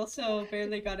 but we also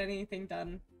barely got anything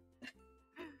done.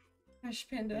 Crush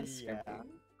Panda Yeah. scripting.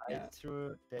 I Yeah.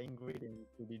 threw the ingredient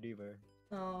to deliver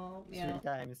Oh, 3 yeah.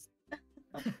 times.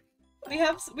 We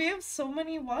have so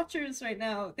many watchers right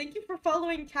now. Thank you for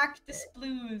following Cactus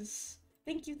Blues.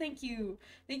 Thank you, thank you.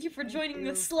 Thank you for joining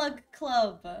the Slug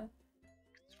Club.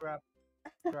 Trap.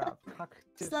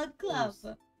 Cactus Slug Club.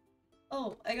 Blues.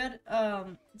 Oh, I got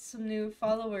some new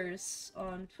followers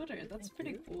on Twitter. That's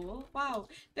pretty cool. Wow,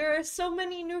 there are so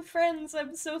many new friends.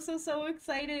 I'm so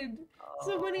excited.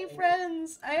 So many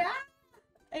friends.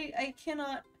 I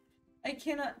cannot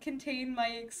contain my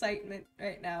excitement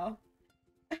right now.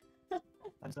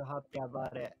 I'm so happy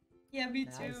about it. Yeah, me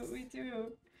Nice. too. Me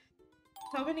too.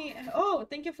 How many? Oh,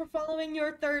 thank you for following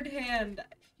your third hand.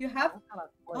 You have.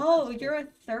 Oh, you're a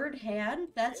third hand.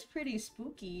 That's pretty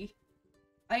spooky.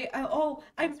 I'm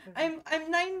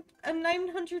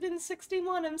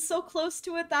 961. I'm so close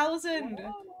to 1,000.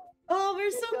 Oh,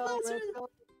 we're so close.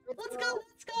 Let's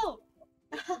go.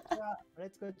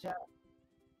 Let's go, chat.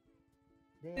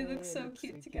 They look so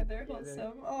cute together,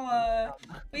 wholesome. Aw,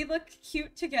 we look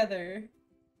cute together.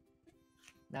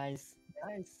 Nice.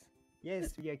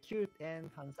 Yes, we are cute and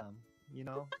handsome, you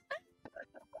know?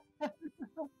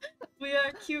 We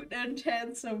are cute and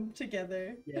handsome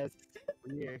together. Yes,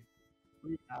 we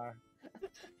are.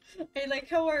 I like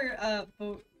how our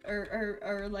boat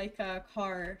or like a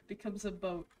car becomes a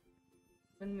boat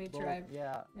when we drive.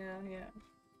 Yeah. Yeah.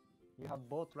 You have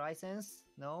boat license?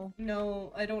 No?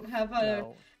 No, I don't have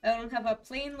a I don't have a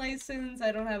plane license,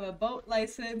 I don't have a boat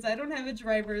license, I don't have a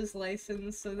driver's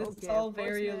license, so this is all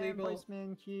very illegal.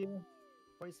 Policeman here.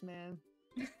 Policeman.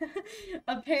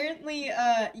 Apparently,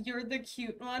 you're the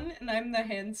cute one and I'm the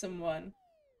handsome one.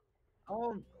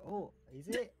 Oh, is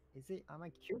it? Am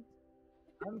I cute?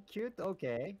 I'm cute?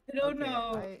 Okay. I don't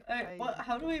know.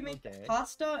 How do we make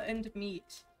pasta and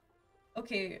meat?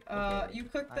 Okay, you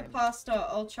cook the pasta,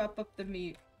 I'll chop up the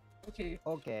meat. Okay.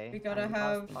 Okay. We gotta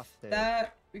have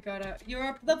that.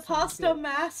 You're the pasta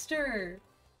master!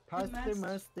 Pasta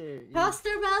master!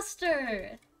 Pasta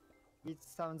master! It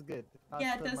sounds good.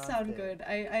 Yeah, it does sound good.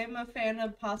 I am a fan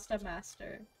of pasta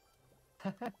master.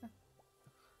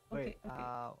 Wait. Let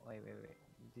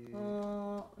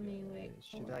me wait.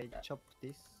 Should I chop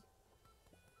this?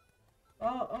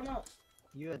 Oh no.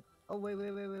 Oh wait.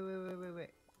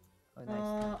 Oh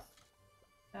nice.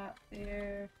 That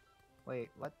there. Wait,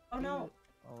 what? Oh no.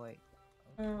 Oh wait.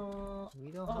 We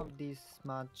don't Oh. have this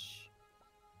much.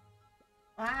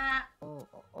 Ah.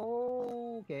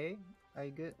 Oh. Okay. I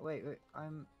good. Wait.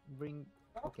 I'm bring.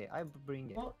 Okay, I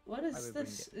bring it. What is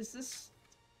this? Is this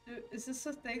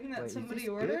a thing that somebody is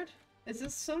this ordered? Is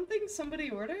this something somebody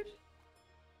ordered?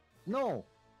 No.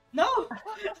 No.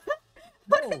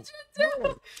 What No, did you do?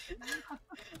 no.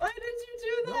 Why did you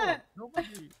do that?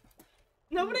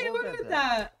 Nobody ordered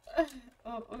that.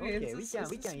 Oh, okay. Okay, is we this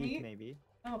can meat? eat maybe.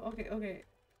 Oh, okay.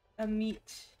 A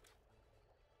meat.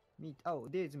 Meat. Oh,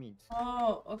 there's meat.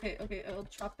 Oh, okay. I'll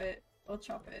chop it.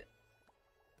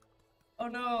 Oh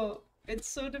no, it's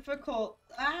so difficult.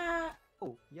 Ah.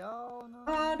 Oh, yeah, no.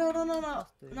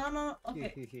 No.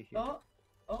 Okay. Here.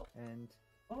 Oh. And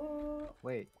Oh.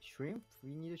 wait, shrimp?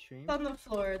 We need a shrimp. It's on the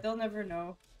floor. They'll never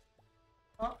know.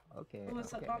 Oh. Okay. Oh,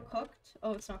 is that not cooked?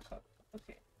 Oh, it's not cooked.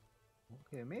 Okay.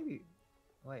 Okay, maybe.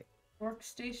 Wait.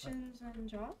 Workstations and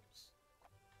jobs.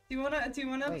 Do you wanna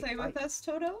play with us,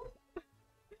 Toto?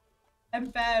 I'm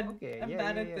bad. Okay, I'm yeah,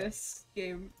 bad yeah, at yeah. this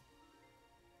game.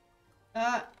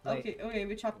 Okay.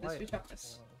 We chop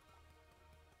this.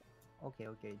 Okay,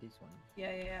 this one.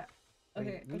 Yeah. Wait,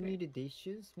 Okay. we need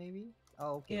dishes, maybe?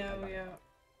 Oh, okay. Yeah. I got it.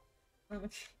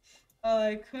 Okay.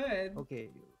 I could. Okay.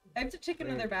 I have to take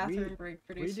another bathroom break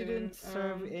pretty soon. We didn't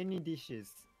serve any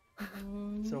dishes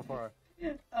so far.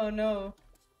 Oh no.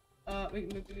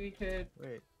 We could.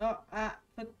 Wait. Oh,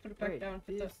 put it back down.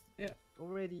 Yeah.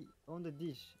 Already on the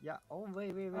dish. Yeah. Oh,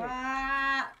 wait.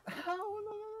 Ah! Oh,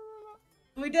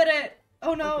 no. We did it!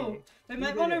 Oh no! Okay, We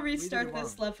might want to restart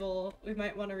this level. We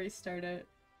might want to restart it.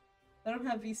 I don't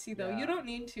have VC though. Yeah. You don't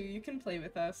need to. You can play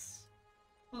with us.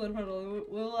 Hold on.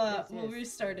 We'll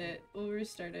restart it.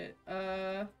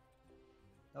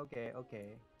 Okay.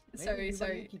 Sorry.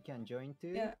 Yubayuki can join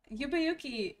too. Yeah.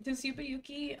 Yubayuki. Does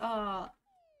Yubayuki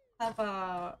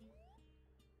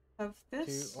have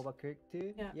this? To Overcooked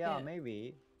too? Yeah.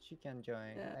 Maybe she can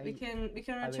join. Yeah, we can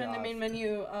return the will main ask.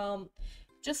 menu.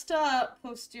 Just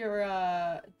post your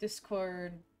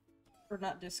Discord, or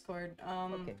not Discord.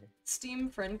 Okay. Steam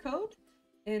friend code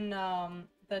in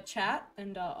the chat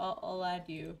and I'll add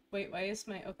you. Wait, why is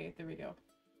my okay? There we go.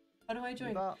 How do I join?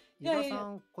 ゆばさ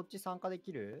ん、こっち参加で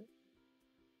きる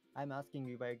 ?I'm asking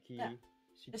Yubayuki. Yeah.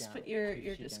 Just put your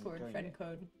Discord friend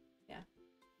code. Yeah.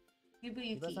 ゆ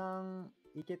ばさん、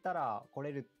行けたら来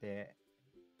れるって。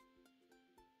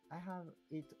I have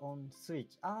it on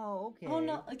Switch. Oh, okay. Oh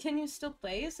no, can you still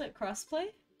play? Is it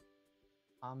crossplay?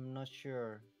 I'm not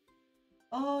sure.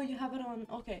 Oh, you have it on.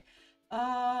 Okay.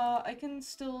 I can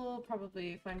still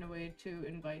probably find a way to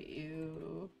invite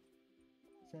you.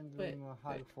 Send me a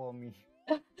hug for me.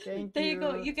 Thank there you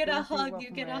go. You get a hug.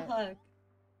 You get a hug.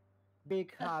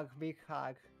 Big hug. Big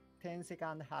hug.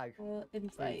 10-second hug.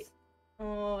 Invite. Please.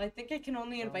 Oh, I think I can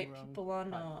only invite people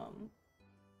on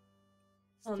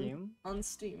Steam. On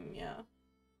Steam, yeah.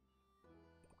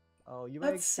 Oh, you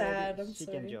That's sad. She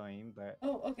can join, but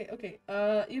oh, okay.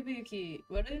 Yubayuki,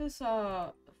 what is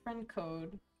friend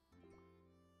code?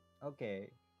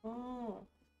 Okay. Oh.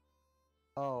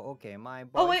 Oh, okay. My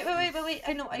oh wait.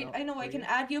 I know. I can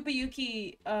add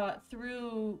Yubayuki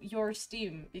through your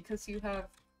Steam because you have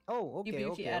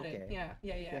Yubayuki added. Okay.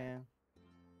 Yeah.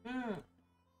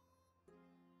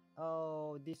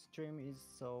 Oh, this stream is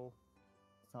so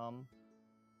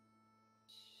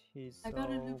I got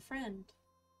a new friend.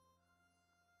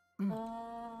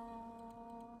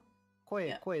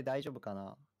 声大丈夫か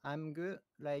な I'm good.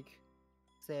 Like,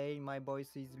 say my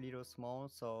voice is a little small,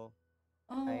 so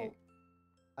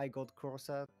I got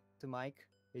closer to mic.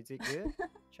 Is it good,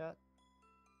 chat?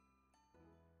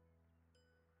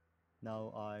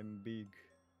 Now I'm big.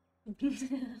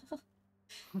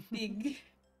 Big.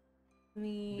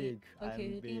 Big.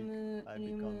 Okay, I'm big. I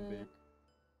become big.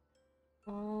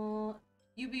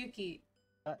 Yubayuki.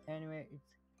 Anyway,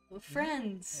 it's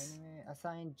friends. Anyway,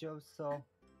 assigned jobs, so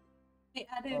I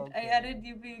added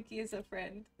Yubayuki as a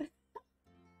friend.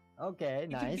 Okay, you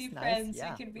nice. Can be friends. Yeah,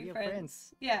 you can be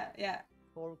friends. Yeah.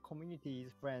 Whole community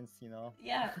is friends, you know.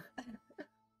 Yeah.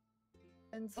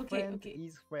 friends okay.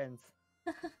 is friends.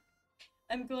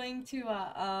 I'm going to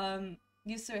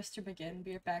use the restroom again.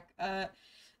 Be right back.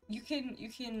 You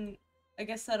can. I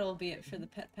guess that'll be it for the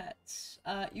pets.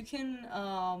 You can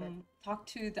talk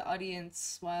to the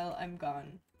audience while I'm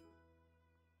gone.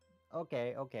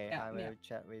 Okay. Yeah, I will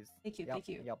chat with. Thank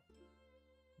you. Yep.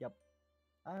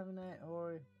 I have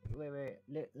wait.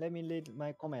 Let me read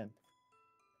my comment.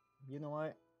 You know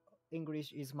what?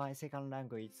 English is my second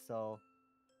language, so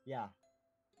yeah.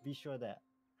 Be sure that.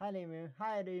 Hi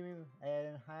Rimu,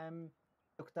 and I'm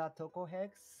Dr. Toko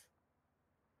Hex.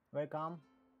 Welcome.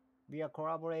 We are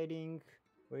collaborating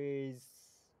with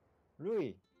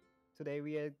Rui. Today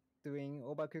we are doing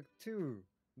Overcooked 2,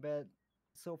 but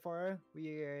so far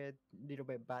we are a little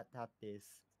bit bad at this.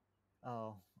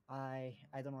 Oh, I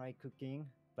don't like cooking,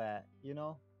 but you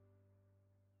know.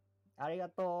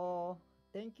 Arigato.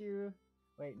 Thank you.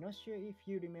 Wait, not sure if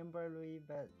you remember Rui,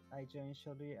 but I joined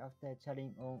shortly after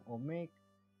chatting on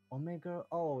Omega.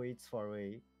 Oh, it's for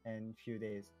Rui and few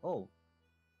days. Oh,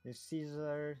 the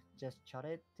Caesar just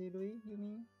chatted to Rui, you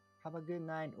mean? Have a good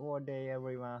night or day,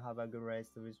 everyone. Have a good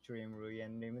rest of the stream, Rui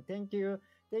and Rim. Thank you,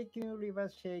 River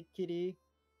Shake Kitty.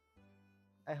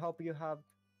 I hope you have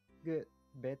good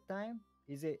bedtime.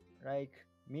 Is it like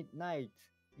midnight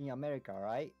in America,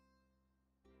 right?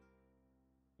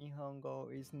 Nihongo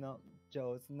is not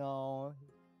just no.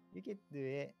 You can do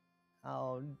it.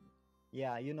 Oh,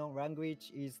 yeah. You know,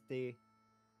 language is the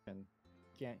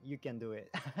you can do it.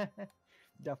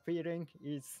 The feeling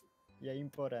is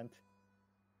important.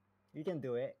 You can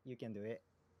do it.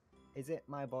 Is it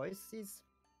my voice is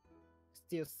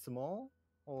still small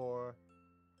or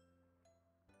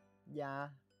yeah,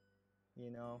 you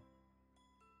know,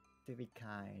 to be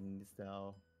kind.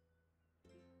 So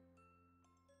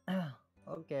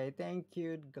okay, thank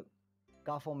you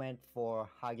government for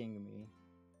hugging me.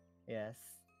 Yes,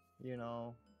 you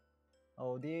know.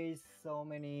 Oh, there is so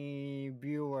many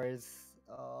viewers.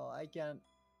 I can't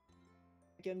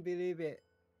believe it.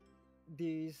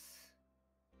 This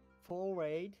 4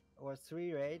 raid or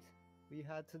 3 raid we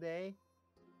had today.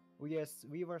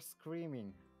 We were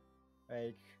screaming,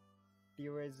 like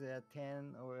there was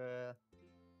 10 or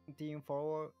 15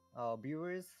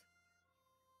 viewers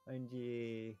in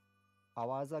the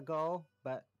hours ago,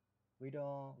 but we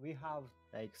have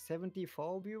like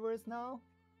 74 viewers now.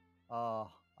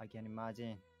 I can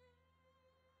imagine.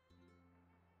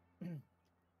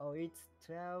 Oh, it's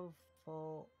 12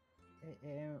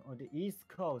 a.m. on the east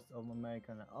coast of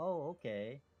America. Oh,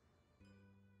 okay.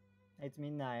 It's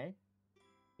midnight.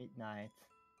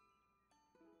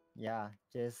 Yeah,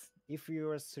 just if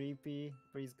you're sleepy,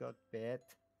 please go to bed.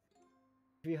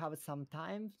 If you have some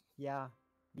time, yeah,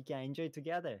 we can enjoy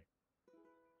together.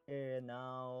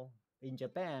 Now in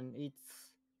Japan,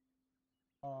 it's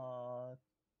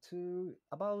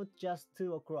about just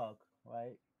 2 o'clock,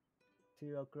 right?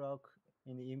 2 o'clock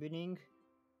in the evening.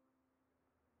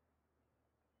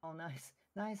 Oh, nice,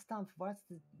 nice stamp. What's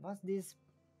this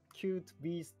cute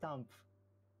bee stamp?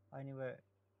 Anyway,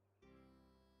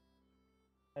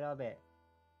 I love it.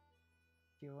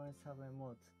 You want to have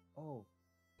emote? Oh,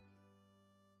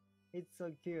 it's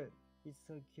so cute. It's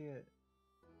so cute.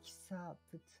 Kisa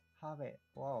put have it.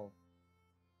 Wow.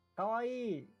 かわ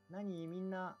いい。何みん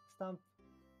なスタンプ。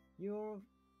You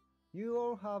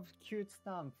all have cute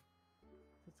stamp.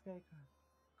 使い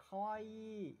かわい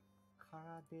い。か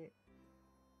らで。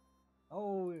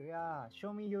Oh yeah,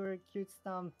 show me your cute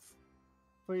stamps,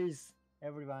 please,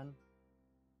 everyone.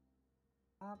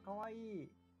 あ、かわい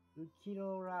い。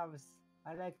Ukiro loves.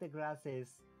 I like the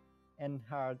glasses and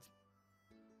heart.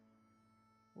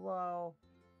 Wow,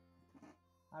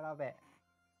 I love it.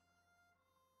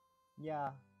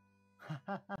 Yeah.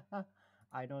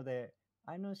 I know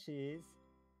she is.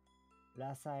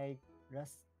 Rasai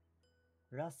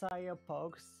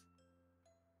Pox.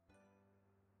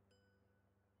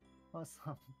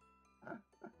 Awesome.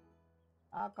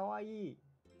 あ、かわいい。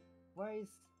Wait,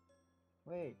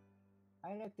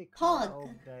 I like the color Pog. of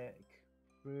the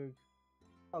blue.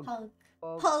 Pog.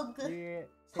 You're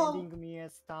sending me a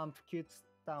stamp, cute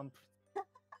stamp.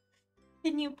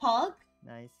 Can you pog?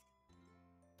 Nice.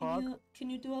 Can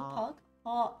you do a pog?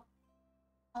 Oh.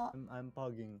 I'm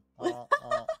pogging. I'm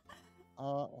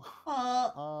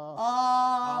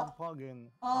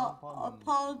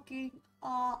pogging.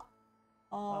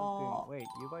 Pogging. Wait,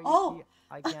 Yuba Oh. Yuki,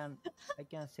 I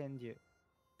can send you.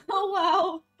 Oh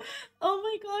wow! Oh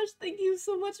my gosh! Thank you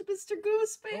so much, Mr.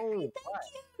 Gooseberry. Oh, Thank what?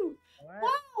 you.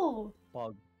 What? Wow.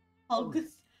 Pog. Pog.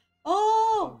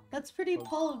 Oh, Pog. that's pretty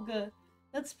Pog. pog.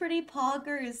 That's pretty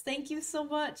poggers. Thank you so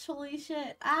much. Holy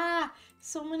shit. Ah,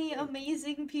 so many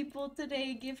amazing people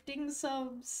today gifting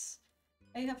subs.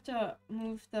 I have to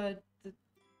move the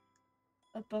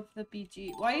above the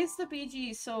BG. Why is the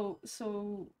BG so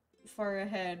far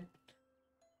ahead?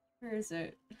 Where is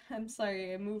it? I'm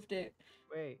sorry, I moved it.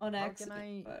 Wait, on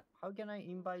accident. how can I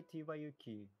invite Yuba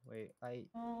Yuki? Wait,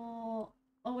 Oh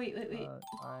wait.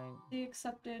 They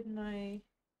accepted my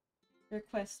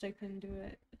request. I can do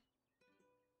it.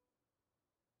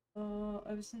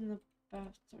 I was in the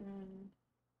bathroom.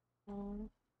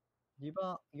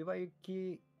 Yuba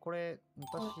Yuki, これ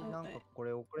昔なんかこ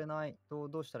れ送れない。ど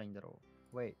うしたらいいんだろ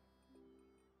う。Wait,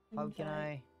 how can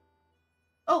I?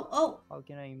 Oh! How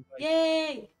can I invite?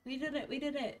 Yay! We did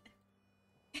it!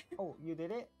 Oh, you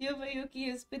did it? Yuba Yuki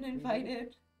has been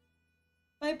invited.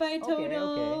 Bye bye, Toto. Okay,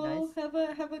 nice.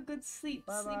 Have a good sleep.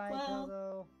 Bye Sleep bye, well.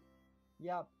 Toto.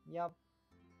 Yup.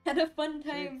 Had a fun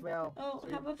time. Sleep well.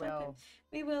 Have a fun time.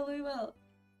 We will.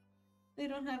 We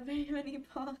don't have very many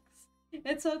pogs.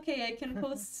 It's okay. I can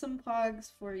post some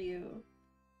pogs for you.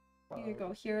 Here you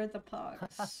go. Here are the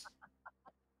pogs.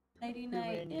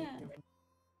 99. Yeah.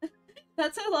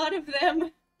 That's a lot of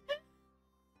them.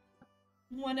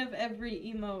 One of every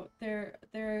emote. There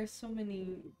are so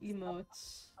many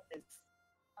emotes.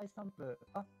 I sample.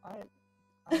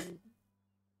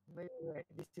 Wait.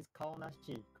 This is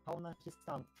Kaonashi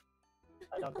stamp.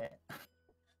 I love it.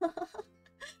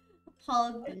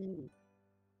 Pog.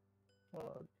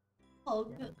 Pog.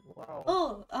 Yeah, wow.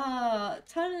 Oh,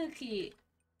 Tanuki.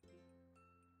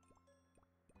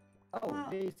 Oh, Wow.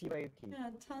 there's Yuki. Yeah,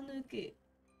 Tanuki.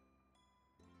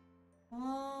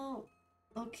 Oh,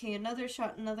 okay, another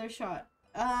shot. Let's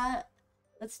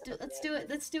do it.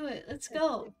 Let's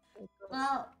go.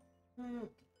 Well,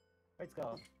 Let's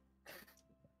go.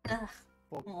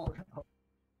 Oh.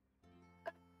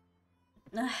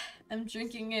 I'm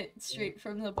drinking it straight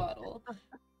from the bottle.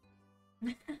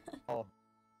 Oh.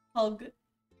 Pog.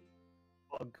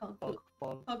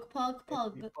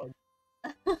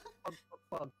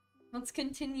 Pog. Let's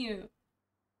continue.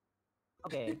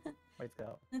 Okay,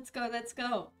 let's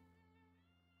go.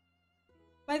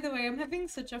 By the way, I'm having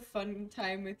such a fun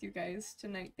time with you guys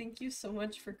tonight. Thank you so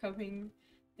much for coming.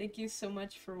 Thank you so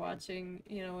much for watching.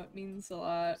 You know, it means a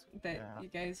lot that you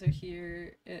guys are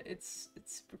here. It's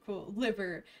super cool.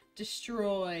 Liver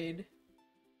destroyed.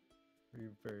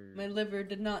 My liver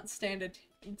did not stand a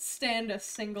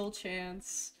single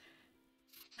chance.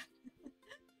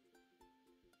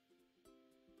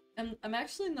 I'm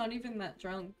actually not even that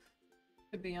drunk,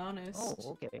 to be honest.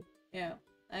 Oh, okay. Yeah,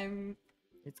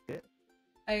 It's good.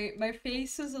 My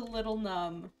face is a little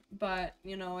numb, but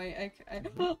you know, I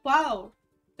wow,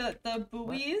 the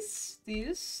buoys,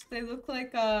 they look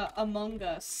like Among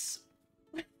Us.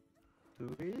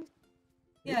 Buoys?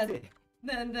 Yeah,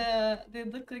 Then they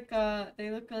look like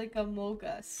Among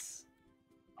Us.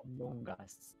 Among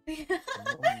Us.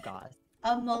 Among Us.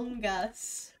 Among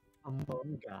Us.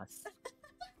 Among Us.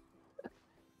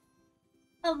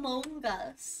 Among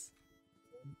Us.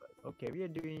 Okay, we are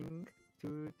doing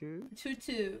two. I'm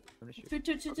not sure.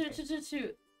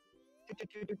 Two.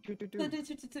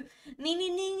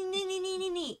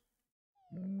 Nee.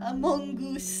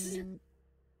 Among Us.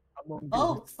 Among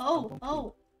Oh, Us. oh, Among oh.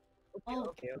 Us.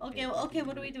 Okay,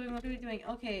 what are we doing?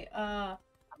 Okay, I'm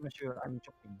not sure. I'm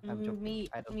chopping. meat,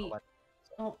 I don't know what.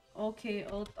 Oh, okay,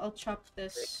 I'll chop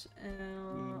this.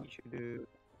 We should do.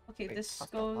 Okay, wait, this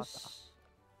pasta, goes pasta.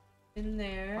 in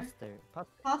there.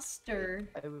 Pasta. Pasta.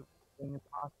 I will bring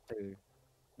pasta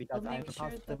because I'll I'm make a sure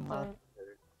pasta that the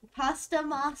master. pasta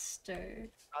master.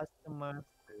 Pasta master.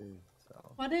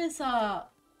 So. What is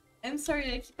I'm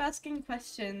sorry, I keep asking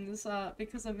questions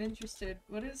because I'm interested.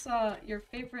 What is your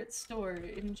favorite store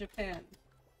in Japan?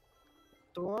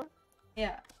 Store?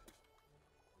 Yeah.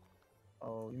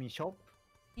 Oh, you mean shop?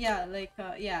 Yeah, like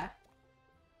yeah.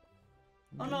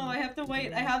 Oh no, I have to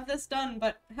wait. I have this done,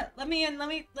 but let me in. Let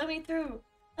me through.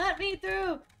 Let me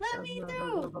through. Let me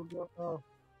through. Go.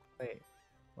 Wait,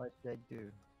 what should I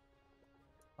do?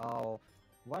 Oh,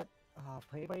 what?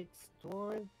 Favorite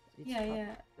store? It's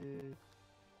Yeah.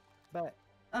 But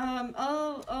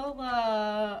I'll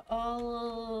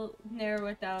narrow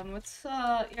it down. What's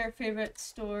your favorite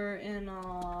store in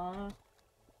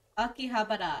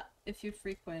Akihabara if you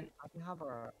frequent?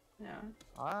 Akihabara. Yeah.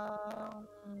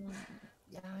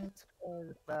 Yeah, it's cool,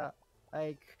 but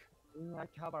like in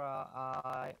Akihabara,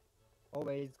 I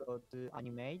always go to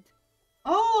Animate.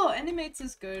 Oh, Animates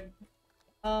is good.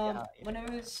 Yeah, when I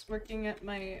was working at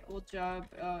my old job,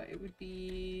 it would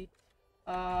be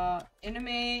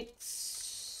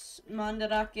Animates,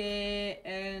 Mandarake,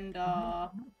 and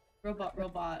Robot.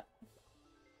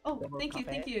 Oh, Robot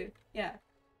thank you. Yeah.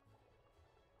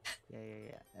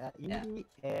 Yeah.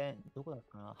 どこだっ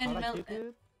けな? And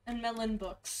Harajuku? and Melon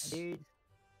Books. Dude.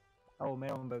 Oh,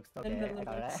 Melon Books. Okay, And Melon I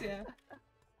got Books, it. yeah.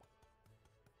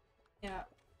 Yeah.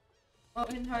 Oh,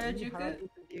 in Harajuku? Harajuku,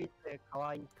 it's a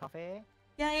kawaii cafe.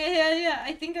 Yeah.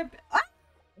 I think I've... Ah!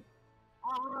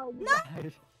 Oh, No!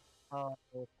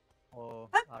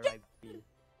 R.I.P.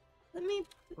 Let me...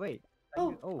 Wait.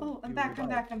 I'm back.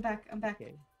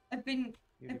 Okay. I've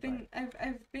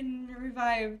been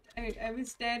revived. I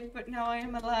was dead, but now I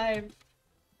am alive.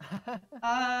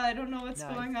 I don't know what's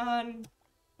going on.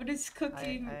 What is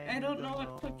cooking? I don't know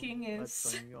what cooking is.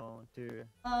 What's going on too?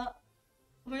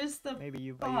 Where's the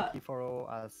Maybe pot? Yubayuki follow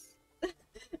us.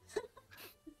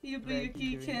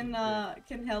 Yubayuki can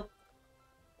help,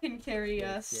 can carry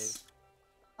us. Yes.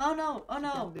 Oh no!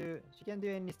 She can do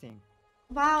anything.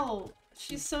 Wow,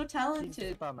 she's so talented. She's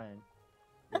Superman.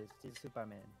 Yes, she's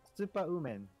Superman.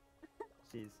 Superwoman.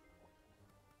 She's.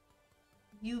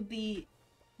 Yubi.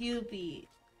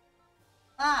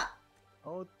 Ah!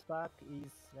 Outback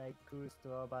is like cool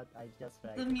store, but I just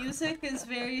like. The music is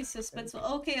very suspenseful.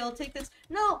 Okay, I'll take this.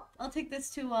 No, I'll take this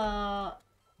to the.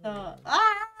 Ah!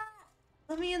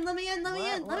 Let me in. No!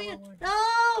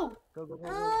 Go.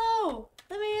 No!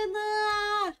 Let me in.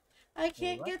 I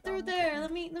can't get through there.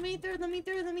 Let me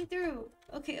through.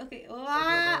 Okay.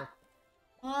 Ah!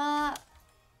 Ah!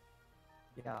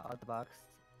 Yeah, outbacks.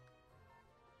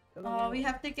 Oh, we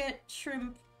have to get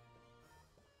shrimp.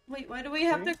 Wait, why do we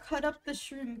have to cut up the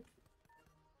shrimp?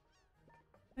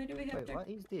 Why do we have to? What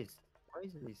is this? What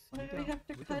is this? Why do we have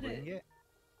to cut it?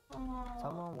 Oh.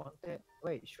 Someone wants it.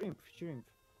 Wait, shrimp.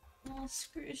 Oh,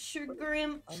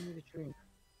 shrimp. I need a shrimp.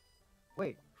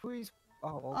 Wait, who is?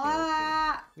 Oh, okay.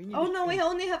 Ah! Okay. Oh no, we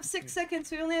only have 6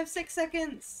 seconds. Okay,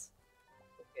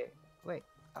 wait.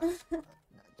 Oh.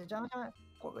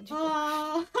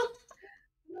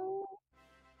 No.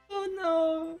 Oh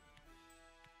no.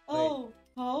 Oh.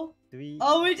 We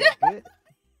did. Good? Not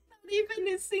even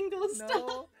a single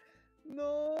stop.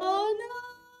 No. Oh no.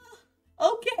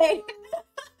 Okay.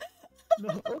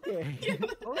 No. Okay.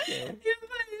 Okay.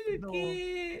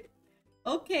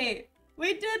 Okay.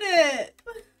 We did it.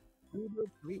 We did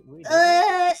it.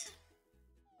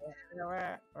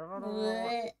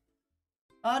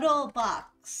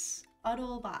 Autobox. Out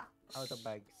of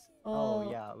bags. Oh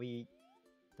yeah, we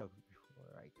talked before,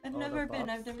 right? I've never been.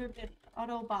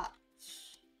 Autobox.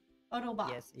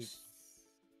 Yes, it's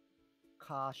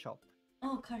car shop.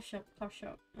 Oh, car shop.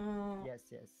 Oh. Yes.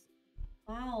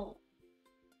 Wow.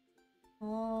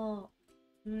 Oh,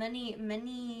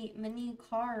 many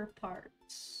car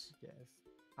parts. Yes,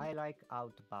 I like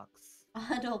Outbox.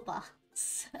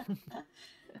 Autobox.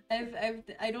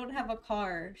 I don't have a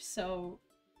car, so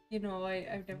you know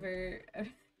I've never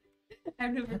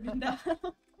been down.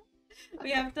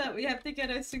 We have to get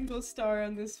a single star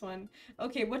on this one.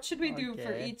 Okay, what should we do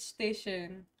for each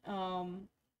station?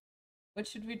 What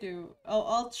should we do?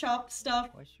 I'll chop stuff.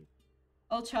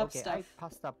 I'll chop stuff.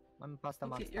 I'm pasta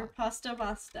master. You're pasta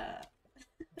master.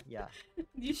 Yeah.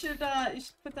 You should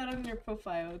put that on your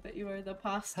profile that you are the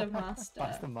pasta master.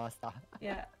 Pasta master.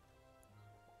 Yeah.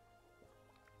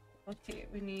 Okay,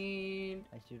 we need.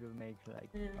 I should make like.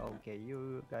 Okay,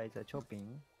 you guys are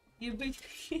chopping. You be.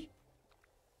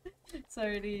 It's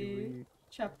already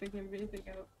chopping everything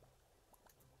out.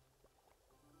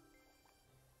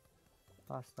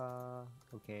 Pasta.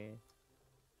 Okay.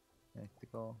 Let's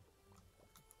go.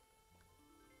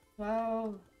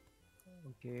 Wow.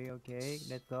 Okay,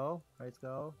 let's go.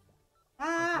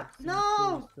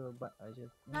 No! But I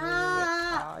just...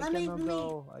 I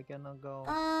cannot go.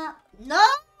 No!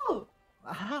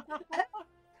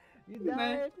 You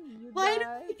died.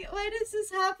 Why does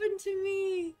this happen to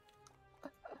me?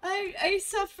 I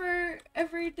suffer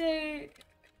every day.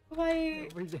 Why?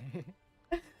 Every day.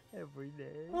 Every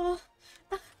day. Oh.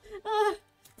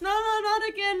 No, not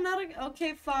again,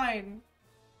 Okay, fine.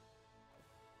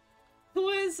 Who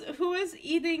is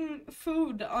eating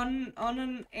food on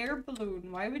an air balloon?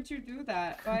 Why would you do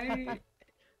that? Why?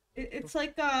 It's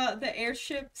like the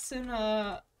airships in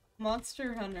a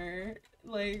Monster Hunter.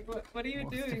 Like what are you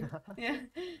doing? Yeah.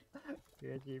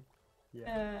 Airship.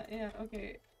 Yeah.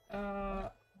 Okay.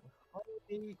 How do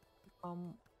they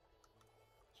come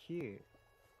here?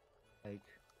 Like,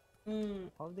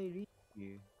 how they reach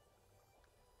you?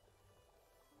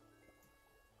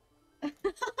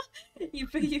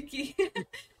 Yupayuki.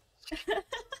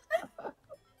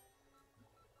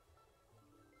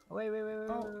 Wait.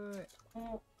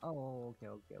 Oh. Oh,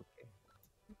 okay.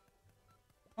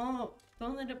 Oh,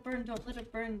 don't let it burn.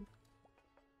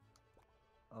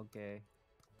 Okay.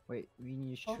 Wait, we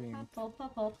need shrimp.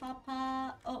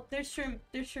 Oh, there's shrimp.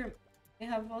 They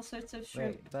have all sorts of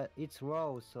shrimp. Wait, but it's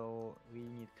raw, so we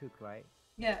need cook, right?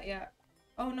 Yeah.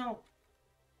 Oh no.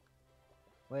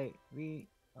 Wait,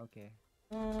 okay.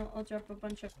 I'll drop a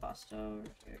bunch of pasta over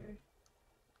here.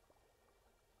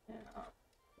 Yeah.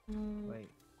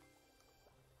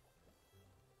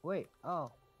 Wait.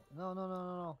 Oh.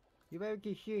 No. You better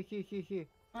get here. Put it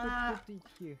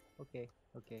here. Okay.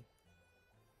 Okay.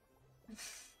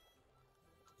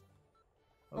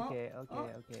 I'm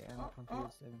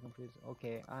confused.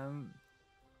 Okay,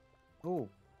 Oh,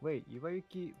 wait. You better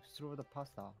throw the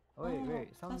pasta. Wait.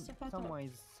 Someone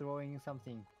is throwing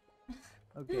something.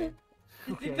 Okay. I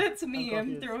think that's me.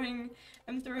 I'm throwing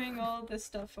all this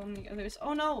stuff on the others.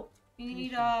 Oh no! We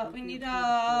need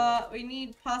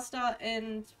pasta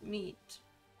and meat.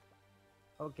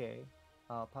 Okay.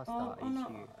 Pasta is no.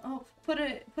 here. Oh, put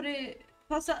it.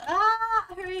 Pasta.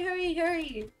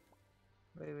 Hurry.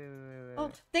 Wait. Oh,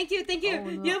 thank you. Oh,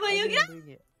 no,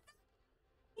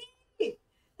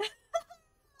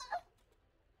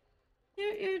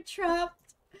 You're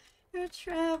trapped.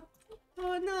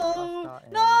 Oh no!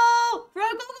 And... No! Bro,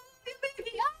 go!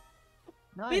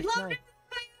 Nice, we love you,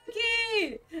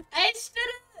 Yuki! I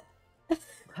should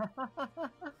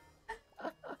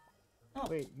Oh.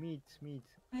 Wait, meat.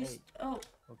 Oh.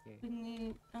 Okay. We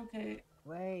need... Okay.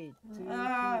 Wait.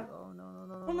 Oh, no.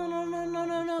 Oh, no. Wait,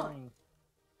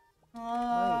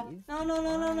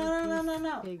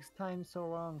 No. It takes time so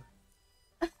long.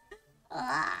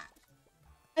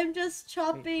 I'm just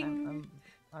chopping. Wait,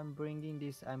 I'm bringing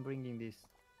this.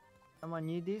 Someone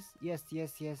need this? Yes.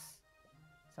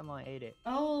 Someone ate it.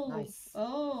 Oh. Nice.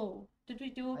 Oh. Did we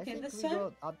do okay this time? We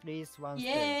got at least one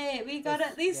star. Yay! We got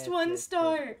at least one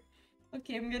star.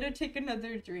 Okay, I'm gonna take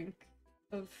another drink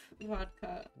of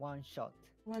vodka. One shot.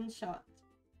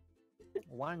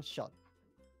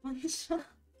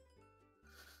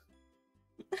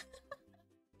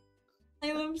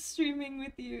 I love streaming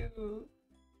with you.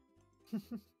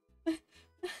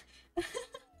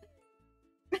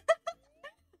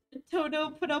 Toto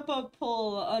put up a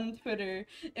poll on Twitter.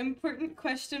 Important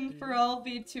question for all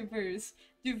VTubers.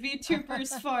 Do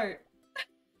VTubers fart?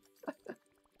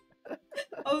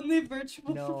 Only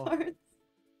virtual farts.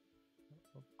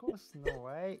 Of course no,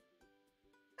 right?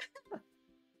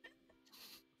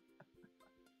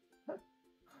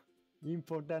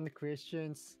 Important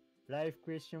questions. Live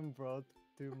question brought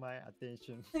to my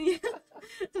attention. Yeah.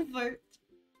 Fart.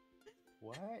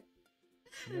 What?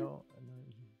 No.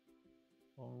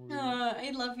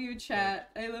 I love you,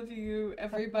 chat. I love you,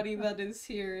 everybody that is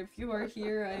here. If you are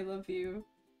here, I love you.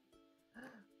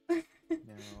 No,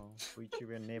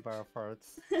 VTuber never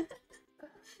farts.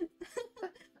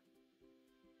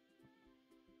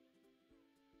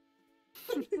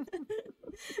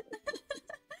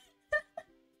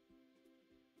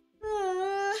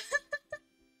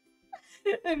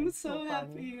 I'm It's so so funny.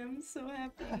 happy. I'm so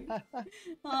happy.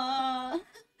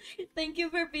 Thank you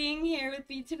for being here with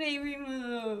me today,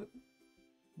 Rimu.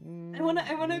 I wanna Me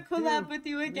too. collab with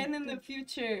you Me again in the too.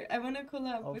 future. I wanna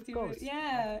collab with Of you. course.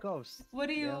 Yeah. Of course. What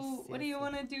do Yes. you Yes.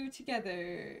 wanna do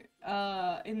together?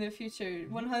 In the future,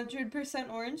 Mhm. 100%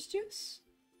 orange juice.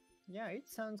 Yeah, it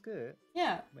sounds good.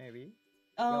 Yeah. Maybe.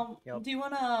 Yup. Yup. Do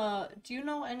you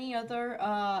know any other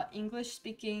English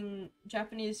speaking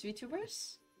Japanese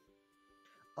VTubers?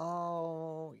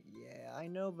 Oh, yeah, I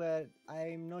know, but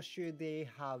I'm not sure they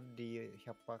have the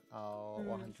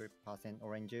 100%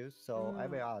 orange juice, so I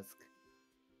will ask.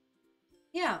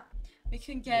 Yeah, we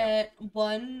can Yeah. get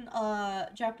one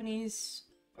Japanese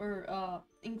or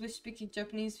English speaking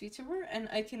Japanese VTuber, and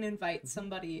I can invite Mhm.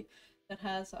 somebody that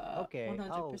has Okay.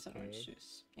 100% orange Okay.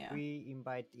 juice. Yeah. We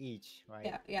invite each, right?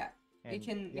 Yeah, yeah. We And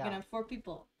can yeah. have 4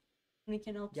 people. And we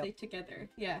can all play Yep. together.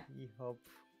 Yeah. We hope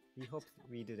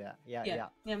we do that. Yeah. Yeah. Yeah.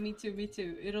 Yeah, me too, me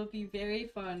too. It'll be very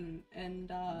fun and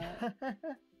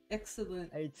excellent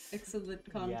It's yeah.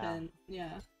 content.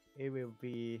 Yeah. It will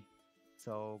be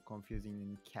so confusing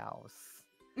and chaos.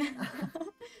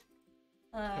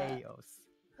 Chaos.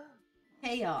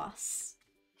 Chaos.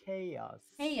 Chaos.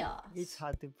 Chaos. It's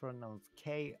hard to pronounce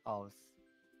chaos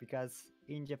because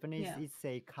in Japanese Yeah. it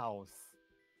say chaos.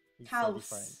 It's so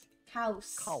different. House.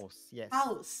 House. Chaos, yes.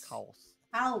 House. Chaos.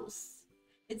 House.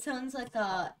 It sounds like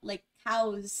like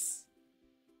cows.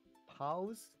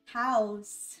 Pause?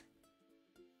 House.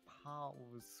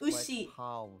 Pause. Ushi. What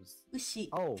pause? Ushi.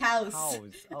 Oh, Cows.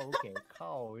 cows. Oh, okay.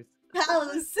 Cows.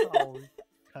 Cows. Cows.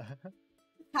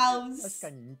 Cows. 確か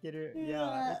に似てる.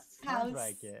 Yeah, it sounds Cows.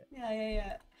 like it. Yeah, yeah,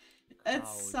 yeah.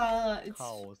 It's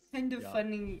Cows. kind of Yeah.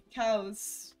 funny.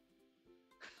 Cows.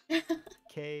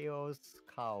 Chaos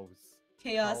cows.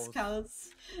 Chaos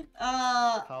Cows.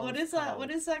 cows. What Cows, is that? cows.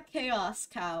 What is that chaos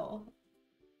cow?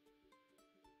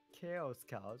 Chaos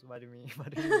cows? What do you mean? What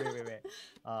do you mean? Wait.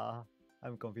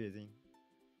 I'm confusing.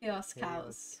 Chaos Chaos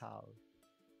cows. cows.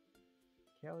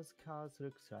 Chaos cows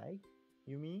looks like?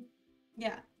 You mean?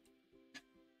 Yeah.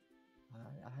 I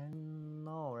don't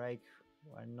know. Like,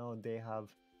 I know they have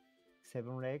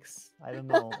 7 legs. I don't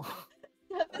know.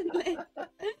 7 legs.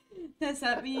 Does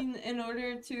that mean in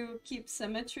order to keep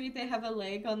symmetry, they have a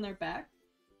leg on their back?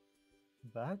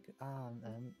 Back?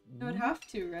 They would have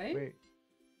to, right?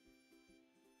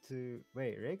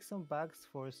 Wait, legs on backs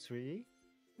for 3?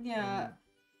 Yeah,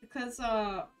 because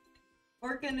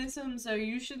organisms are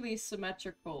usually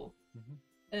symmetrical,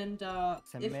 and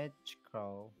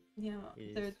symmetrical.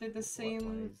 They're the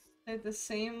same. They're the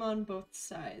same on both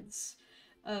sides.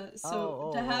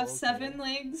 So to have 7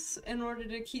 legs, in order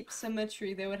to keep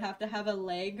symmetry, they would have to have a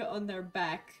leg on their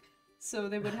back. So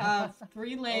they would have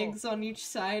 3 legs on each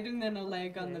side and then a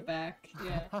leg on the back.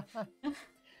 Yeah.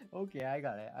 Okay, I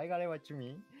got it. I got it. What you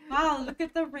mean? Wow! Look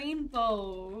at the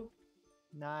rainbow.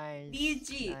 Nice.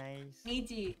 Niji. Nice.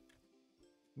 Niji.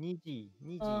 Niji.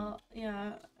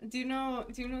 Yeah. Do you know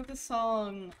the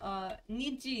song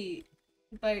Niji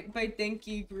by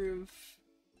Denki Groove?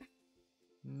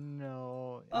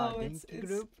 No. Denki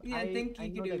Group? Yeah, Denki I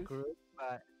know Groove. the group,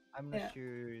 but I'm not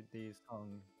sure the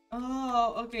song.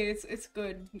 Oh, okay, it's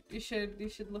good. You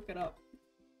should look it up.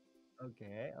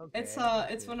 Okay. It's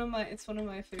one of my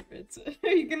favorites. Are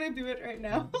you gonna do it right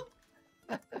now?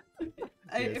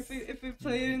 Yes. If we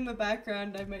play it in the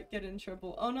background, I might get in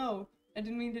trouble. Oh no, I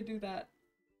didn't mean to do that.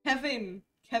 Kevin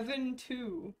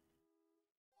 2.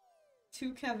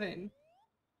 2 Kevin.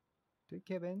 2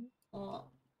 Kevin? Oh.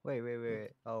 Wait.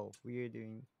 Oh, we're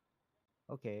doing.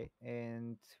 Okay,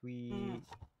 and we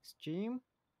stream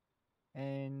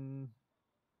and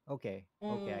okay,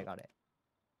 I got it.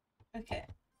 Okay.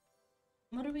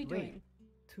 What are we doing?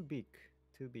 Too big.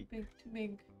 Too big.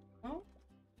 Oh?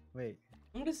 Wait.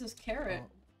 What is this carrot?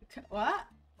 What?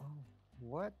 Oh,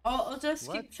 what? I'll just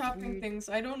keep chopping things.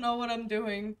 I don't know what I'm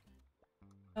doing.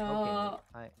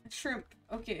 Shrimp.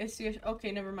 Okay, I see.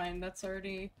 Okay, never mind. That's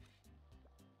already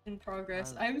in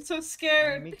progress. I'm so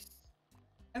scared.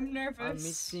 I'm nervous. I'm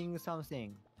mixing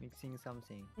something.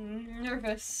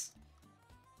 Nervous.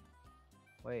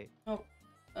 Wait. Oh,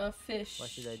 fish. What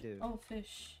should I do? Oh,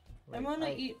 fish. Wait, I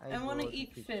wanna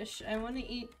eat fish. I wanna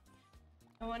eat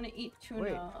tuna.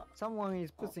 Wait, someone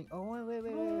is pushing. Oh, wait.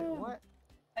 What?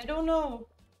 I don't know.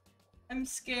 I'm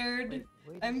scared.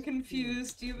 Wait, I'm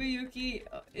confused. Yubayuki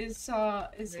is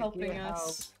helping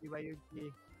us.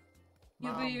 Yubayuki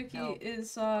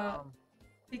is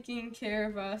taking care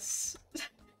of us.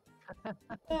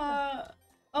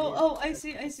 I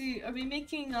see. Are we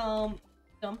making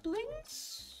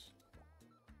dumplings?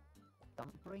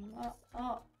 Dumplings?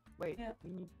 Wait. Yeah. We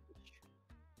need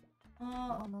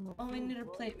Oh, No, oh, we food, need a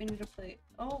boy. plate, we need a plate.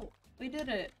 Oh, we did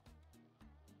it.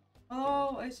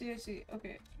 Oh, I see, I see.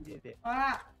 Okay. You did it.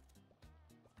 Ah!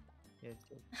 Yes,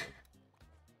 yes, yes.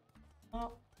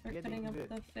 Oh, we're You're cutting doing up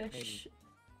good, the fish. maybe.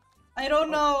 I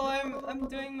don't Oh, know, no. I'm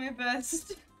doing my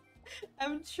best.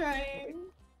 I'm trying.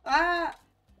 Ah!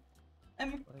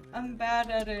 I'm Wait. bad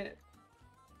at it.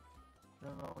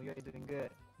 No, you're doing good.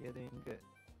 You're doing good.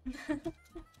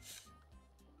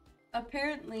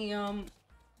 Apparently,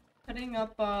 cutting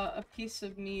up a piece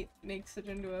of meat makes it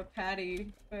into a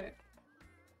patty, but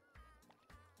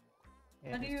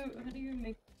Yes. how do you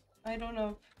make? I don't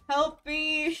know. Help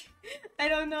me! I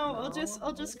don't know. No,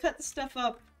 I'll just cut the stuff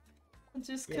up. I'll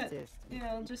just Yes, cut. yes.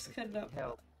 Yeah, I'll just cut it up.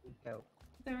 Help.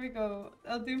 There we go.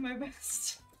 I'll do my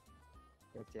best.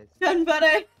 Yes.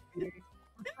 Ganbare!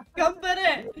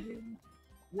 Ganbare!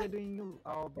 We're doing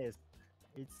our best.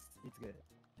 It's good.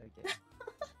 Okay.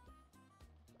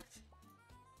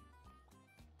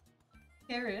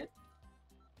 Carrot.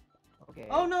 Okay.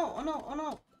 Oh no! Oh no! Oh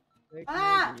no! Wait,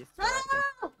 Ah! maybe, No! so I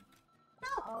can- No!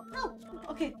 Oh, No! No!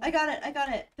 Okay, I got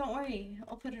it. Don't worry.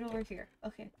 I'll put it over here.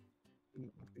 Okay.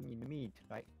 We need meat,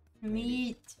 right?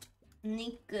 Meat.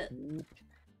 Niku. Meat.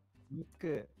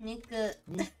 Niku. Meat.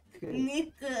 Niku.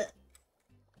 Meat.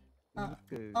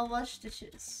 I'll wash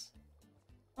dishes.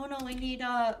 Oh no, we need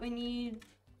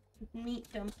meat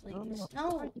dumplings.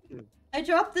 No! I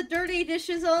dropped the dirty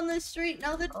dishes on the street.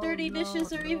 Now the dirty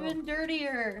dishes are even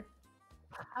dirtier.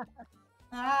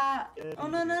 Ah! Oh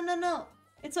no!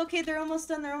 It's okay. They're almost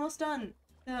done.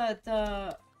 Would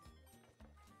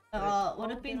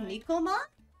it be Nikomon?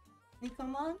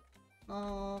 Nikomon?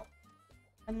 Oh,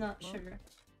 I'm not sure.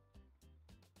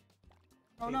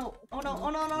 Oh no!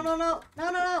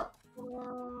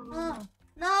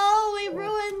 No! We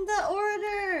ruined the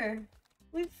order.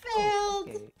 We failed.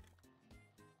 Okay.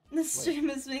 The stream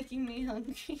is making me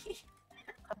hungry.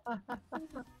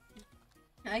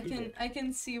 I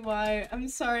can see why. I'm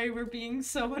sorry we're being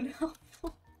so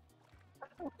unhelpful.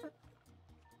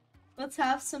 Let's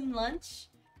have some lunch.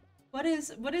 What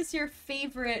is your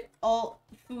favorite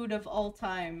food of all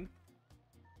time?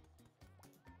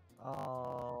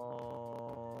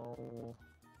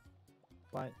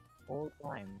 What all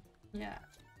time? Yeah.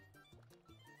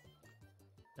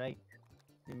 Like,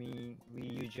 you mean we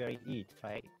usually eat,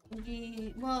 right?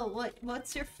 Well,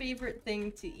 what's your favorite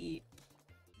thing to eat?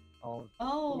 Oh.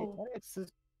 It's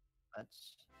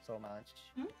so much.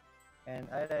 Hmm? And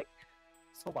I like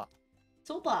soba.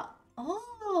 Soba.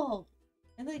 Oh,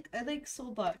 I like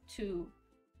soba too.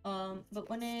 But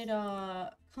when it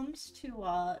comes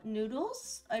to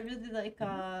noodles, I really like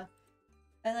I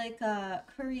like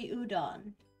curry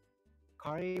udon.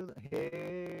 Curry,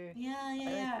 hey. Yeah.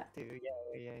 Yeah.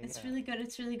 It's really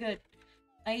good.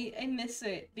 I miss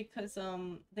it because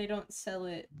they don't sell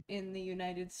it in the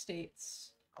United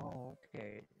States. Oh,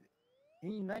 okay.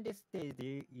 In United States,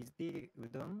 is the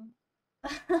udon?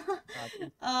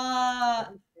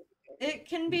 It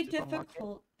can be supermarket?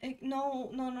 difficult.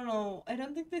 No. I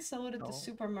don't think they sell it at the No?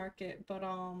 supermarket, but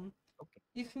Okay.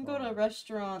 you can go to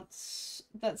restaurants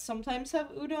that sometimes have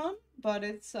udon, but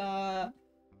it's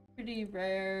pretty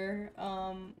rare.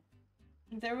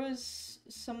 There was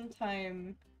some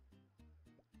time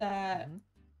that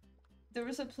there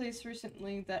was a place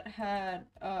recently that had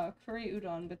curry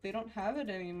udon, but they don't have it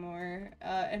anymore.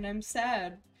 And I'm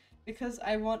sad because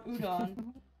I want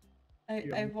udon.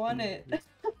 I want it.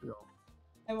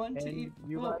 I want to eat.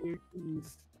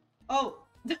 Oh.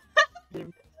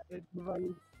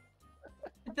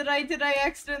 Did I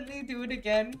accidentally do it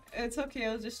again? It's okay.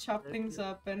 I'll just chop things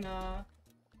up and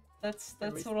that's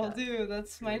what I'll do.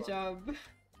 That's my job.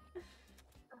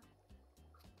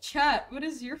 Chat, what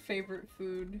is your favorite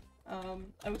food?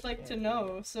 I would like to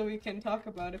know so we can talk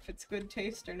about if it's good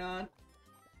taste or not.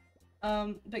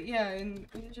 But yeah, in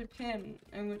Japan,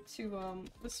 I went to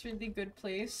this really good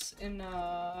place in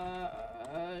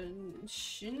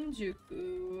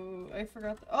Shinjuku. I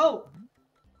forgot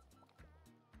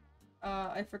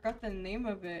I forgot the name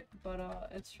of it, but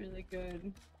it's really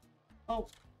good. Oh.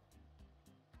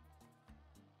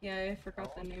 Yeah, I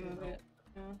forgot the name of it.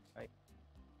 Yeah. Right.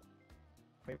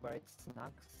 Favorite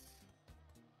snacks?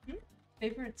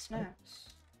 Favorite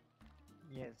snacks?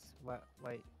 Yes. What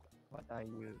are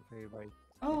your favorite?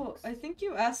 Oh, snacks? I think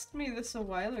you asked me this a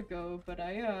while ago, but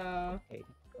Okay.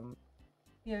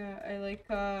 yeah, I like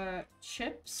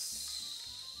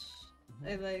chips.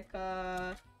 I like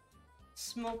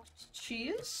smoked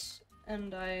cheese,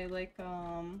 and I like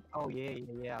Oh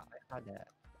yeah. I had that.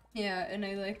 yeah, and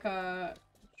I like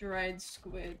dried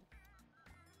squid.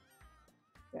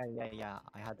 Yeah.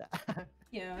 I had that.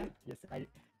 Yeah. Yes, I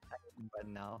remember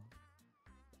now.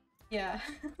 Yeah.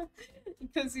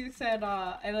 Because you said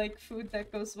I like food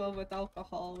that goes well with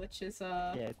alcohol, which is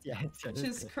Yes, yes, which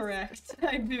is yes. correct.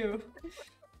 I do.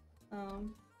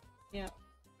 Yeah.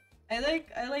 I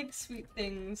like sweet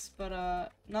things,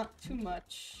 but not too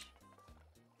much.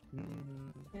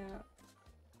 Mm, Yeah.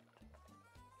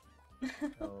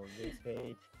 oh, they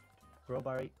say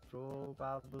probably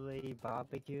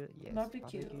barbecue. Yes,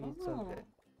 Barbecue. barbecue is so Oh. good.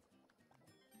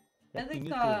 I like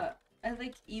Yakiniku. I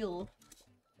like eel.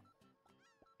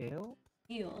 Eel? Eel.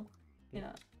 Eel?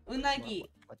 Yeah. Unagi.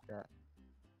 What the?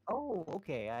 Oh,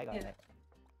 okay, I got Yeah.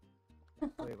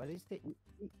 it. Wait, what is the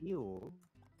eel?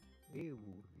 Eel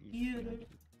is Eel. unagi.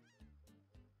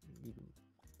 Eel.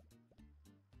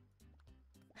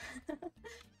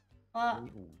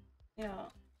 Eel. Yeah.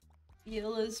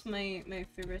 Eel is my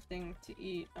favorite thing to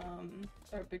eat,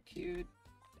 barbecued.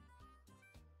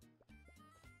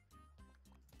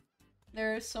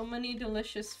 There are so many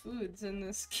delicious foods in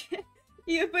this game.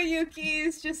 Yubayuki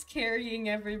is just carrying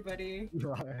everybody.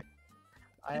 You are.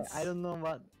 I don't know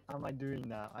what am I doing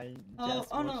now. I just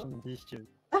Oh washing no. dishes.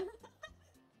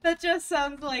 That just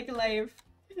sounds like life.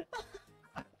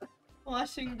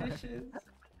 Washing dishes.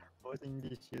 Washing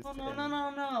dishes. Oh no no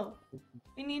no no.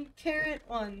 We need carrot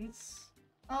ones.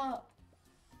 Oh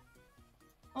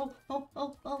oh oh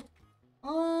oh.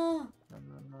 Oh. No,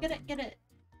 no, no, Get no. it, get it.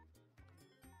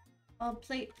 Oh,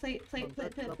 plate.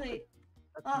 That's not cooked.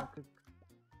 That's Ah. not cooked.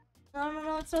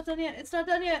 No, it's not done yet. It's not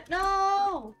done yet.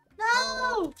 No!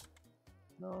 No!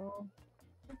 No.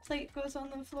 The plate goes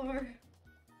on the floor.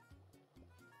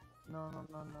 No.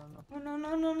 Oh,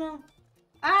 no.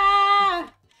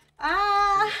 Ah!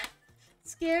 Ah!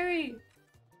 Scary.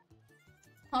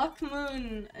 Hawk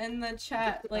Moon in the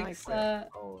chat likes,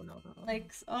 Oh no.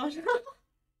 likes, oh no.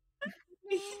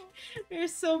 You're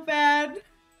so bad.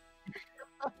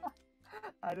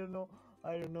 I don't know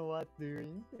what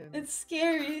doing. And It's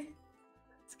scary.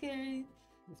 Scary.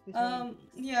 especially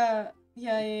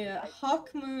Yeah.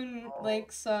 Hawk Moon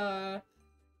likes,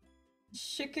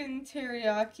 chicken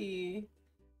teriyaki.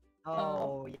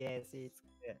 oh yes, it's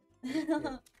good.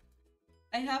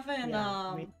 I haven't,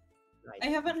 Yeah, I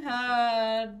haven't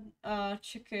had,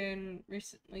 chicken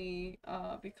recently,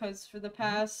 because for the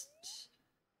past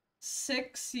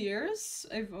 6 years,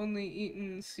 I've only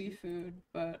eaten seafood,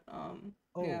 but,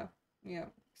 Oh, yeah.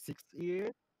 6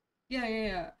 years.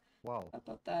 Yeah. Wow. How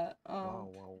about that?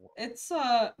 Wow. It's,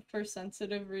 for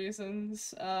sensitive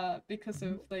reasons, because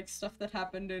of, like, stuff that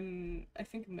happened in, I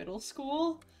think, middle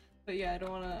school. But yeah, I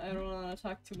don't wanna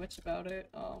talk too much about it.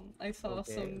 I saw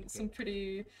some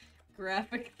pretty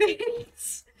graphic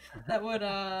things that would,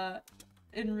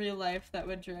 in real life, that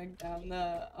would drag down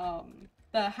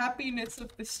the happiness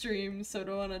of the stream, so I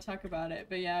don't want to talk about it.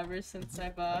 But yeah, ever since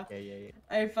I've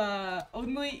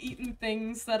only eaten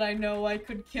things that I know I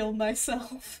could kill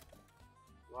myself.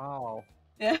 Wow.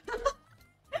 Yeah.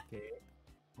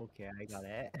 Okay, I got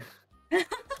it.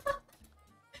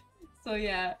 So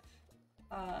yeah.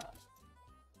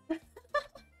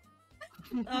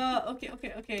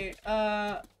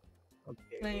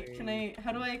 Okay. Can I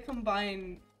how do I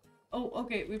combine? Oh,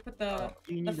 okay, we put the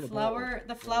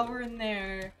flour in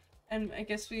there, and I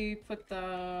guess we put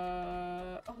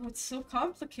the, oh, it's so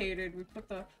complicated. We put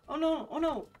the, oh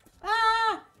no.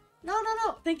 Ah! No.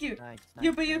 Thank you. Nice.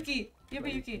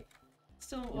 Yubayuki.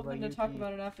 Still open to talk Yubayuki.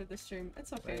 about it after the stream.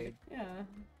 It's okay. Right. Yeah.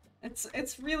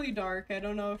 It's really dark. I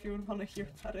don't know if you would want to hear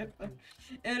about it, but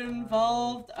it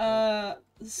involved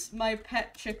my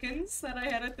pet chickens that I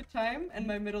had at the time and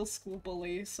my middle school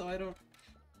bully, so I don't,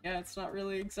 yeah, it's not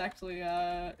really exactly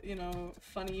you know,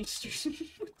 funny stream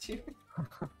with you.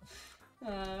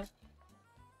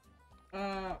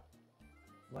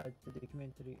 What the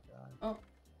documentary? Oh.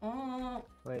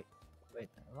 Wait.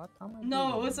 What am I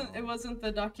No, doing it now? wasn't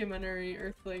the documentary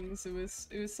Earthlings. It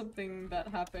was something that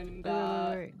happened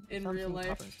Wait. in real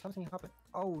life. Something happened.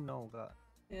 Oh no, God.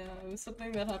 Yeah, it was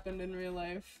something that happened in real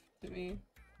life to me.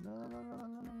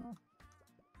 No.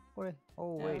 Wait.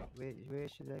 Oh Yeah. wait. Where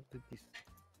should I put this?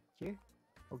 Here?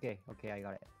 Okay, I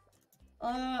got it.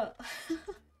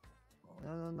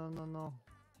 No.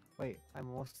 Wait, I'm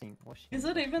washing. Is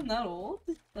it even that old?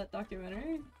 That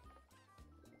documentary?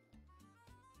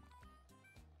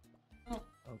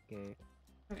 Okay.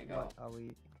 There we go. What are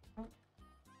we?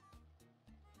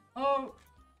 Oh!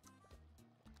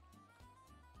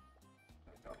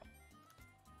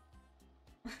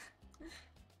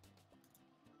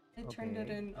 I turned it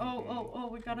in. Oh,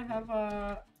 we gotta have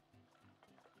a...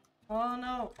 Oh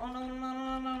no.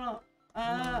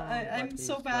 I'm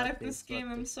so bad at this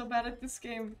game. I'm so bad at this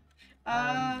game.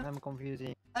 I'm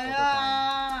confusing.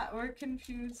 We're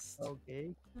confused.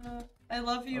 Okay. I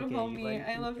love you, Okay, homie.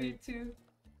 I love you right. too.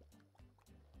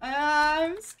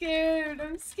 I'm scared.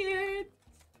 I'm scared.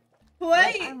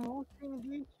 Wait! I'm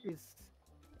washing dishes.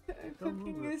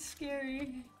 Cooking is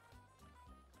scary.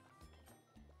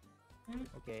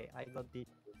 Okay, I got dishes.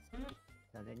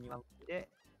 Does anyone eat it?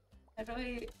 How do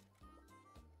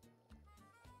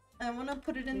I wanna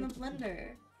put it in the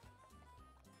blender.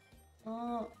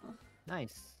 Oh.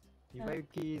 Nice.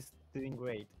 Yubayuki is doing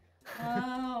great.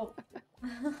 Wow.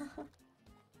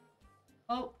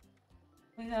 Oh.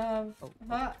 We have...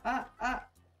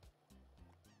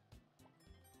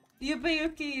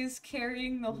 Yubayuki is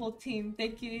carrying the whole team.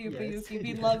 Thank you, Yubayuki. Yes,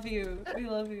 We yes. love you. We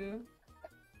love you.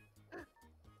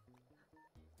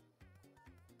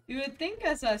 You would think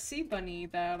as a sea bunny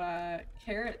that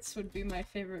carrots would be my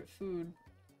favorite food.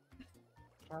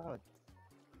 Carrot.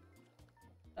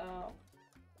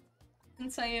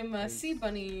 Since I am a sea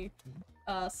bunny,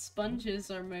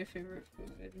 sponges are my favorite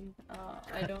food.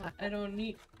 I don't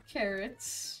eat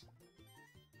carrots.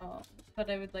 But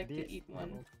I would like to eat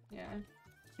one. Yeah.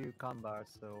 Cucumber,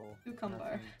 so...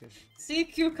 Cucumber. Sea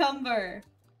cucumber!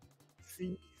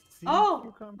 Sea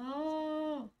Cucumber. cucumber.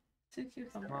 Oh! Sea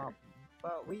cucumber.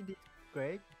 But we did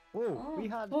great. Oh, we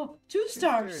had... 2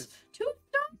 stars! 2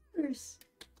 stars!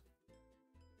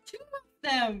 2 of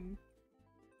them!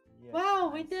 Yes, Wow,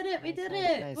 nice, we did it! We nice, did nice,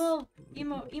 it! nice. Well, We did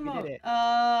emote. it.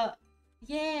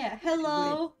 Yeah,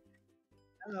 hello!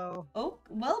 Hello. Oh,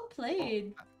 well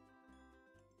played.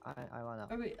 I wanna...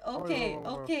 Are we... Okay,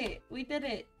 Oh. okay, we did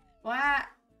it. Wah!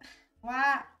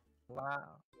 Wah!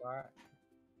 Wow. What?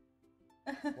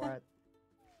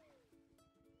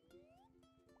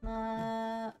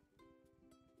 Are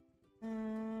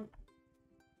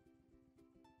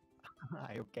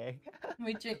you okay?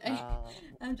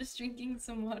 I'm just drinking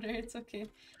some water, it's okay.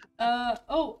 No,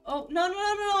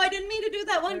 I didn't mean to do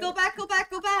that one! Go back!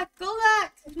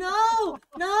 No!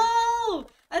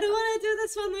 I don't want to do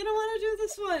this one! We don't want to do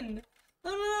this one!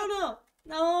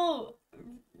 No!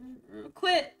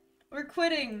 Quit! We're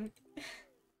quitting!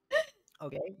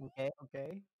 Okay.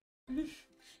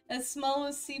 As small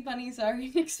as sea bunnies are,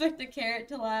 you expect a carrot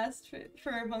to last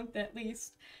for a month at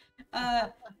least.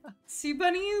 Sea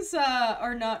bunnies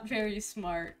are not very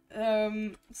smart.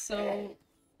 So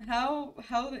how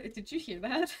did you hear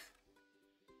that?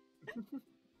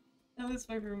 That was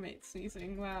my roommate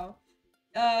sneezing. Wow.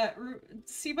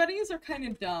 Sea bunnies are kind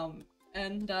of dumb,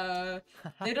 and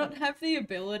they don't have the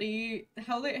ability.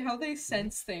 How they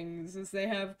sense things is they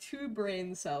have 2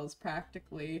 brain cells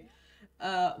practically.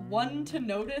 One to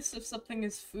notice if something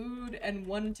is food, and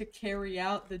one to carry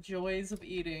out the joys of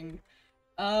eating.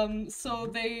 So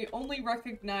they only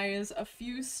recognize a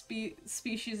few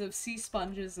species of sea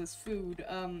sponges as food,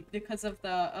 because of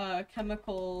the,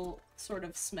 chemical sort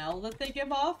of smell that they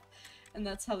give off, and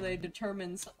that's how they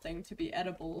determine something to be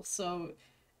edible. So,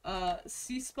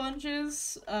 sea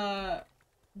sponges,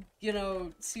 you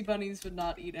know, sea bunnies would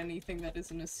not eat anything that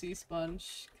isn't a sea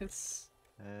sponge, cause...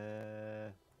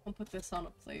 I'll put this on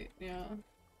a plate, yeah.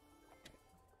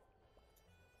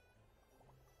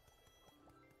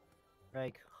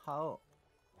 Like, how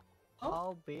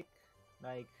big,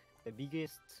 like, the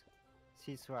biggest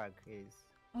sea slug is?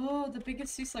 Oh, the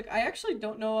biggest sea slug. I actually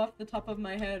don't know off the top of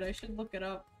my head. I should look it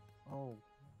up. Oh.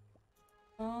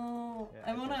 Yeah,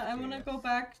 I I wanna go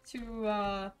back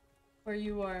to, where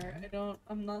you are.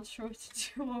 I'm not sure what to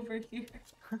do over here.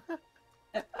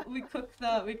 We cook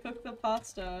the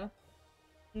pasta.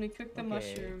 And we cook the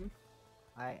mushroom.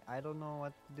 I don't know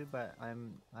what to do, but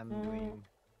I'm doing...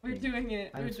 We're doing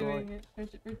it. I'm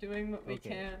We're doing what we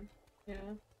can. Yeah.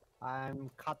 I'm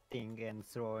cutting and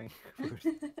throwing first.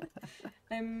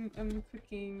 I'm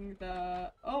cooking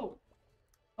the... Oh,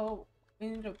 we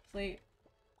need a plate.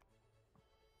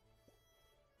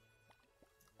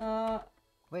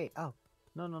 Wait,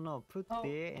 no, put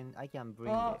there and I can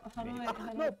bring it. How do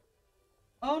I... No!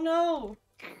 Oh no!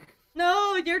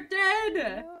 No, you're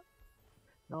dead!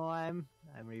 No, I'm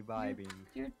reviving.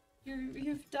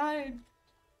 You've died.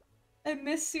 I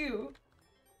miss you.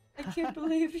 I can't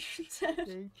believe you're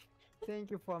dead.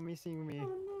 Thank you for missing me. Oh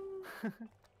no.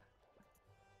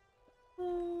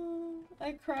 Oh,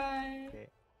 I cry. Okay.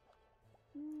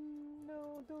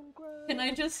 No, don't cry. Can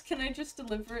I just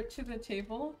deliver it to the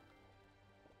table?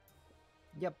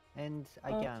 Yep, and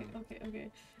I can.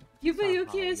 Okay.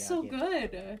 Yubayuki is so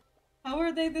good. How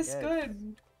are they this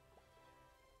good?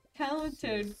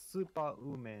 Talented.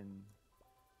 Superwoman.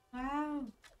 Wow.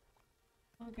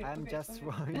 Okay, I'm just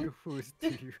throwing food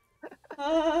to you.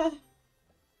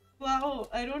 Wow,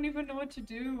 I don't even know what to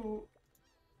do.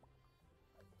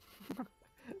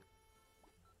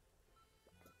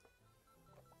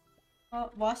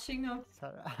 Washing up.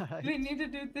 Alright. Do we need to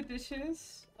do the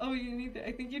dishes? Oh, you need to,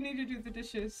 I think you need to do the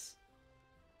dishes.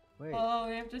 Wait. Oh,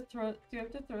 we have to throw. Do you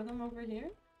have to throw them over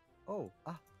here? Oh.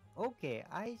 Okay.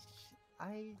 I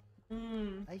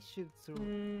should throw.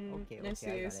 Okay. I Okay. I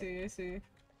got it. I see.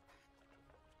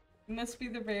 You must be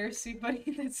the rare sea bunny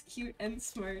that's cute and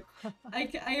smart. I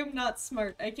am not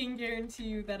smart. I can guarantee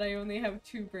you that I only have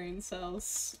 2 brain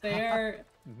cells. They are.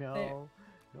 No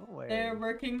way. They're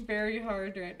working very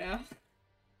hard right now.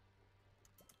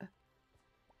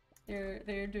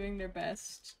 They're doing their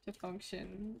best to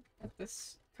function at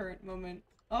this current moment.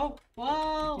 Oh,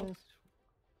 wow!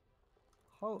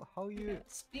 How you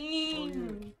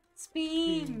Spin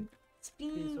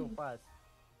so fast?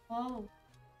 Oh,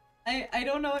 I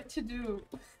don't know what to do.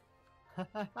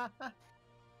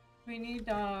 We need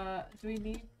do we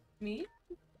need meat?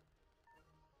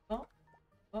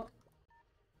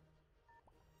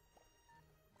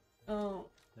 Oh.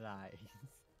 Lies.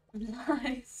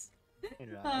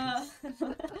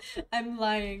 I'm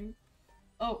lying.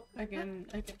 Oh, I can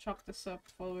chop this up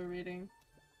while we're reading.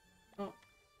 Oh.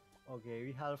 Okay,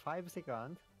 we have 5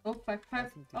 seconds. Oh, five.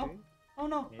 Oh. Do. Oh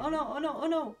no. Maybe? Oh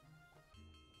no.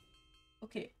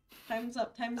 Okay. Time's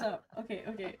up.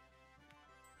 Okay.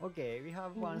 Okay, we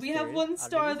have 1 We have 1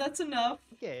 star, that's enough.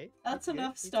 Okay. That's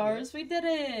enough stars. We did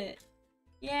it.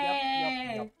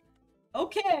 Yay. Yep.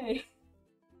 Okay.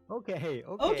 Okay.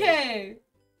 Yatta.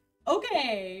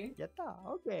 Okay. Yatta.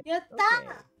 Okay.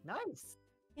 Nice.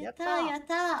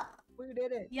 Yatta. We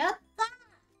did it. Yatta.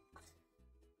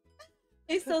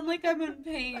 I sound like I'm in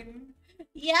pain.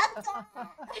 Yatta.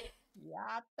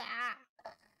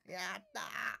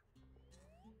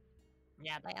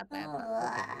 Okay,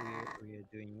 we are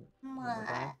doing one more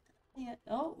time. Yeah.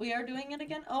 Oh, we are doing it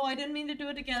again? Oh, I didn't mean to do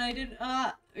it again. I did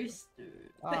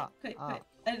Quick.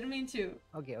 I didn't mean to.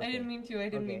 Okay. I didn't mean to.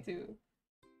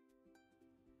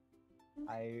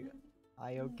 I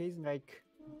okay, it's like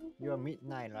you're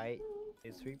midnight, right?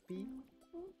 Is sleepy?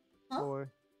 Huh?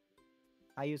 Or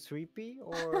are you sleepy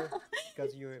or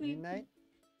because you're midnight?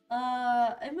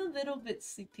 I'm a little bit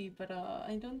sleepy, but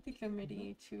I don't think I'm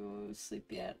ready to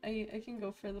sleep yet. I can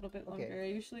go for a little bit longer.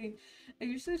 Okay. I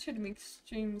usually try to make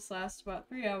streams last about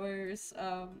 3 hours.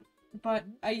 But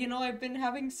I've been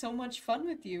having so much fun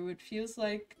with you. It feels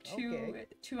like 2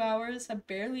 hours have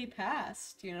barely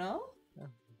passed, you know?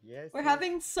 Yes. We're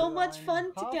having so much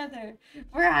fun together.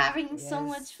 We're having so Yes.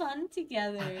 much fun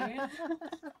together.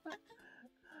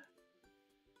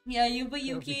 Yeah,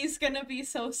 Yubayuki is gonna be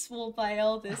so swole by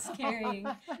all this carrying.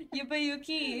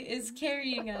 Yubayuki is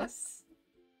carrying us.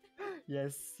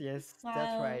 Yes, Wow.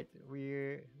 that's right.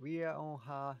 We are on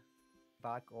her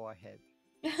back or head.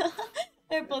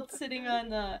 They're both sitting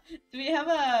on do we have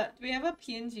a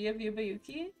PNG of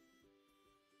Yubayuki?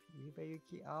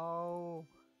 Yubayuki, oh,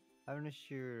 I'm not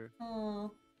sure.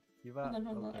 Oh. Hold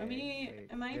on. Okay,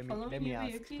 Am I following let me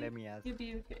Yubayuki? Let me ask.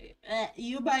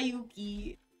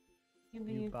 Yubayuki.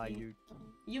 Yubayuki.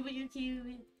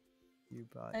 Yubayuki.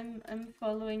 I'm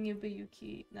following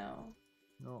Yubayuki now.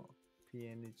 No,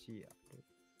 PNG.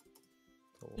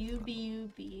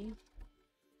 Yubi.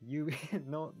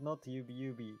 No, not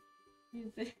Yubi.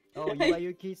 Yubi. Oh,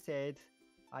 Yubayuki said,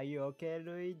 "Are you okay,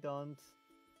 Rui? Don't.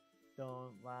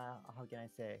 How can I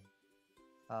say?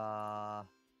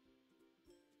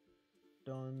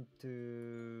 Don't.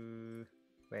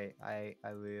 Wait, I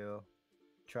will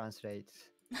translate.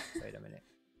 Wait a minute.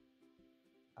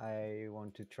 I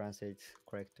want to translate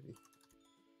correctly.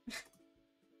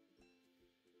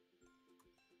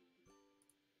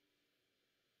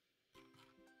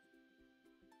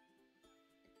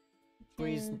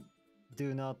 Please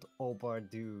do not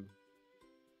overdo,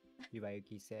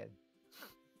 Yubayuki said.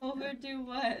 Overdo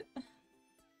what?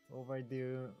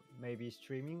 Overdo maybe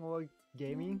streaming or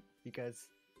gaming because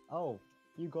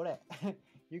you got it.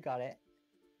 You got it.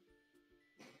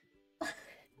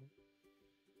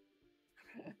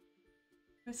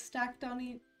 We're stacked on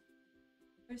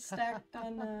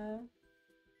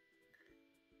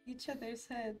each other's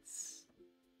heads.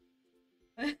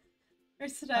 We're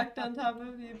stacked on top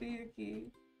of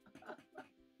Yuki.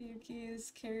 Yuki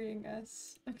is carrying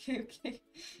us. Okay.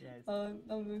 Yes.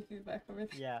 I'll move you back over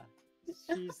there. Yeah.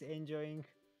 She's enjoying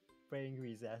playing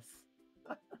with us.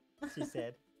 She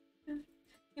said.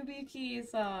 Yuki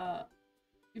is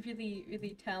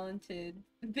really talented.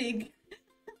 Big.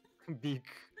 Big.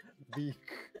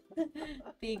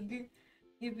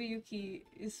 Yuki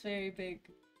is very big.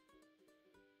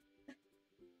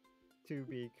 Too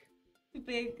big. Too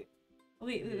big.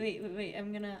 Wait.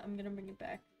 I'm gonna bring it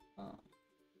back.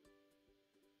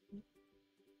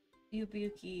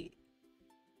 Yuki.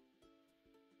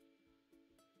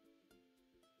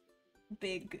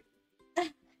 big.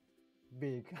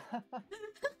 Big.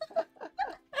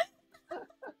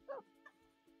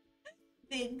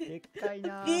 Big. でっかい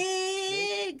な。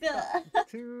 Big. でっか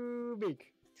Too big.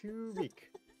 Too big.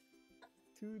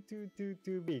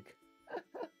 Too big.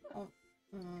 Oh,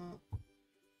 mm.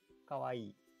 かわい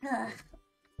い。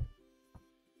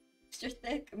 Extra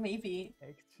thick, maybe.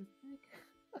 Extra thick.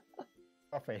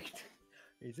 Perfect.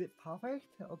 Is it perfect?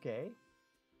 Okay.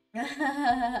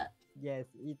 Yes,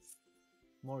 it's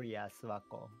Moria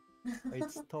Swako.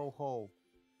 It's Toho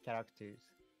characters.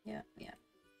 Yeah.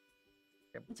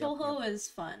 Yep, Toho is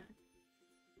fun.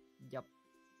 Yep.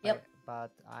 Yep.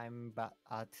 But I'm bad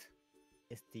at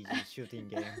STG shooting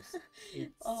games.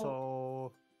 It's Oh.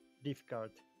 so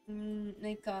difficult.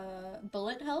 Like a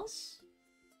bullet house?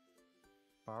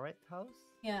 Barrett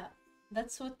House? Yeah,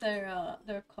 that's what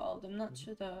they're called. I'm not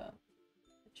sure the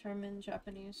term in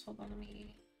Japanese. Hold on, let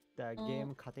me. The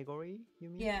game category, you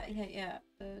mean? Yeah.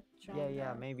 The genre.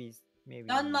 Yeah, maybe.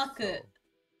 Danmaku. So.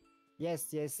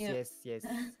 Yes. Yep.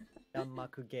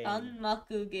 Danmaku game.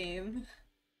 Danmaku game.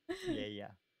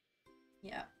 Yeah.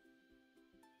 Yeah.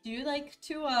 Do you like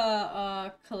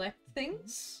to collect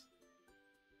things?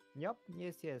 Yep.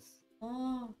 Yes.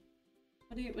 Oh,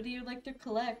 what do you like to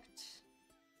collect?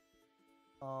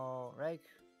 Like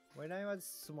when I was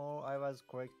small, I was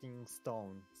collecting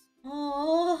stones.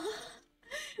 Oh,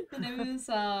 when I was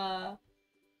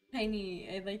tiny,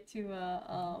 I like to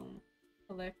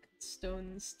collect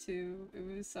stones too. It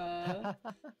was I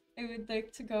would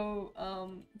like to go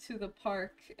to the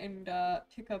park and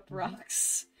pick up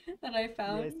rocks that I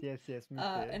found. Yes, me too.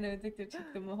 And I would like to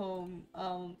take them home.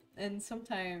 And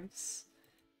sometimes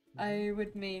I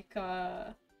would make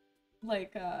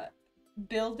like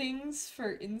buildings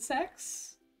for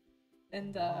insects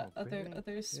and Wow, other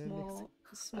really small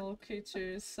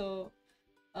creatures. So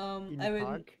In I would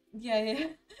park? yeah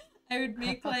I would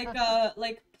make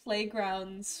like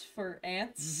playgrounds for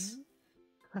ants.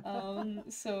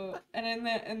 So and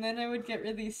then I would get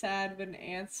really sad when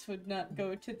ants would not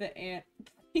go to the ant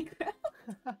playground.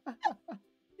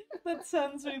 That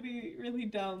sounds really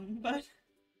dumb, but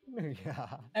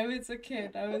Yeah. I was a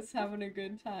kid. I was having a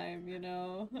good time, you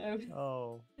know.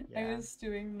 Oh, I yeah. was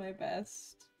doing my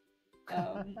best.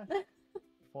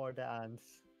 For the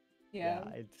ants. Yeah,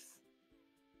 It's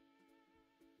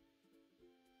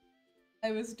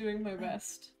I was doing my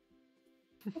best.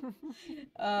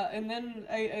 And then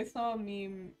I saw a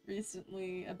meme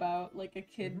recently about like a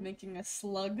kid making a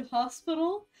slug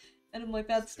hospital, and I'm like,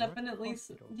 that's Slug definitely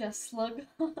hospital? yeah, slug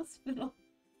hospital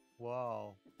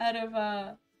wow.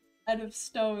 out of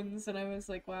stones, and I was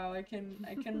like, wow, I can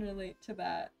relate to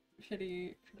that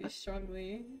pretty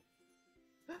strongly.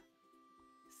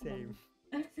 Same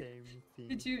thing.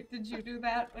 Did you do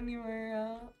that when you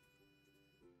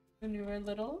were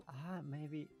little?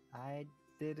 Maybe I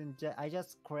didn't. I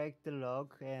just collect the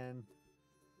log and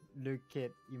look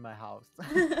it in my house.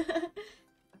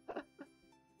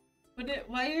 But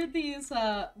why are these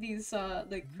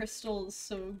like crystals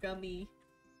so gummy?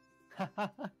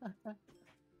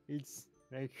 It's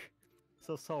like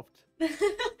so soft.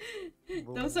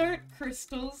 Those aren't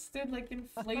crystals, they're like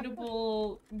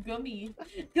inflatable gummy.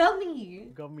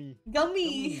 Gummy! Gummy.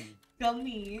 Gummy!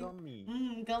 Gummy.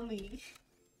 Gummy.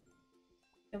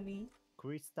 Gummy.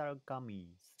 Crystal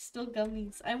gummies. Still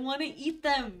gummies. I want to eat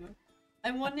them.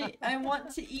 I want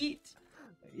to eat.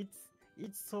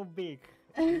 It's so big.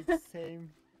 It's same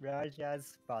large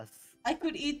as bus. I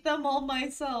could eat them all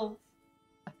myself.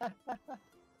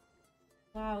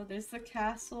 Wow, there's the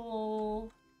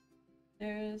castle.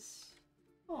 There's...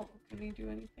 Oh, can we do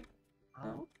anything?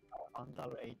 No?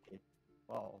 Underrated.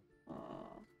 Wow.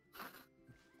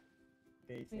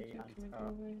 They say ants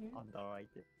are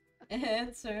underrated.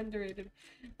 Ants are underrated.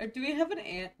 Do we have an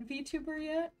ant VTuber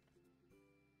yet?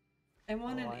 I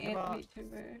want an ant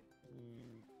VTuber.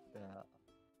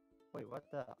 Wait, what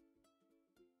the?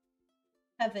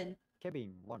 Kevin.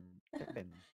 Kevin.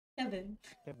 Kevin.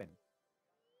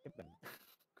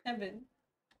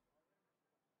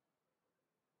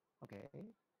 Okay.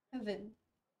 Kevin.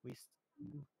 With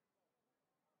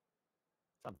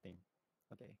something.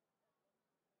 Okay.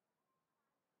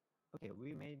 Okay,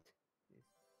 we made this.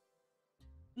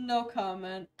 No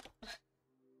comment.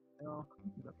 No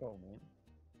comment.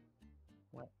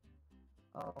 What?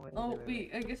 Oh,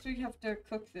 Wait, I guess we have to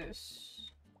cook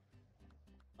this.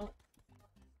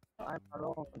 I'm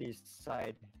alone on this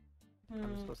side.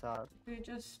 I'm so sad. We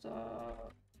just,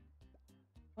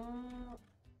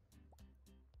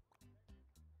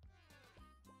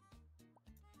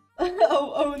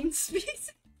 own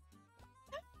species.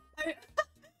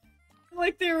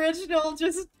 Like the original,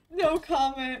 just no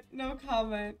comment.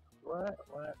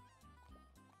 What?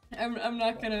 I'm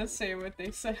not gonna say what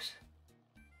they said.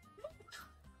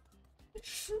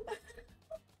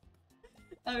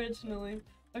 Originally.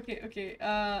 Okay,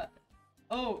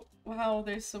 oh, wow,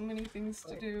 there's so many things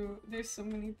to do. There's so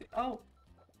many oh!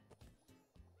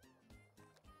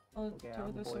 I'll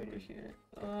throw this over here.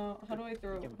 How do I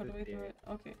throw it? How do I throw it?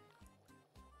 Okay.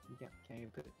 Can you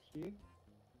put it here?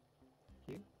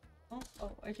 Here?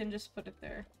 Oh, I can just put it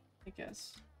there, I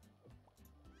guess.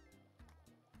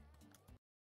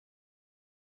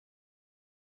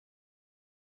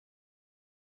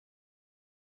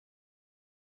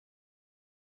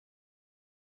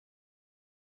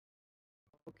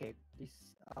 Okay, this.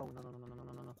 Oh no.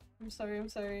 I'm sorry.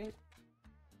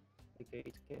 Okay,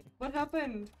 it's okay. What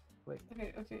happened? Wait.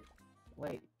 Okay.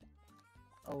 Wait.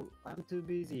 Oh, I'm too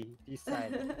busy. This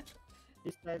side.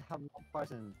 This side have one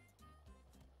person.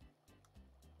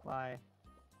 Why?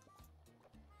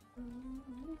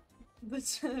 The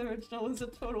original is a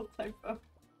total typo.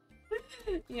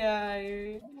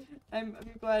 Yeah, I'm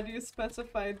glad you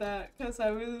specified that, because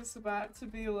I was about to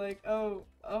be like, oh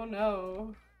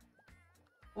no.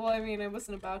 Well, I mean, I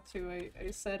wasn't about to,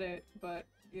 I said it, but,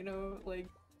 you know, like,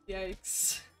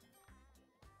 yikes.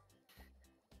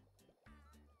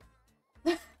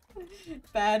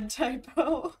 Bad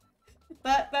typo.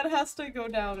 That has to go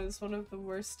down as one of the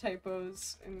worst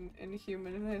typos in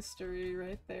human history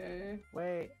right there.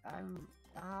 Wait, I'm...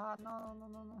 no.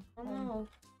 Oh no.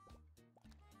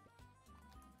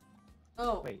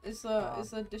 Oh, wait, is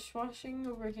the dishwashing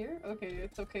over here? Okay,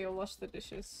 it's okay, I'll wash the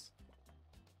dishes.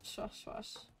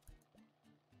 Wash.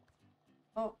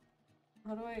 Oh,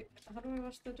 how do I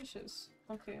wash the dishes?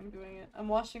 Okay, I'm doing it. I'm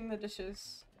washing the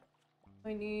dishes.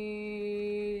 I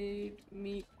need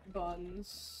meat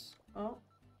buns. Oh.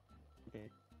 Okay.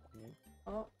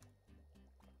 Oh.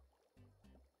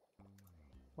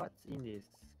 What's in this?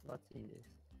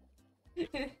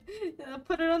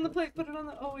 Put it on the plate, put it on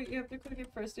the- oh wait, you have to cook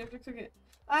it first, you have to cook it.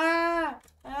 Ah!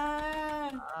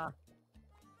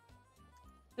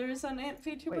 There's an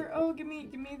ENVTUBer. Oh, give me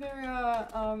their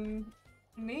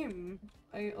name.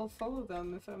 I'll follow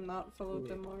them if I'm not followed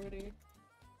them already.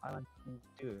 I want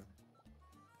to.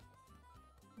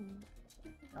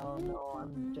 Oh no,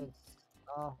 I'm just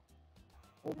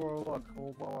overwork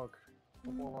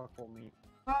for me.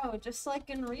 Wow, just like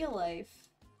in real life.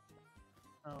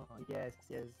 Oh yes.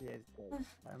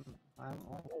 I'm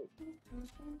oh,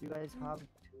 you guys have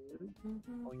two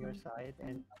on your side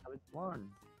and I have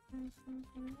one.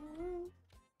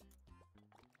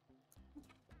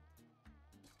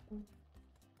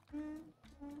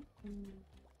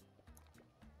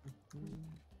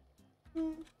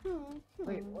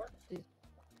 Wait, what is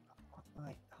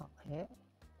my hair?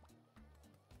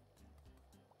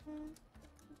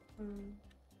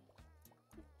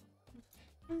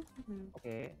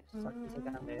 Okay, 30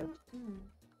 seconds left.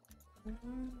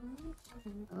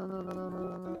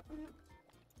 No.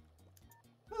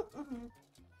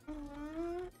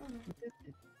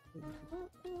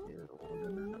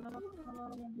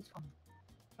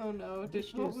 Oh no,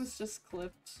 what was just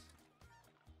clipped?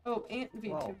 Oh,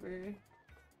 ENVTUBer.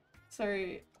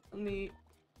 Sorry, let me...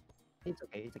 It's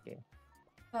okay.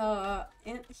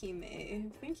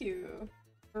 Anthime, thank you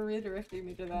for redirecting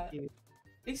me to that.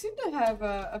 They seem to have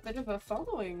a bit of a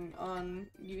following on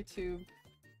YouTube.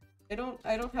 I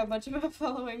don't have much of a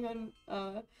following on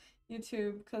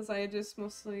YouTube because I just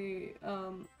mostly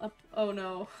oh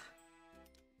no.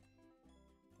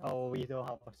 Oh, we don't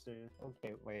have a stream.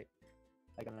 Okay, wait.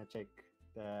 I'm gonna check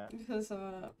the... Because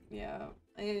yeah,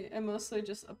 I mostly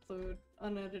just upload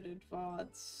unedited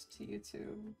VODs to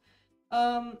YouTube.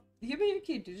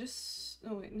 Yubayuki, do you just...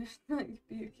 Oh wait, not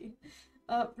Yubayuki.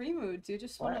 Rimu, do you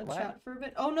just want to chat for a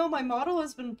bit? Oh no, my model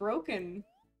has been broken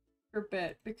for a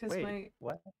bit because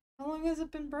What? How long has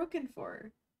it been broken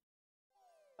for?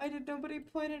 Why did nobody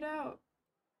point it out?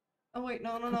 Oh wait,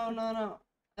 no. I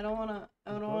don't wanna.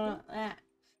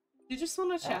 You just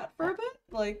wanna chat for a bit?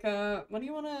 Like, what do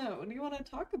you wanna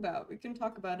talk about? We can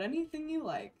talk about anything you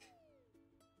like.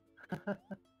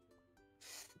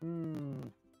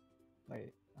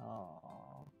 Wait.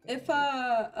 Oh. Okay. If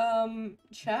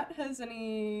chat has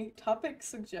any topic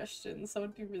suggestions, that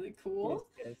would be really cool.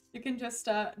 Yes. You can just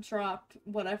drop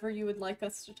whatever you would like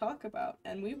us to talk about,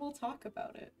 and we will talk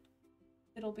about it.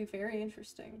 It'll be very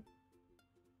interesting.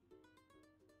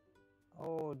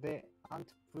 Oh, the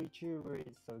ENVTUBer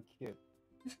is so cute.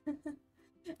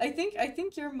 I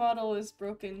think your model is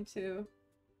broken too.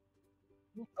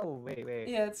 Oh wait.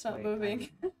 Yeah, it's not moving.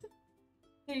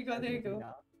 There you go.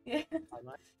 Now? Yeah.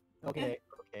 Okay.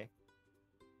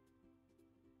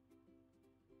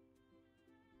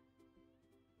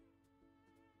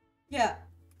 Yeah,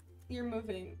 you're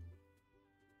moving.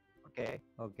 Okay,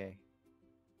 okay.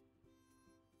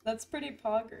 That's pretty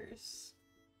poggers.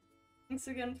 Thanks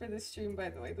again for the stream, by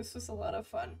the way. This was a lot of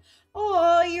fun.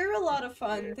 Oh, you're a lot of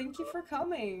fun. Thank you for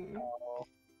coming. Oh,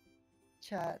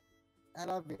 chat, I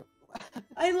love you.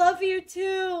 I love you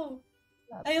too.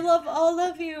 I love all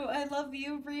of you. I love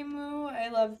you, Rimu. I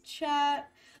love chat.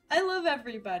 I love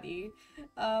everybody.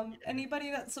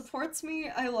 Anybody that supports me,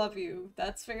 I love you.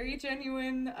 That's very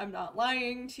genuine. I'm not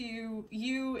lying to you.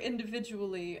 You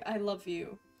individually, I love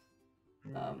you.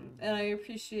 And I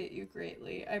appreciate you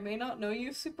greatly. I may not know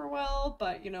you super well,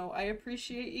 but, you know, I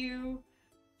appreciate you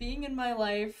being in my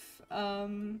life,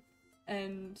 and,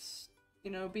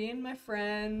 you know, being my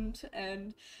friend,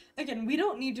 and, again, we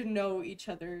don't need to know each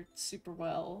other super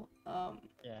well,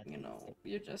 Yeah, you know,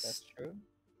 you're just... That's true.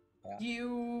 Yeah.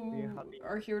 You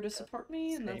are here to support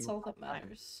me, and that's all that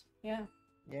matters. Yeah.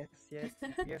 Yes, yes,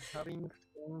 we are having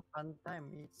some fun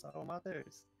time. It's all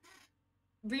matters.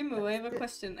 Rimu, I have a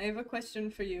question. I have a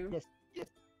question for you. Yes, yes.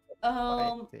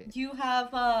 You have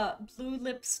blue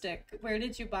lipstick. Where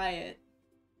did you buy it?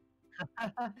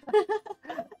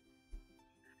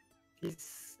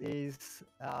 This is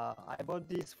I bought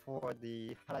this for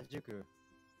the Harajuku.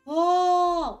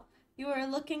 Oh, you are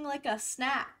looking like a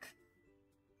snack.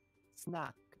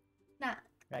 Snack. Snack.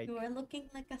 Like, you are looking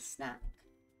like a snack.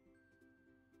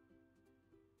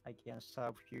 I can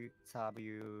serve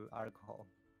you alcohol,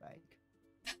 like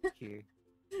here.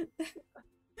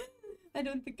 I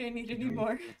don't think I need any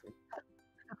more.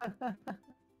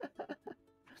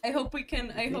 I hope we can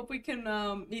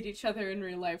meet each other in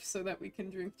real life so that we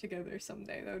can drink together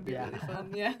someday. That would be really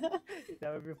fun. Yeah.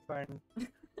 That would be fun.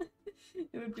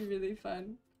 It would be really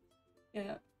fun.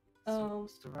 Yeah.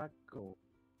 Struggle.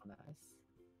 Nice.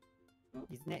 Oh.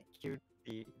 Isn't it cute?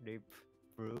 The lip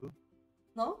blue.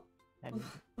 No? And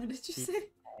what did you say?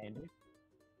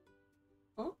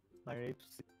 Oh? My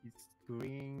lips is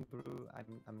green, blue.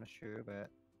 I'm not sure,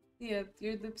 but yeah,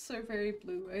 your lips are very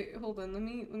blue. Hold on, let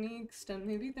me extend.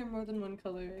 Maybe they're more than one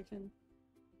color. I can.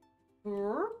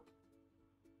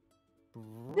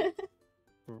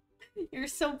 You're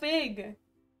so big.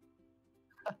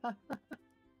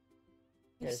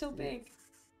 You're so big.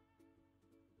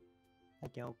 I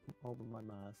can open my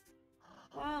mouth.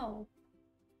 Wow.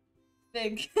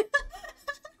 Big.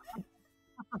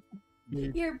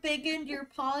 You're big and you're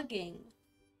pogging.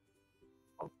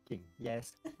 Pogging,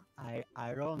 yes. I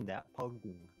learned that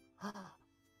pogging.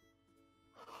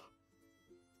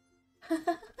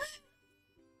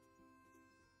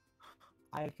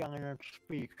 I cannot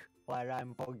speak while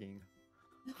I'm pogging.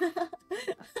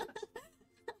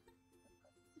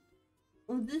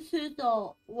 This is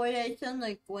what I sound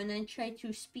like when I try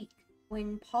to speak.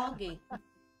 When pogging.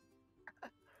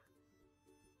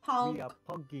 We are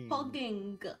pogging.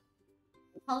 Pogging.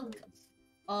 Pog.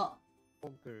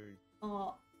 Poggers.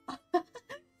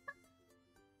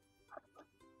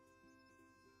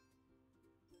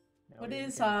 What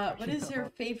is your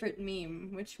favorite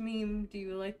meme? Which meme do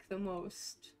you like the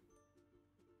most?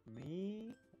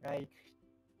 Me? Like,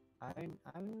 I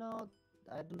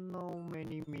don't know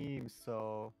many memes,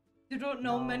 so you don't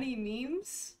know many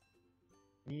memes?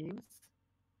 Memes?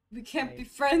 We can't be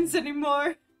friends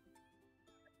anymore.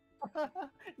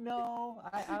 No,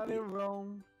 I will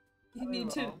wrong. You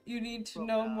need to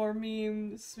know more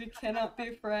memes. We cannot be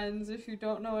friends if you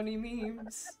don't know any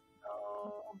memes.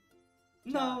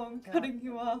 No, I'm cutting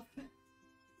you off.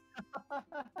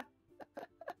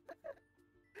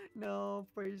 No,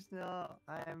 please no.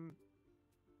 I'm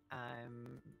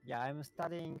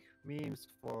studying memes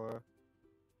for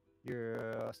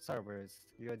your servers,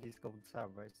 your Discord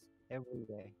servers every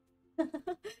day.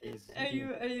 Are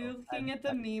you looking at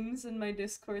the memes in my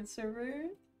Discord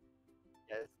server?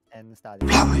 Yes, and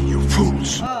studying. You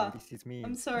fools! This is me.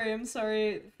 I'm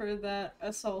sorry for that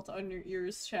assault on your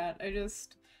ears, chat. I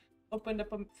just opened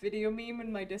up a video meme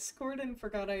in my Discord and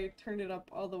forgot I turned it up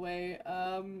all the way.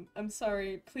 I'm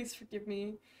sorry. Please forgive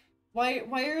me. Why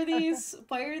are these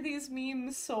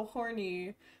memes so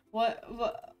horny? What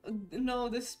no,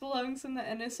 this belongs in the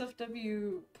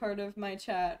NSFW part of my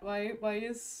chat. Why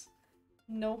is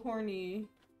no horny?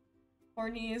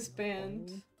 Horny is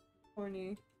banned.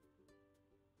 Horny.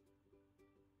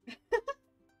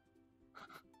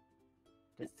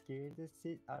 Just scared the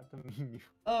shit out of me.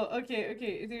 Oh,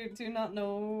 okay. Do you not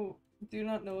know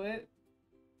it?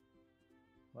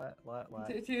 What?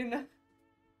 Do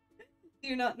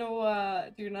you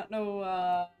not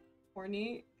know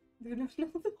horny? Do you not know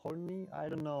horny? I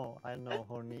don't know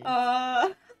horny.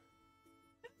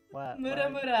 What?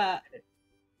 Mura.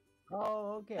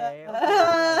 Oh, okay.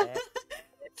 I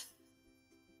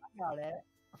got it.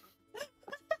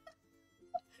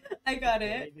 I got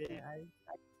Okay, it. then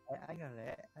I got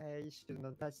it. I should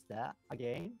not touch that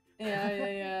again.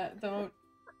 Yeah. Don't.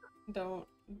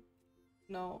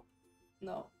 No.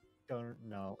 No. Don't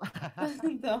know.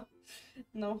 No.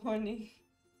 No, horny.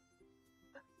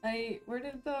 Where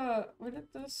did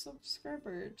the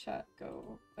subscriber chat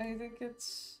go? I think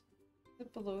it's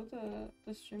below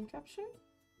the stream caption?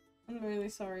 I'm really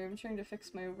sorry, I'm trying to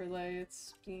fix my overlay.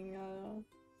 It's being a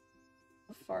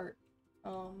fart.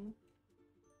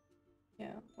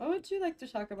 Yeah. What would you like to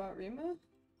talk about, Rima?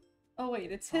 Oh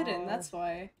wait, it's hidden, that's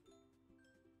why.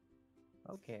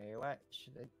 Okay, what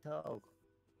should I talk?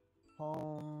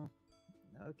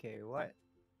 Okay, what?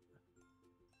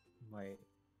 Wait,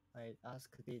 I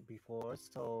asked it before,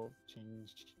 so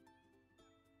change.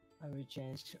 I will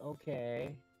change.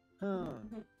 Okay.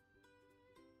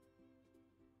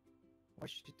 What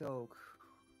should I talk?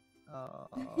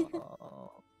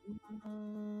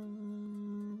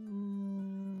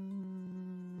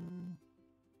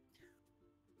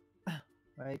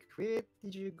 Like, where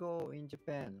did you go in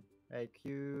Japan? Like,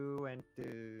 you went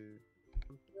to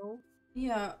Tokyo?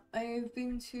 Yeah, I've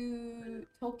been to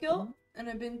Tokyo and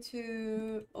I've been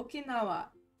to Okinawa.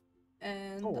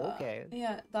 And Oh, okay.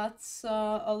 yeah, that's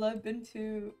all I've been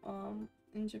to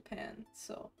in Japan.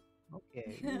 So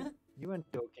Okay, you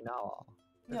went to Okinawa.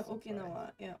 yeah, That's so far.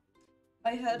 Okinawa. Yeah,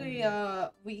 I had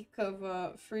a week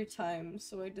of free time,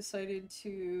 so I decided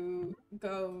to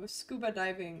go scuba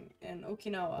diving in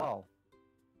Okinawa. Wow.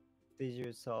 Did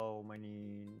you saw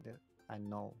many, I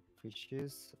know,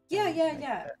 fishes? Yeah.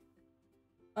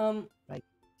 Like,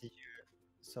 did you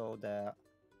saw the,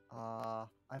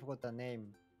 I forgot the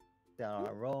name.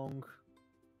 The long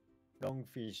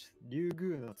fish. 竜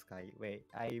宮の使い. Wait,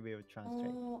 I will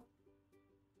translate.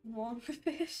 Long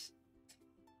fish.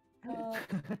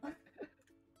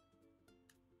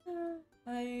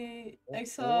 I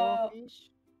saw Oarfish?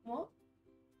 what?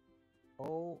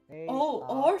 O-A-R. Oh,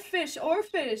 oarfish.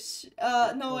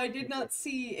 No, I did not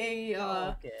see a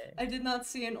okay. I did not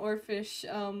see an oarfish.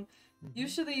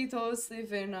 Usually those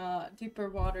live in deeper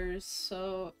waters,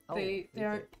 so they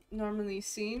aren't normally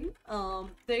seen.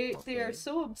 They are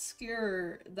so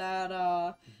obscure that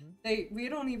we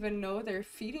don't even know their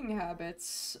feeding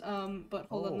habits. But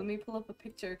hold on, let me pull up a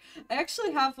picture. I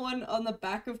actually have one on the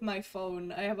back of my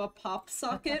phone. I have a pop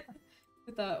socket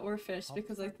with that oarfish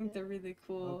because I think they're really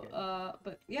cool.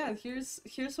 But yeah, here's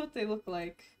what they look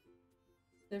like.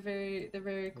 They're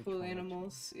very cool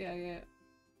animals. Yeah.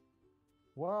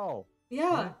 Wow.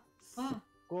 Yeah. Wow.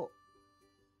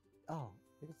 Oh,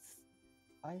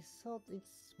 I thought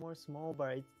it's more small,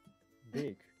 but it's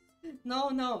big.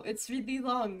 No, it's really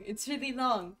long. It's really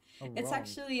long. Oh, it's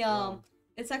long.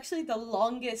 It's actually the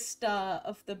longest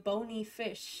of the bony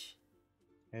fish.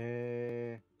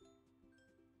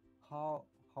 How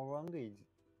long is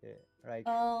it? Like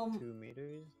 2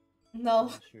 meters? No.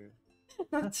 Not sure.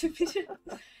 Not 2 meters.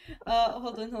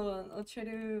 Hold on. I'll try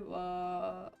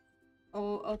to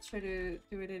I'll try to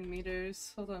do it in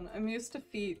meters. Hold on. I'm used to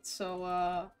feet, so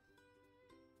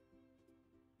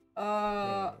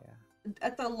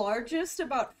at the largest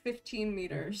about 15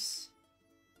 meters.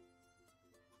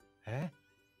 Eh?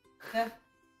 Yeah.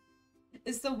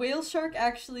 Is the whale shark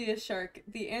actually a shark?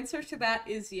 The answer to that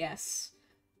is yes.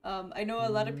 I know a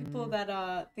lot of people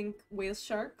that think whale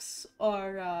sharks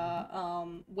are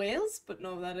whales, but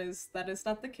no, that is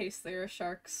not the case. They are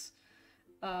sharks.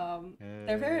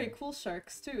 They're very cool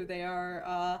sharks too. They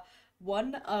are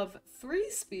one of 3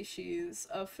 species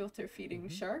of filter feeding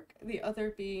shark. The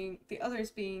others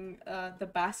being the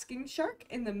basking shark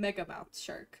and the megamouth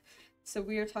shark. So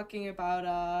we are talking about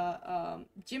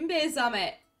Jinbei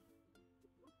zame.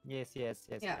 Yes,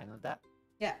 Yeah. I know that.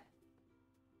 Yeah.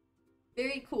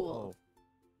 Very cool.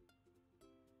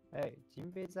 Hey,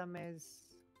 Jinbei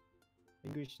zame's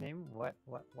English name? What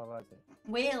was it?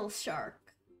 Whale shark.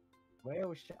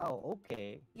 Whale shark. Oh,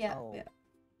 okay. Yeah.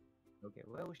 Okay,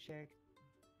 whale shark.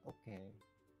 Okay.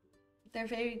 They're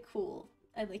very cool.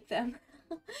 I like them.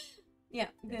 Yeah,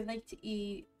 they like to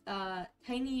eat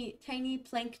tiny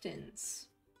planktons.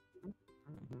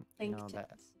 You know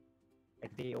that.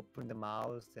 Like they open the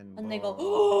mouth and they go,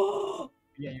 oh!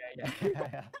 Yeah.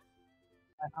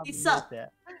 They suck.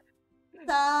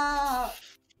 Stop.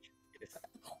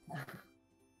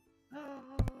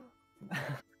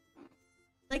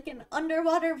 Like an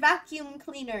underwater vacuum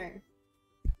cleaner.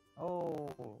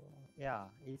 Oh, yeah,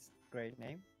 it's great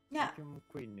name. Yeah. Vacuum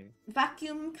cleaner.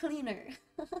 Vacuum cleaner.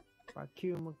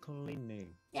 Vacuum cleaner.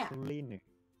 Yeah.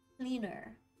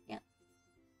 Cleaner. Yeah.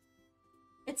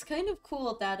 It's kind of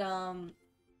cool that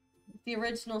the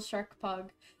original shark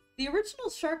pug, The original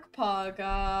shark pug,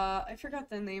 I forgot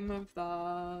the name of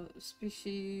the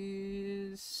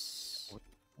species.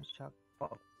 Shark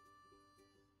pug.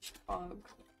 Pug.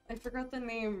 I forgot the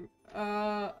name.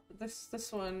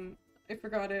 This one. I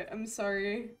forgot it. I'm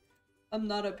sorry. I'm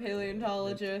not a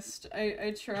paleontologist.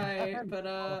 I try,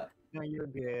 but No, you're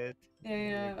good.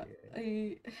 yeah,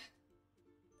 here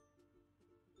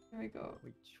we go.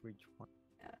 Which one?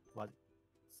 Yeah. What?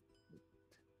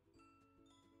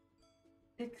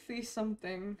 Ichthy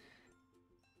something.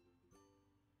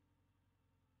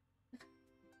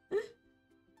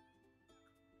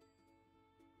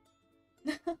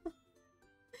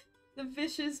 The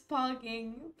fish is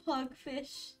pogging.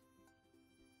 Pugfish.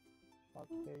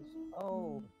 Pugfish.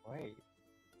 Oh, wait.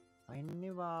 I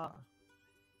never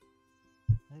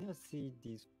see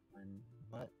this one.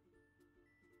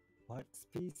 What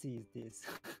species is this?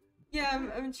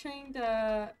 Yeah, I'm trying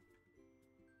to.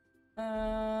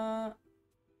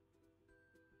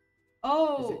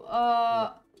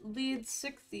 Lead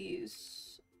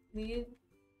 60s. Lead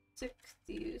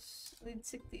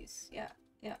 60s. Yeah.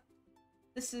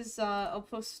 This is I'll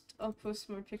post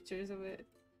more pictures of it.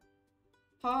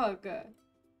 Pog.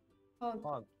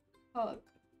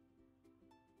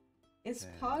 It's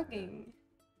pogging.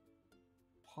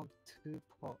 Pog to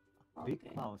pog.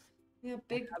 Big mouse. Yeah,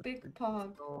 big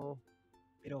pog. So,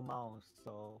 little mouse,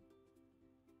 so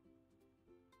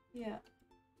yeah.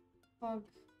 Pog.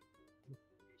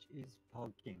 Which is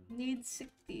pogging. Need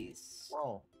 60s.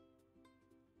 Wow.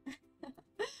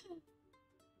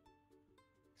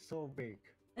 So big.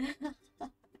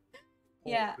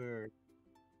 Yeah. Oh,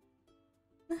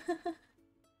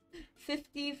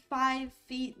 55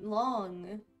 feet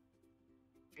long.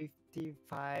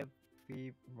 55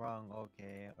 feet long.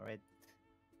 Okay, alright.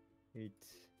 It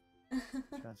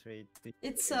translates.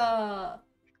 It's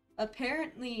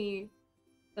apparently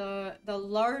the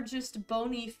largest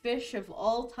bony fish of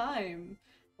all time.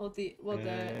 The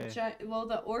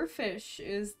oarfish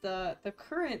is the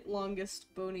current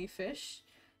longest bony fish.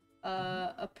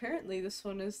 Apparently this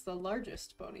one is the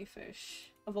largest bony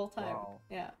fish of all time. Wow.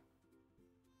 Yeah.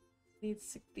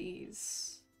 Needs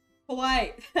 60s.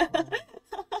 Hawaii.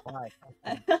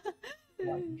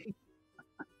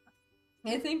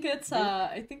 I think it's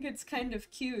kind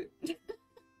of cute.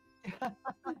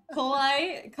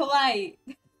 Kawaii.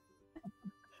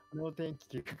 No, thank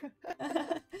you.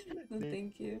 No,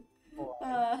 thank you.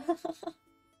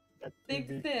 That's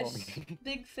Big fish.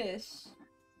 Big fish.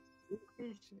 Big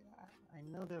fish. I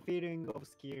know the feeling of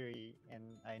scary,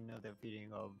 and I know the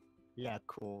feeling of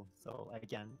cool. So I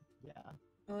can,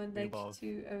 I would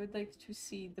like to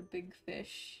see the big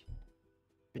fish.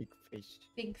 Big fish.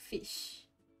 Big fish.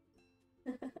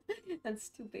 That's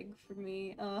too big for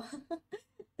me.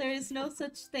 There is no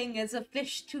such thing as a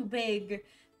fish too big.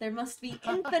 There must be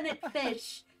infinite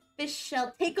fish. Fish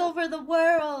shall take over the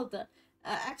world.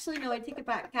 Actually, no, I take it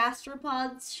back.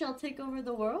 Gastropods shall take over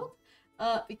the world.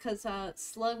 Because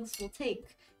slugs will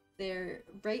take their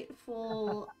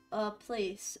rightful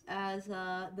place as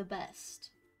the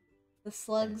best. The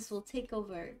slugs will take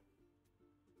over.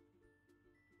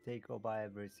 Take over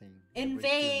everything.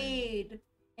 Invade!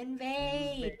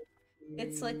 Invade!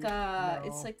 It's like a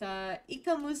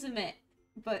ikamuzume,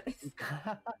 but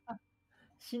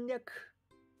侵略.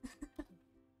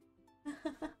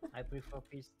 I prefer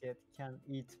fish that can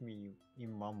eat me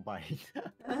in one bite.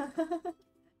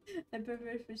 I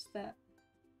prefer fish that.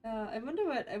 I wonder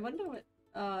what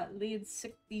lead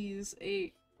 60s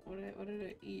ate. What did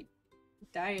it eat?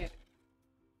 Diet.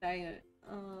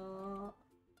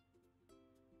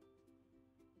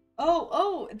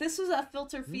 Oh, this was a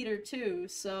filter feeder too,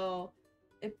 so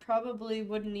it probably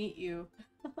wouldn't eat you.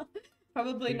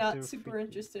 Probably not super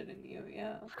interested in you,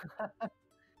 yeah.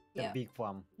 The big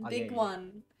one. Big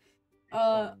one.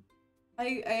 I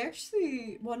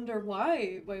actually wonder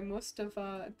why most of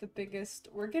the biggest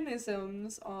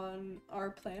organisms on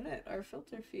our planet are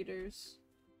filter feeders.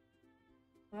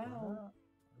 Wow.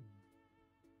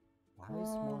 Why is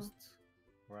most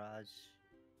large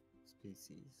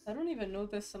species? I don't even know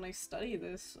this and I study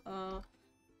this.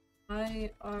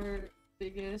 Why are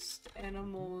biggest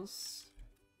animals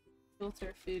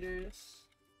filter feeders?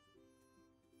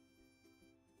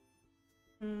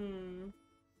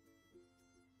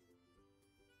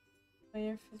 Why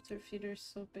are filter feeders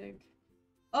so big?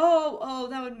 Oh,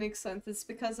 that would make sense. It's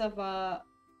because of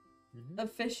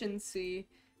efficiency.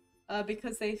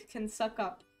 Because they can suck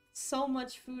up so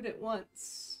much food at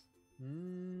once.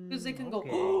 Because they can go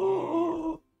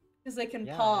because they can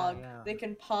pog. Yeah. They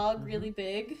can pog really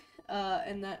big.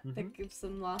 And that gives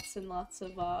them lots and lots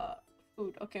of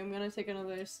food. Okay, I'm gonna take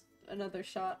another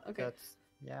shot. Okay.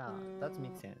 Yeah, that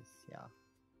makes sense. Yeah.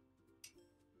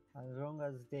 As long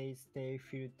as they stay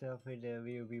filter free, they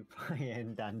will be fine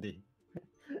and dandy.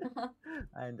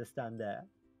 I understand that.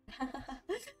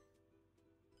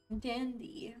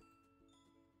 Dandy.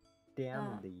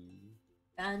 Dandy.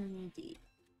 Dandy.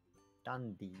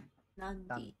 Dandy.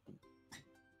 Dandy.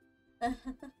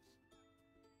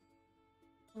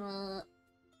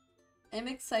 I'm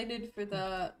excited for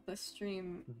the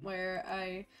stream where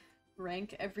I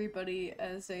rank everybody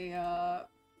as a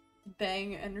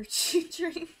bang energy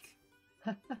drink.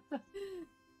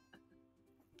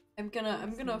 I'm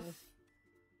gonna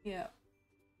yeah.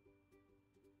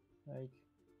 Like,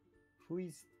 who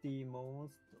is the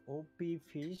most OP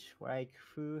fish? Like,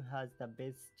 who has the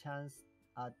best chance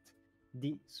at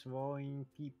destroying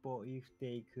people if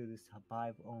they could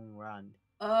survive on land?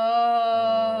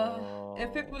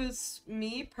 If it was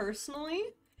me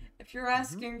personally, if you're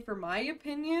asking for my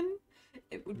opinion,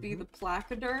 it would be the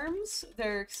placoderms.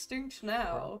 They're extinct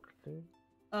now.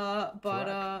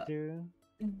 But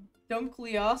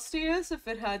Dunkleosteus, if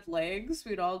it had legs,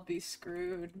 we'd all be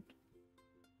screwed.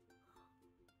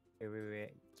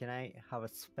 Wait. Can I have a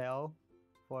spell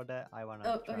for that? I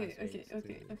wanna translate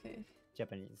okay.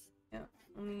 Japanese. Yeah,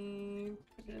 let me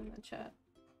put it in the chat.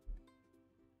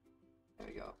 There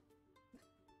we go.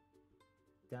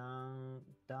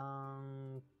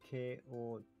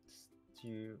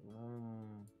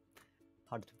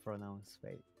 Hard to pronounce.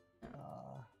 Wait.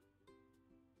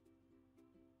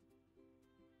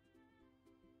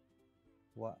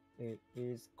 What it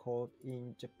is called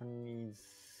in Japanese?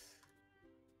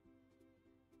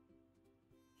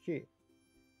 Here,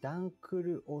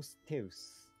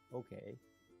 Dunkleosteus. Okay,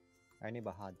 I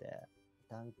never heard that.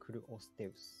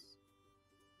 Dunkleosteus.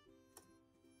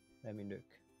 Let me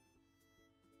look.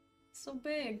 So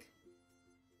big.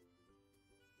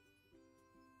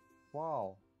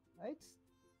 Wow,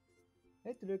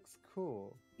 it looks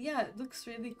cool. Yeah, it looks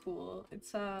really cool.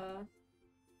 It's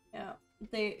yeah.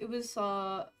 It was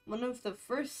one of the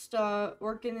first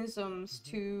organisms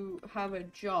to have a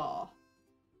jaw.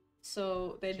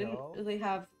 So they didn't really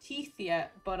have teeth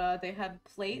yet, but they had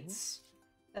plates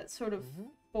that sort of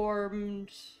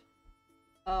formed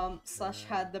slash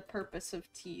had the purpose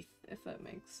of teeth, if that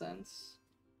makes sense.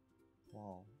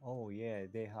 Wow. Oh yeah,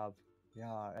 they have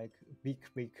like big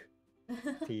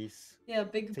teeth. Yeah,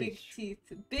 big teeth.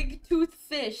 Big tooth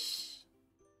fish.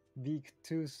 Big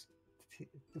tooth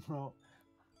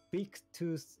big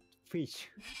tooth fish.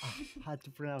 Hard to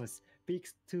pronounce. Big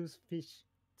tooth fish.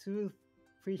 Tooth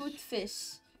fish. Tooth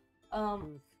fish.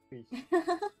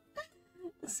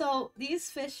 So these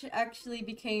fish actually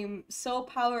became so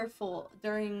powerful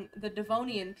during the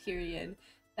Devonian period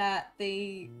that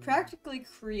they practically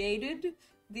created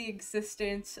the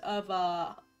existence of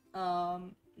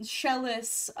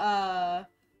shellless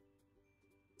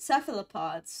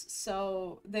cephalopods.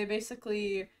 So they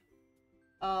basically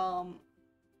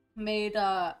made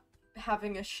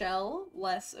having a shell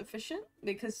less efficient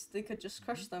because they could just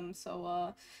crush them.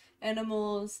 So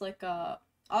animals like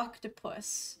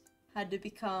octopus had to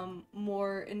become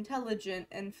more intelligent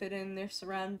and fit in their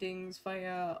surroundings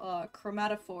via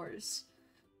chromatophores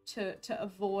to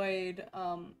avoid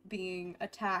being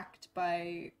attacked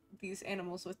by these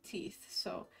animals with teeth.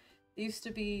 So they used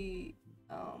to be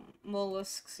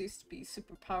mollusks used to be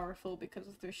super powerful because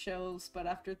of their shells, but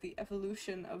after the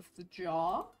evolution of the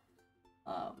jaw,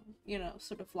 you know,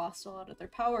 sort of lost a lot of their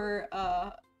power,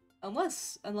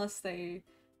 unless they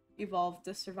evolved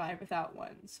to survive without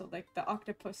one. So like the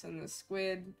octopus and the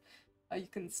squid, you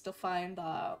can still find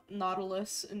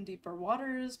nautilus in deeper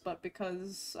waters, but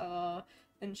because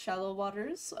in shallow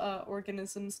waters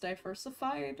organisms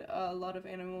diversified, a lot of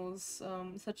animals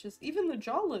such as even the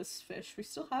jawless fish, we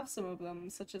still have some of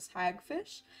them, such as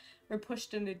hagfish, are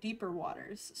pushed into deeper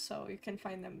waters, so you can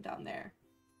find them down there.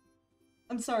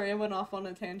 I'm sorry, I went off on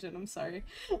a tangent. I'm sorry.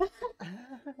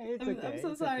 It's okay. I'm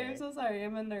so sorry. I'm so sorry.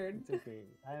 I'm a nerd. It's okay.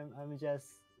 I'm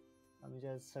just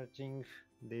searching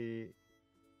the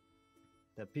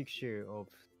picture of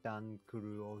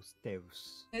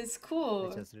Dunkleosteus. It's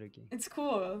cool. Just looking. It's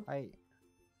cool. I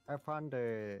found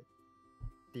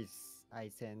this. I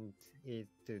sent it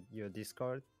to your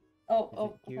Discord. Oh,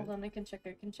 hold on. I can check.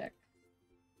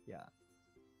 Yeah.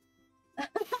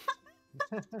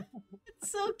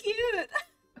 It's so cute.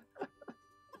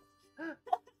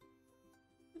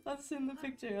 I'll send the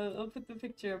picture. I'll put the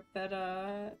picture up that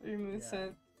Rimu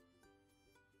sent.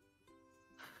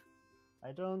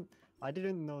 I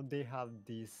didn't know they have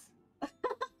this.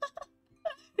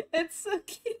 It's so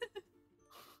cute.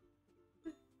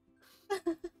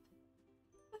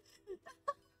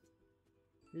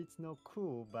 It's not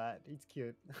cool, but it's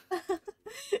cute.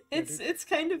 It's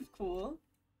kind of cool.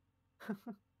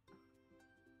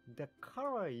 The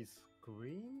color is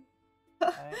green.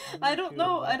 I don't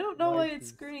know. I don't know why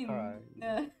it's green.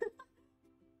 Yeah.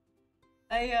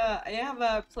 I have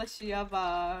a plushie of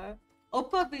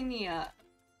Opavenia.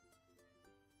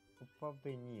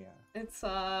 Opavenia. It's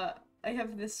I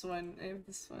have this one. I have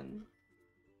this one.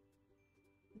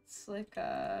 It's like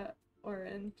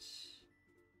orange.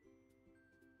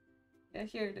 Yeah,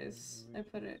 here it is. I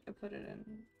put it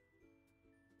in.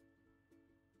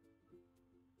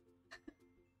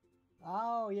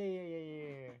 Oh yeah.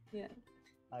 Yeah.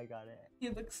 I got it. He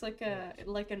looks like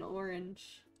an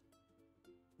orange.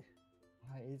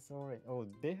 It's orange. Oh,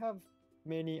 they have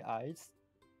many eyes.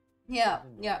 Yeah,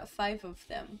 5 of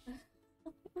them.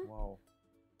 Wow.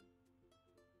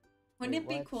 Wouldn't it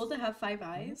be cool to have 5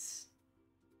 eyes?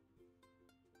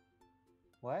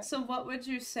 What? So what would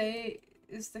you say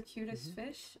is the cutest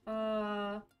fish?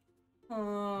 Okay.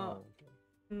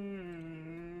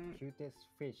 Cutest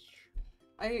fish.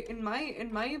 In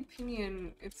my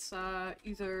opinion, it's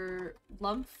either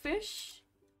lumpfish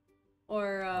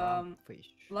or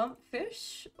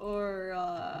lumpfish or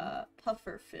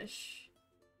pufferfish.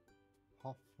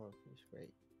 Pufferfish.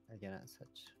 Wait, I cannot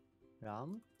search.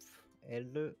 Lump.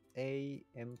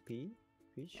 L-A-M-P.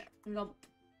 Fish. Yeah, lump.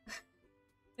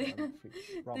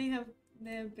 Lumpfish.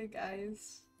 They have big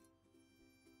eyes.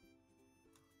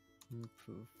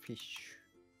 Fish.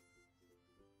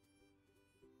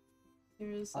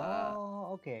 Here's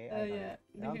okay. I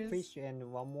got yeah. it. Fish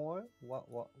and one more. What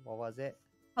was it?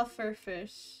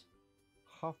 Pufferfish.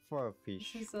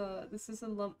 Pufferfish. This is a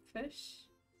lumpfish.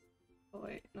 Oh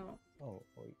wait, no. Oh,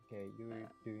 okay. You're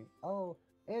doing. Oh,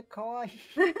 kawaii.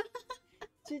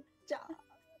 Chicha.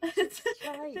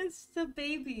 It's the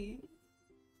baby.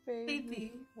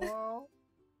 Baby. Wow.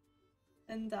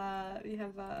 And we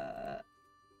have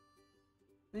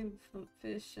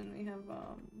fish, and we have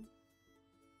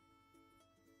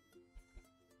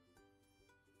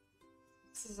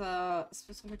this is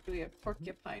specifically a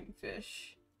porcupine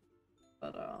fish,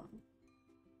 but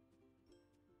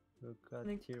look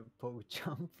at your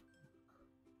PogChamp.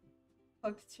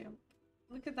 PogChamp.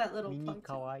 Look at that little mini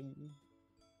kawaii.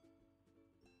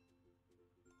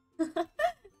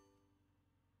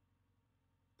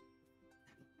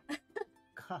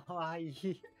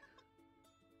 Kawaii.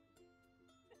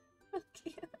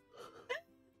 Okay.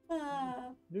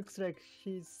 Looks like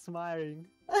she's smiling.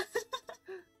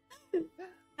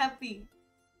 Happy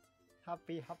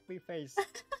face.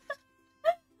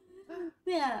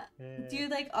 Yeah. Do you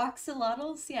like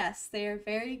oxalotls? Yes, they are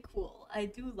very cool. I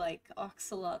do like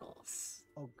oxalotls.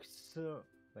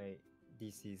 Wait,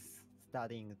 this is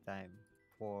starting time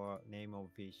for name of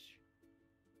fish.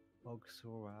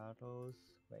 Oxalotls.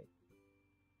 Wait.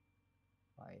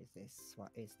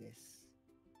 What is this?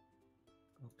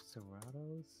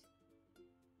 Oxalotls.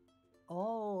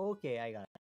 Oh, okay, I got it.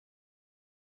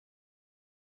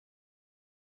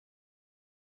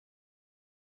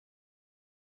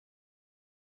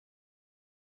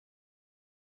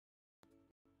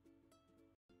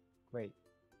 Wait.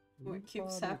 What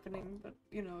keeps happening, but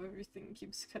you know, everything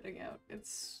keeps cutting out.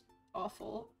 It's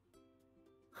awful.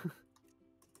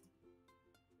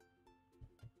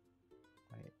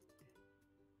 Wait.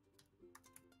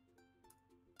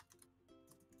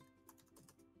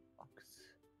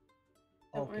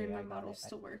 Don't worry, my model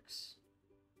still works.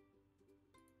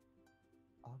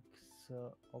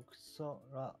 Oxalotls.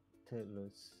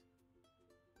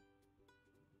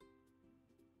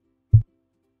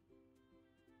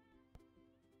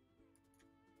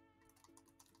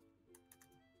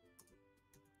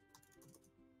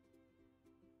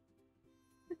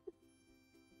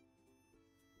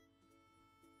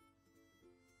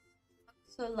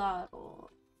 Oxalotl.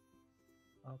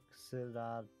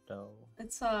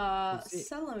 It's a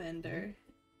salamander.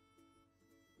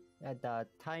 Yeah, the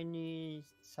tiny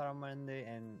salamander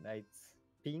and it's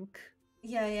pink.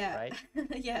 Yeah. Right?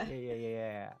 Yeah.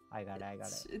 Yeah. I got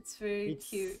it. It's very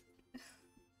cute.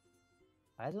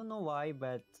 I don't know why,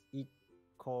 but it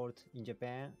called in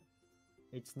Japan.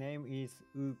 Its name is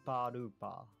Oopa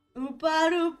Loopa. Oopa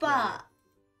Loopa. Yeah.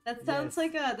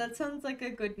 That sounds like a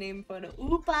good name for it.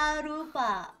 Oopa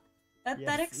Loopa.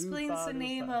 That explains Oopa the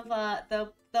name Loopa.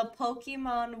 of the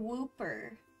Pokemon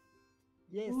Wooper.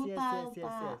 Yes.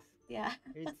 Yeah.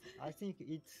 I think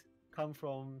it's come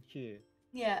from here.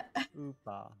 Yeah.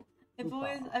 Oopa.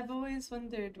 I've always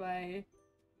wondered why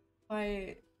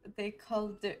they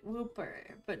called it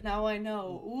Wooper, but now I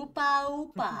know. Oopa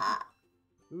Oopa.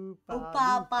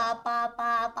 Oopa pa pa pa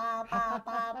pa pa pa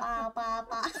pa pa pa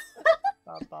pa.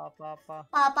 Pa pa pa pa.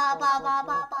 Pa pa pa pa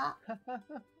pa pa.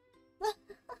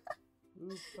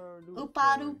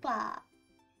 Oopa Doopa.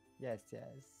 Yes,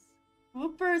 yes.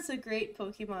 Wooper is a great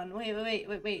Pokemon.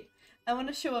 Wait. I want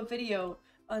to show a video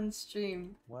on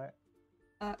stream. What?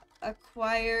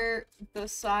 Acquire the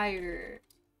Sire.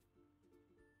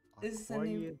 Is the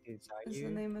Acquire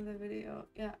name of the video.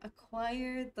 Yeah,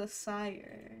 Acquire the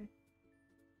Sire.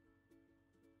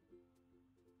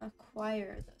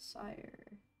 Acquire the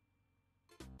Sire.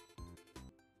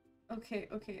 Okay,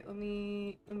 let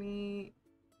me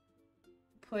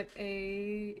put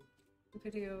a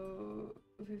video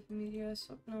with media,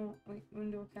 so no, wait,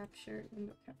 window capture.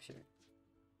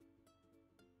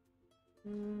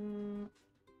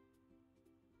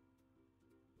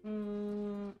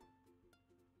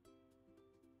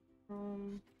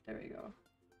 There we go.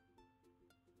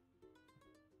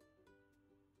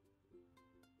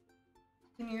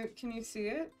 Can you see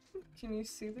it? Can you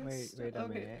see this? Wait a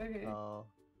minute. Okay.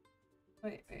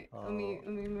 Wait. Let me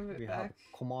move it we back. have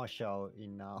commercial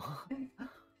in now.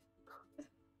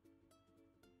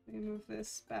 Let me move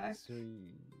this back. 3.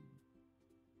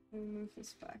 Let me move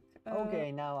this back.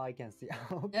 Okay, now I can see.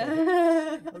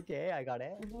 Okay. Okay, I got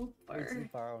it. Wooper.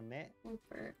 Super on it.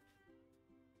 Wooper.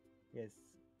 Yes.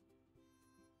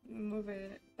 Move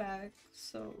it back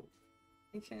so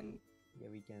I can. Yeah,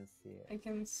 we can see it. I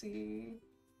can see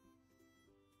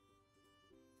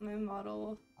my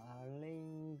model.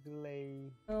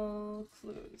 Lingley. I'll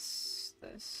close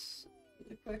this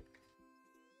really quick.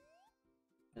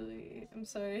 Really, I'm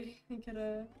sorry. I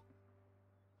gotta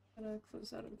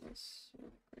close out of this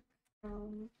really quick.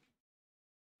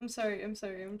 I'm sorry. I'm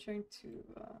trying to.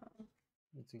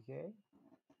 It's okay.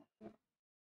 Yeah.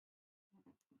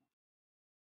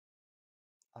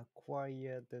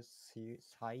 Acquire the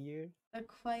sire.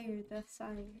 Acquire the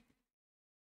sire.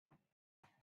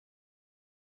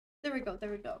 There we go.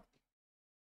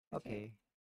 Okay.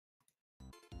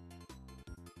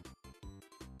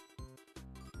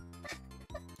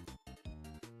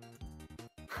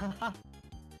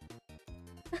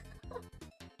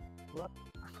 What?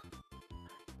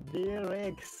 Dear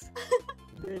Rex.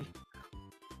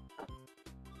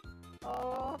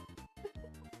 Oh.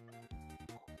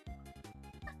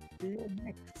 Dear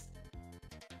Rex.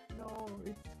 No,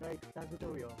 it's like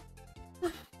Sagittario.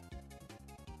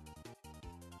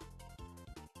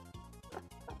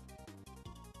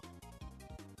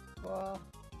 Wow.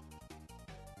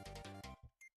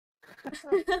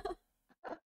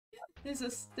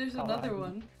 There's another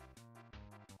one.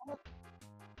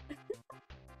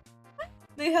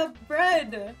 They have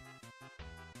bread.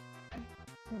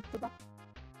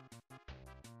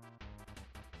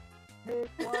 Hey,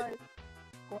 quiet.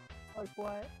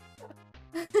 Quiet.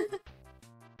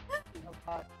 No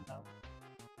part now.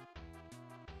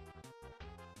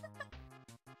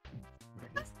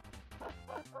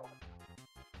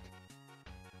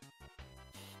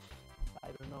 I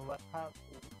don't know what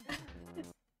happened.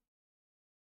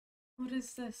 What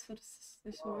is this?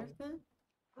 There's more of them?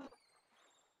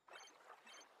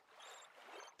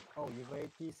 Oh,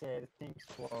 Yuverki said thanks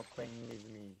for playing with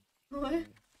me. What?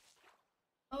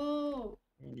 Oh.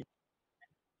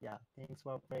 Yeah, thanks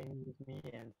for playing with me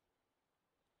and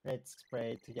let's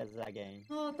play together again.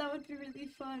 Oh, that would be really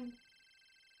fun.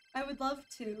 I would love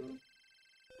to.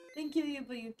 Thank you,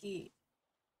 Yubayuki.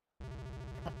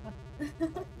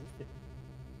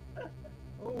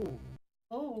 Oh.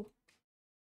 Oh.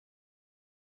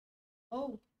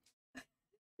 Oh.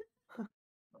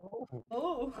 Oh.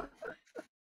 Oh.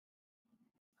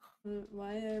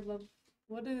 Why I love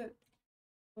what a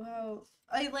wow.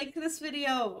 I like this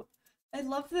video. I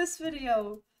love this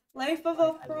video. Life of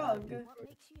a frog. What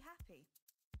makes you happy?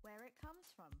 Where it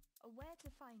comes from, or where to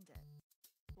find it?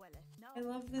 Well, if not, I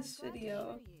love this I'm glad video.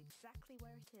 to show you exactly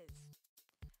where it is.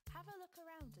 Have a look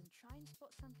around and try and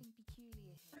spot something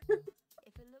peculiar here.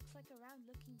 If it looks like a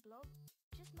round-looking blob,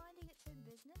 just minding its own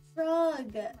business.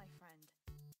 Frog. Then, my friend,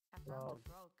 I found a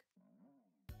frog.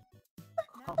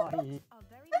 Now, Kawaii. frogs are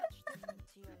very much different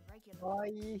to your regular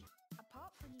Kawaii.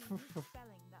 apart from the unique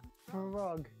spelling that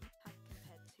Frog. have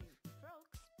compared to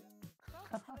frogs.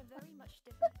 Frogs have a very much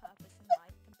different purpose in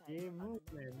life compared to other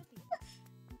movement. amphibians.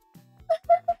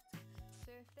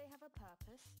 So if they have a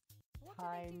purpose, what do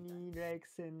they do Tiny then?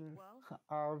 legs and Well,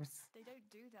 arms. they don't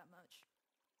do that much.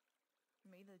 I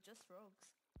mean, they're just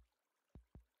frogs.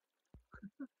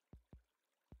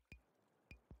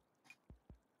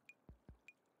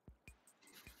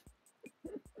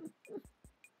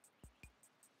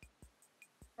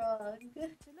 Frog.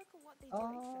 To look at what they do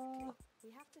exactly,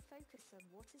 we have to focus on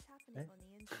what is happening on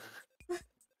the internet.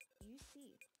 You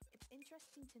see, it's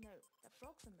interesting to note that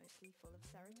frogs are mostly full of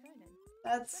serotonin.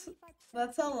 That's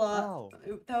 25% a lot. Oh.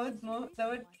 That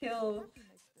would kill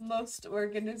most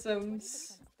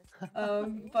organisms.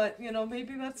 But you know,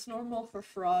 maybe that's normal for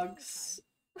frogs.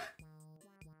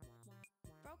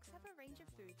 Frogs have a range of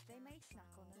foods they may snack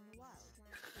on in the wild.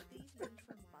 These range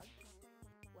from bugs,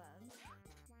 worms,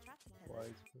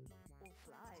 caterpillars, or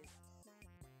flies.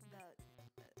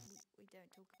 We don't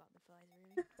talk about the flies,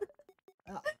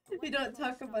 really. We don't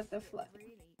talk about the fly.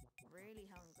 Really, really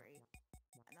hungry,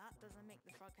 and that doesn't make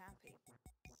the frog happy.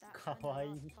 That's Kawaii.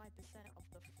 when the last 5% of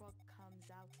the frog comes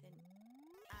out in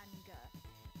anger.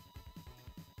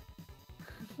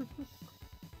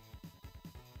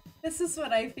 This is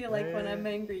what I feel like when I'm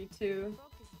angry too.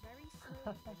 Frog is very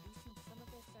slow at releasing some of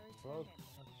their Frog serotonin,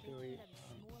 actually making them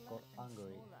smaller got and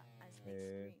angry. smaller as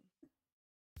they scream.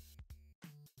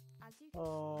 As you can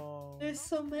Oh, There's see,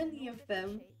 so frogs come in many all of different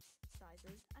them. shapes,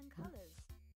 sizes, and colors.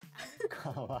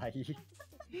 kawaii.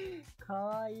 You may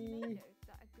Kawaii. know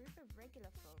that a group of regular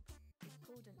frogs is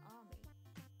called an army.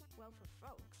 Well, for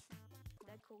frogs,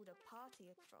 they're called a party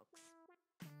of frogs.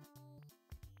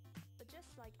 But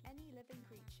just like any living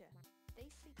creature, they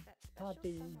seek that special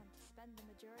Party. someone to spend the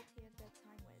majority of their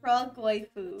time with. Frog Looks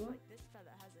waifu. like this fella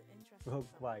has an interest in Frog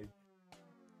someone. wife.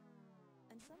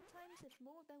 And sometimes if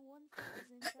more than one frog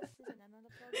is interested in another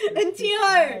frog,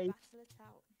 NTR! they battle it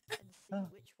out and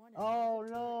see which one is Oh more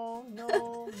no,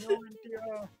 victorious. no, no, Not dear.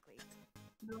 exactly.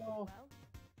 No, Well,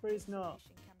 please the no.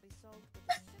 solution can be solved with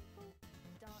a simple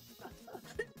dance button.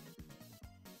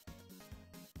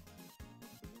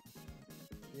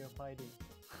 We are fighting.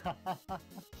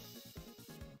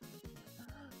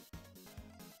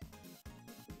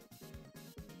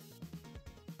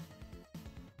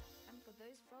 And for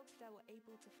those frogs that were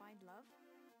able to find love,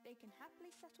 they can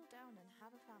happily settle down and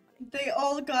have a family. They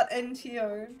all got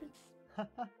NTR'd.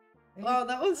 Wow,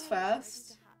 that was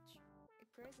fast. Ready to hatch. It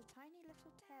grows a tiny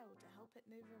little tail to help it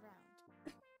move around.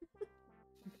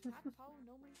 Tadpole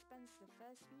normally spends the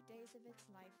first few days of its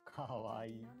life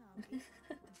Kawaii. feeding on algae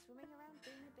and swimming around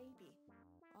being a baby,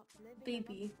 whilst living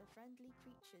Baby. amongst the friendly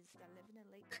creatures that live in a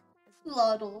lake as well.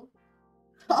 Loddle.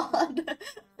 God.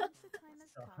 Once the time has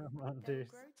come, they will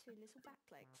Salamanders. grow 2 little back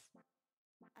legs.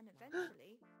 And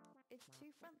eventually, its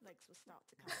 2 front legs will start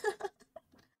to come out.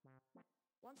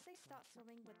 Once they start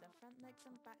swimming with their front legs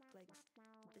and back legs,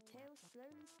 the tail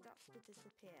slowly starts to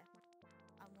disappear.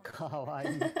 And once it's Kawaii.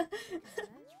 ready, they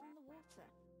can emerge from the water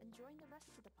and join the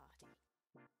rest of the party.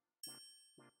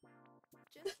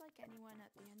 Just like anyone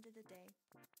at the end of the day,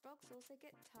 frogs also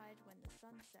get tired when the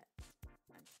sun sets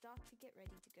and start to get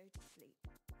ready to go to sleep.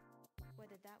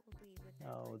 Whether that will be with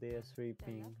their Oh, group, they are their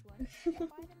sleeping. loved ones, or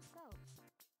by themselves,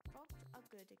 frogs are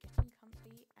good at getting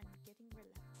comfy and getting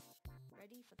relaxed,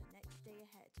 ready for the next day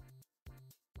ahead.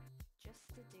 Just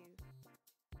to do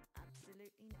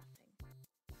absolutely nothing.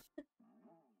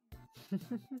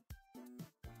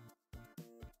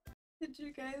 Did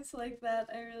you guys like that?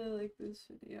 I really like this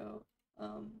video.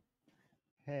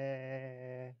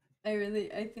 Hey.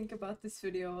 I think about this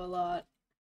video a lot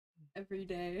every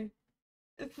day.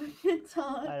 If we can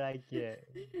talk. I like it.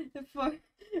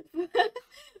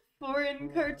 Foreign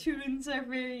What? cartoons are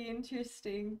very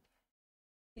interesting.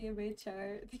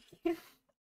 TMHR.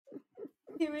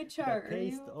 TMHR, The are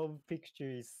taste you? of picture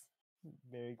is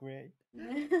very great.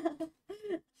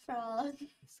 Frog.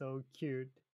 So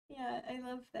cute. Yeah, I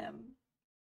love them.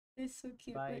 They're so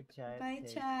cute. Bye, chat. Bye,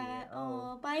 Take chat. care.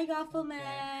 Oh, bye,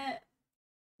 Goffelmet.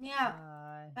 Yeah.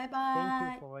 Bye. Bye, Thank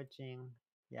bye. you for watching.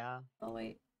 Yeah. Oh,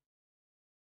 wait.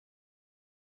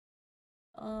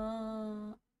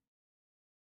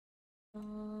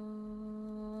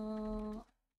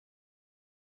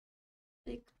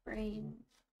 Big brain.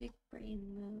 Big brain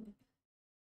move.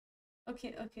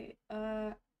 Okay, okay.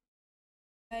 I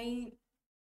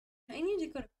need to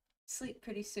go to sleep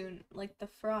pretty soon, like the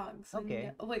frogs.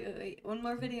 Okay. Oh, wait. One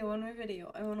more video.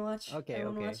 I want to watch. Okay, I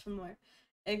want to okay. watch one more.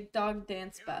 Egg dog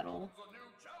dance battle.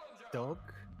 Dog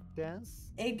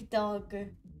dance? Egg dog.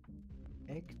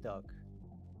 Egg dog.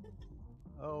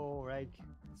 Oh, like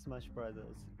Smash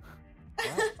Brothers.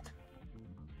 What?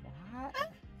 What?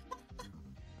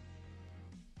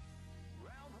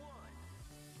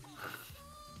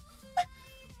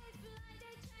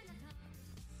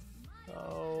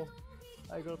 Oh,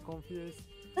 I got confused.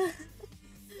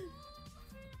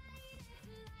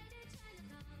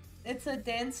 It's a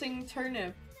dancing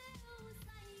turnip.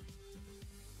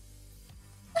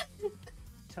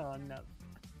 Turn up.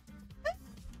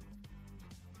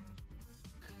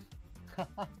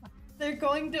 They're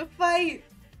going to fight.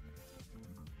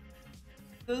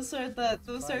 Those are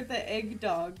the egg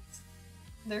dogs.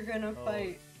 They're gonna Oh.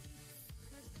 fight.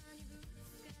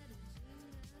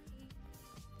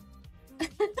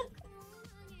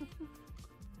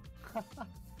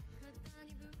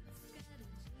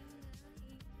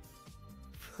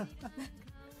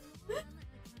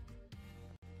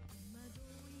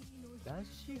 Does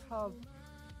she have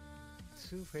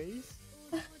two faces?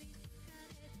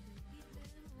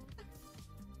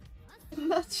 I'm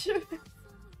not sure.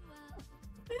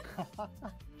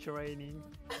 Training.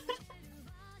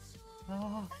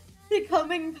 Ah,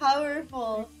 Becoming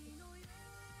powerful.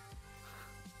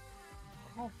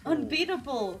 awful.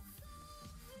 Unbeatable.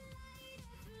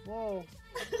 Whoa.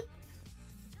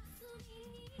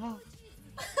 Ah.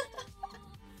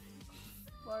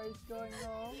 What is going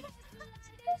on?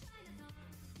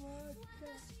 What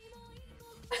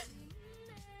the...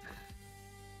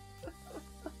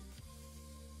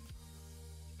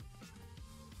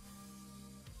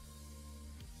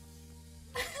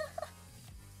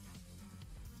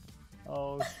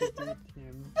 Oh, she beat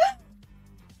him.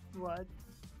 What?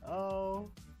 Oh.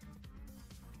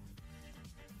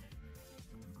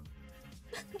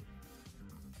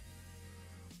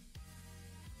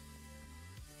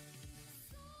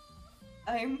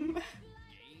 I'm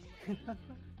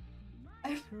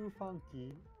Too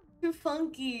funky. too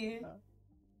funky.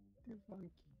 Too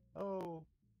funky. Oh.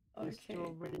 The Okay.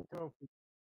 strawberry coffee.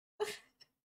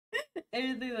 I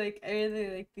really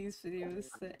like these videos,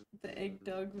 the egg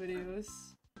dog videos.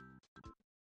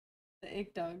 The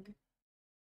egg dog.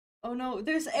 Oh no,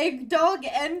 there's egg dog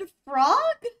and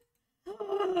frog?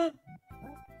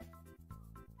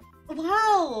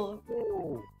 Wow!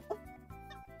 Oh.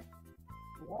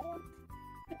 What?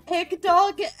 Egg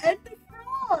dog and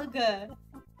frog!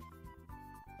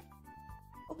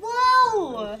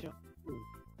 Wow!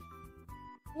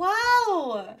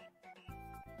 Wow!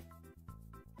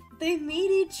 They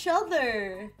meet each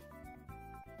other!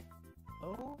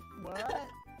 Oh, what?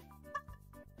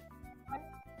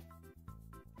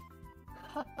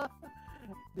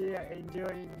 They are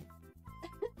enjoying.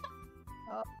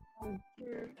 Oh,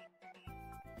 cute.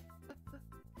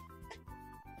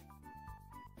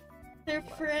 They're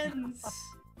friends!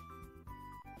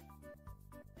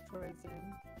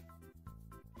 Present.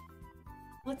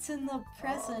 What's in the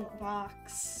present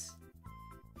box?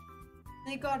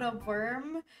 They got a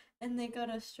worm and they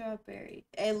got a strawberry.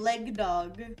 A leg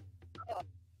dog.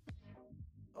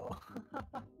 Oh.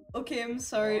 Okay, I'm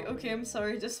sorry. Okay, I'm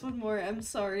sorry. Just one more. I'm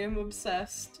sorry. I'm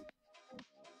obsessed.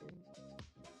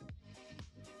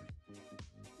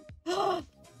 Wait.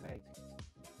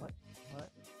 What? What?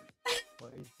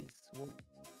 What is this?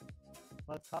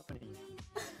 What's happening?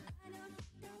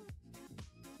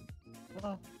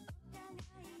 Oh.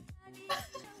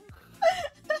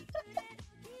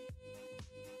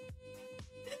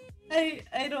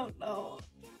 I don't know.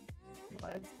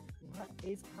 What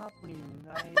is happening?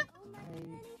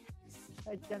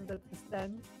 I can't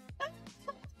understand.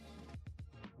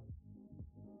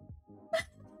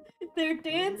 They're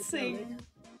dancing.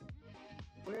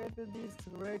 Where did these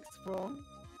legs from?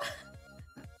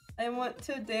 I want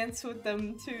to dance with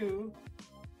them too.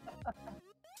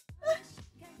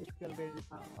 It's gonna be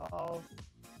oh.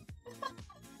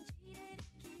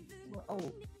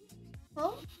 Oh,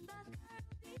 Huh?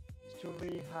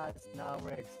 strawberry has now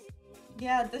legs.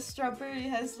 Yeah, the strawberry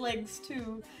has legs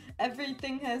too.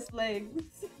 Everything has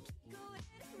legs.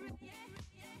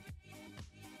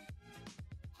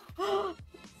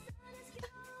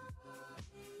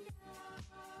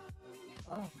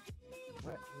 Oh,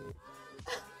 what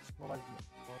was it?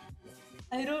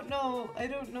 I don't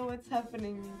know what's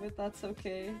happening, but that's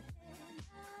okay.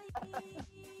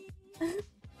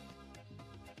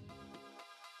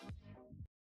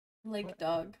 Leg What?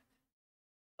 dog.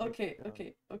 Okay, dog.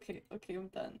 okay,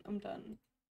 I'm done.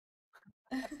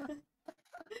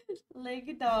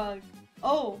 Leg dog.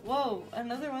 Oh, whoa,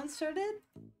 another one started?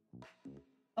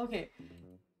 Okay.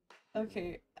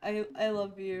 I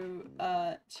love you,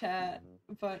 chat,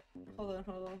 but hold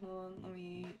on, let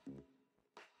me...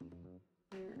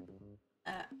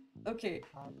 okay.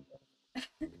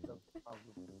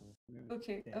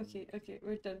 Okay,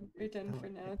 we're done for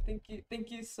now.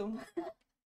 Thank you so much.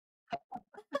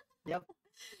 Yep.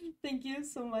 Thank you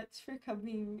so much for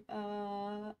coming.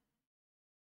 What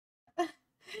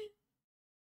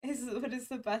is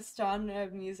the best genre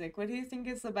of music? What do you think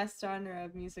is the best genre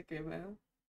of music, Rimu?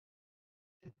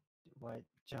 What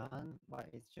John? What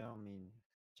is John mean?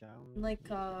 John? Like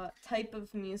type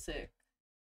of music.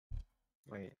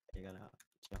 Wait, I gotta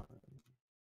John.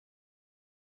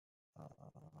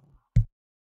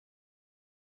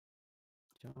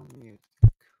 John music.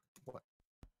 What?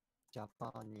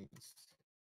 Japanese.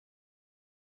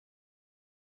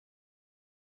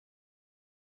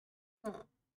 Huh.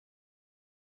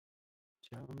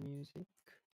 John music.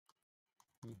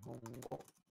 日本語。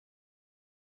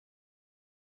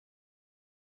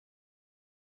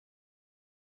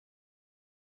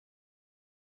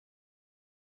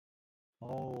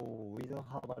Oh, we don't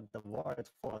have the word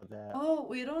for that. Oh,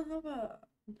 we don't have a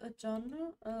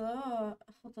genre?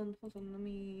 Hold on, let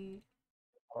me...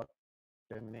 What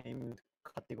the name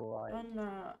category?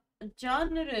 Genre.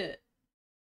 Genre.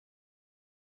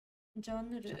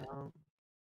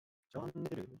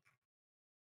 Genre.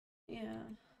 Yeah.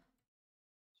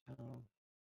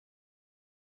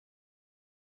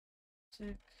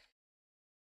 Sick.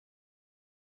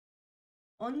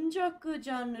 언저크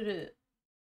genre.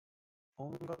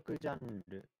 音楽ジャン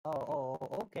ル。Oh,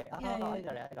 okay. Yeah, yeah, I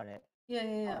got it. yeah,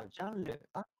 yeah, yeah. Genre.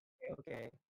 Okay.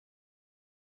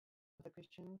 The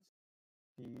questions.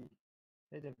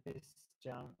 The best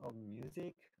genre of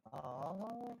music.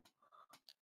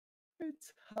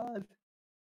 It's hard.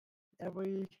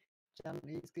 Every genre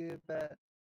is good, but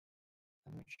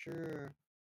I'm sure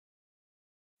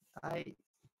I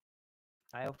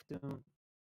often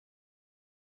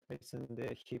listen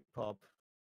to hip hop.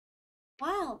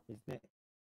 Wow, Isn't it?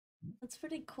 that's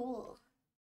pretty cool.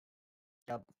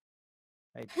 Yep.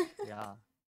 Like, yeah.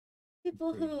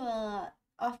 People who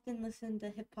often listen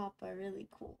to hip hop are really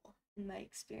cool in my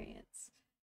experience.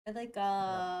 I like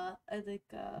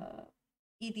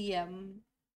EDM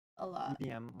a lot.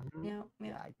 EDM. Yeah.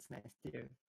 Yeah, it's nice too.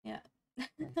 Yeah.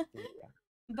 Nice too, yeah.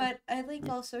 But I like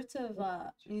all sorts of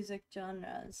music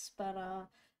genres. But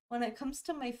when it comes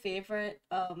to my favorite,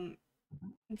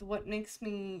 what makes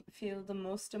me feel the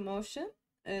most emotion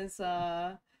is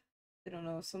I don't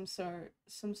know, some sort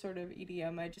of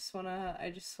EDM. I just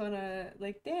wanna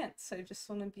like dance. I just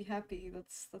wanna be happy.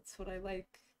 That's what I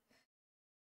like.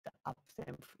 The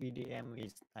uptempo EDM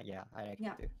is yeah, I like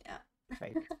Yeah, too. yeah.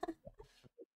 Like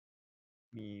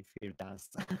me feel dance.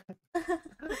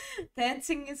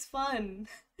 Dancing is fun.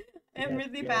 I'm Yes,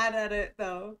 really yes. bad at it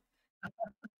though.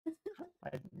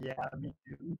 Yeah, me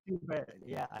too, but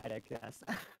yeah, I like dance.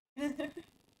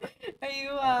 Are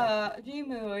you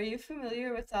Rimu, are you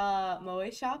familiar with Moe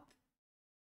Shop?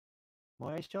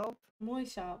 Moe shop? Moe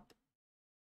Shop.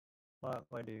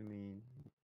 What do you mean?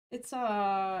 It's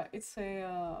a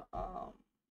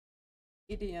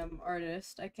EDM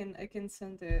artist. I can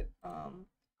send it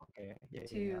Okay, yeah,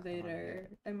 to you yeah, later.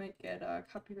 I might get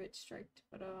copyright striked,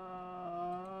 but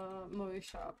Moe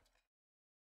Shop.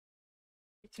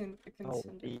 I can Oh,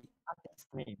 send it. the artist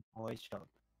name, Moe shop.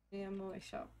 Yeah, Moe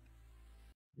Shop.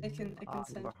 I can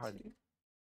send never it heard to you.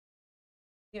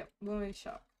 Yep, Moe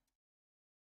Shop.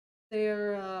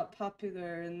 They're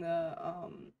popular in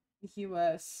the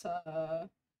US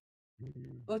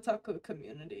otaku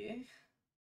community.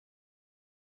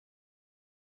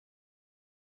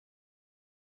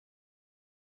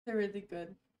 They're really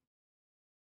good.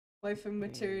 Life and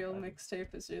Material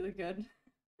mixtape is really good.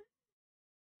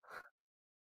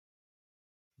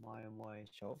 Moe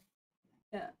shop.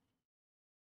 Yeah.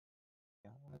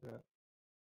 Yeah.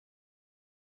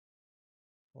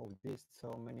 Oh, there's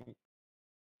so many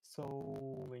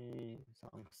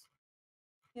songs.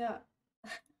 Yeah.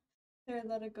 There are a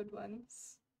lot of good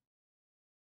ones.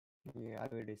 Yeah, I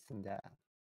will listen that.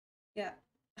 Yeah.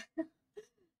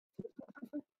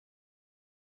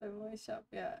 Moe Shop,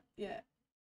 yeah.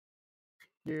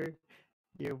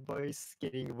 Your voice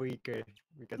getting weaker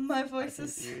because My voice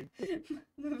is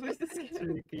my voice is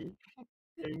sleepy.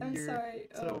 I'm sorry.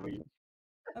 So weak.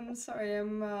 I'm sorry.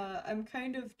 I'm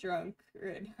kind of drunk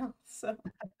right now, so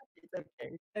It's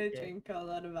okay. I drink a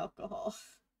lot of alcohol.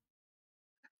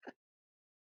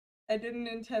 I didn't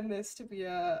intend this to be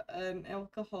an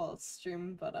alcohol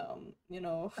stream, but you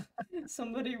know,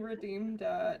 somebody redeemed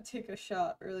take a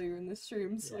shot earlier in the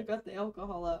stream, so I got the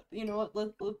alcohol out. You know what?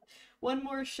 Let one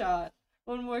more shot.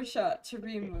 One more shot to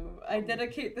Rimu. I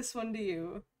dedicate this one to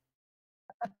you.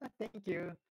 Thank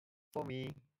you for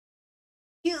me.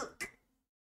 Yuck.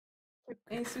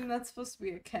 I assume that's supposed to be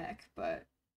a cack, but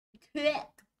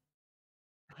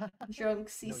drunk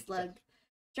sea slug.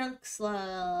 Drunk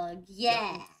slug.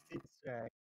 Yeah.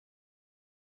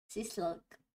 Sea slug.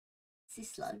 Sea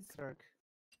slug.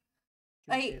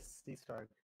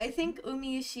 I think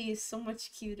Umiushi is so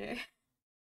much cuter.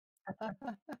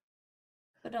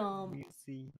 But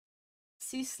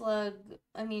sea slug,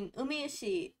 I mean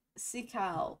Umiushi, sea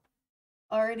cow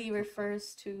already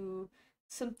refers to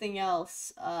something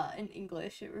else in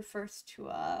English. It refers to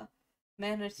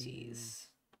manatees.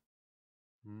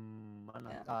 Yeah,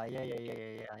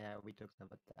 we talked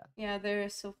about that. Yeah, they're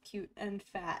so cute and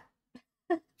fat.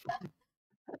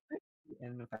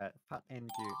 And fat and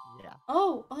cute, yeah.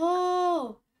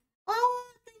 Oh,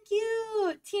 thank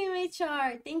you,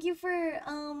 TMHR. Thank you for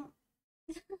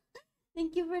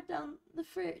thank you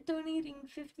for donating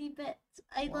 50 bits.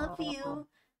 I love you.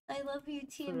 I love you,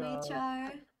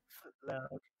 TMHR.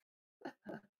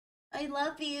 I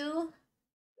love you.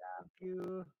 love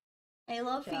you. I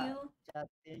love Chat, you. chat,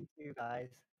 thank you guys.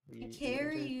 I We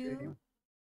carry enjoy you. stream.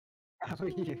 How are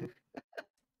you?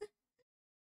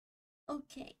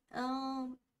 Okay.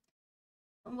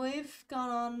 We've gone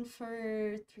on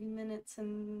for 3 minutes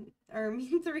and, or I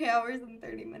mean 3 hours and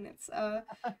 30 minutes.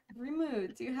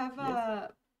 Rimu, do you have Yes.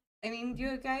 I mean, do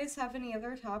you guys have any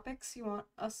other topics you want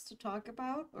us to talk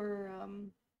about, or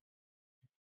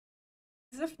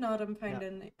 'cause if not, Yeah.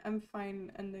 I'm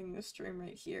fine ending the stream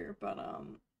right here. But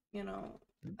you know,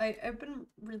 Mhm. I've been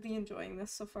really enjoying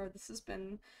this so far. This has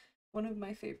been one of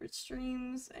my favorite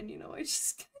streams, and you know, I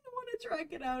just kind of want to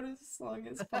drag it out as long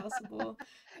as possible.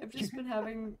 I've just been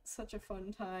having such a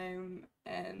fun time,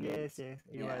 and Yes, yes,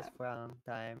 it was yeah. fun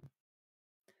time.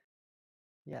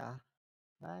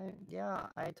 Yeah,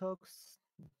 I talk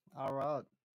a lot,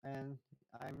 and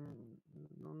I'm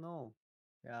no,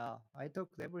 yeah, I talk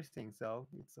everything, so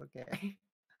it's okay.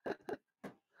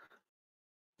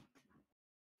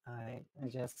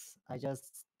 I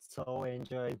just so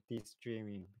enjoyed this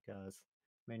streaming because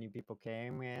many people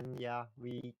came and yeah,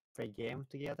 we play game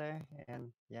together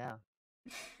and yeah,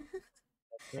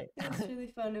 that's It was it. really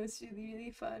fun. It was really,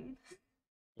 really fun.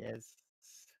 Yes.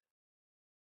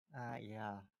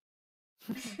 Yeah.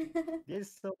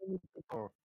 There's so many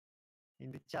people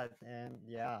in the chat and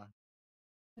yeah.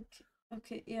 Okay,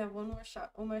 okay, yeah, one more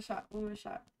shot, one more shot, one more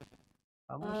shot.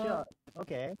 How much shot?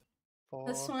 Okay.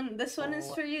 This one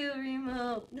is For for you,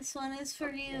 Remo. This one is for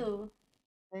okay. you.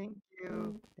 Thank you.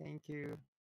 Mm, Thank you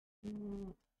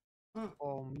mm, mm.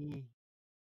 for me.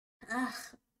 Ah,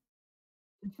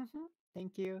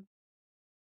 Thank you.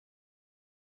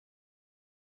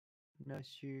 Not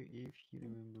sure if you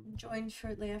remember. joined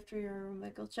shortly after your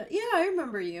Michael chat. Yeah, I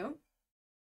remember you.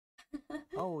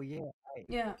 Oh yeah,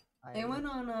 Yeah, I I went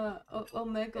on yeah.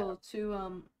 Omegle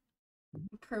to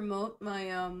promote my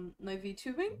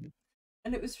VTubing, Mhm.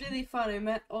 and it was really fun. I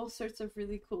met all sorts of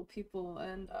really cool people,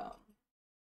 and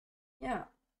yeah.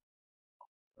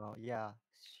 Oh yeah,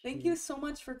 Thank you she. so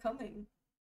much for coming.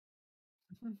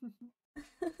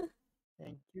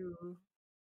 Thank you.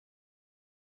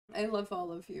 I love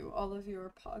all of you. All of you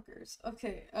are poggers.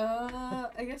 Okay,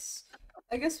 I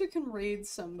guess we can raid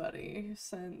somebody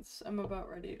since I'm about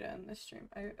ready to end this stream.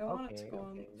 I want it to Okay, go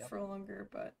on okay, yep. for longer,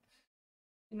 but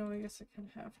you know, I guess I kind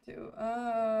of have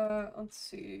to. Let's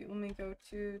see. Let me go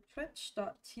to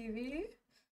twitch.tv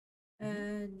Mhm.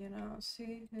 and you know,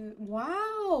 see who.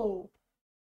 Wow!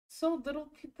 So little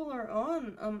people are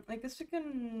on. I guess we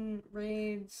can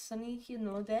raid Sunny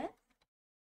Hinode.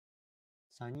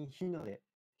 Sunny Hinode.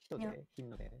 Yeah.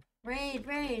 Hinode.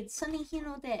 Raid, Sunny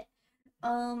Hinode.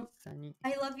 Um, Sunny.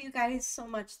 I love you guys so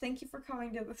much. Thank you for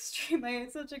coming to the stream. I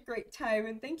had such a great time,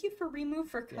 and thank you for Rimu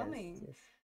for Yes, coming. yes,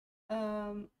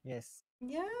 Um, yes.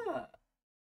 yeah,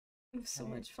 it was so I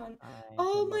much fun. I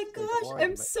Oh my lost the gosh, word,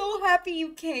 I'm but so happy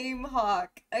you came,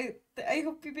 Hawk. I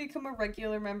hope you become a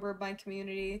regular member of my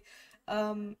community.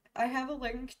 I have a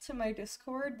link to my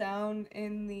Discord down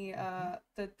in the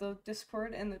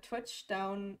Discord and the Twitch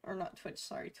down, or not Twitch,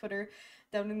 sorry, Twitter,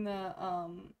 down in the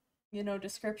you know,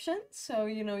 description. So,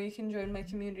 you know, you can join my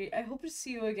community. I hope to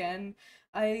see you again.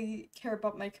 I care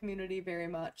about my community very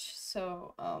much.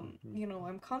 So, you know,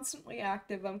 I'm constantly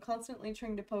active. I'm constantly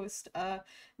trying to post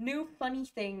new funny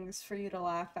things for you to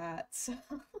laugh at. So,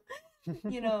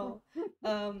 you know,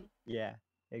 um, yeah,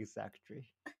 exactly.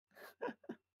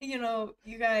 you know,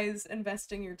 you guys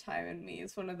investing your time in me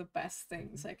is one of the best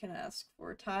things I can ask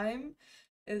for. Time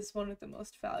is one of the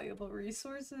most valuable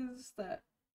resources that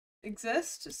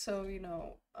exist. So, you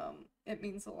know, it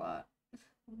means a lot.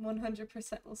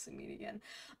 100% we'll see me again.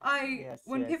 Yes,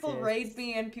 When yes, people yes. raid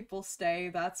me and people stay,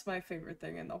 that's my favorite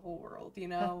thing in the whole world, you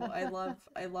know?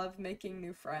 I love making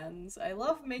new friends. I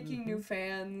love making new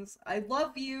fans. I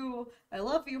love you. I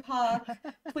love you, Hawk.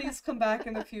 Please come back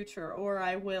in the future or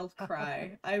I will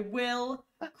cry. I will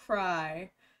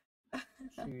cry.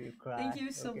 You cry. Thank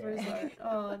you, Silver Okay. Zart.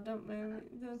 Oh, don't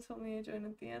tell me I joined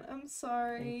at the end. I'm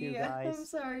Thank you, sorry. I'm guys.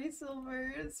 sorry,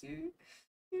 Silvers.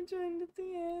 You joined at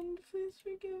the end. Please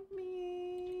forgive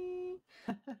me.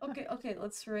 Okay,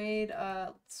 let's raid,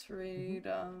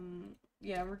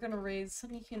 yeah, we're gonna raid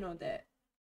Sunny Hinode.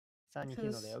 Sunny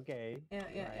Hinode. Cause, Okay.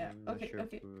 yeah. I'm not Okay, sure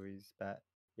okay. who is, but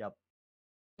yep.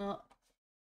 No,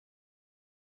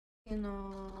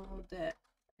 Hinode.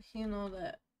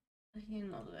 Hinode.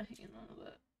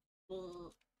 Hinode.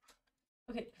 Ugh.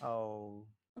 Okay, Oh,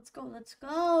 let's go, let's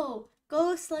go! Go,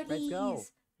 let's go.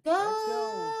 Sluggies! Let's go.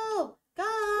 Go! Go!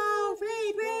 Go.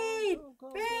 Raid, Go. raid! Go.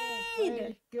 Go. Go. Raid!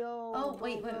 Wait. Go. Oh, Go.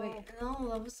 wait. Go.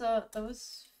 No, that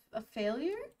was a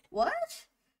failure? What?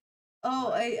 Oh,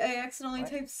 What? I accidentally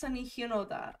What? typed Sunny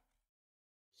Hinoda.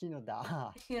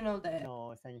 Hinoda. Hinode.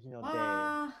 No, sunny Hinode.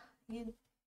 Ah,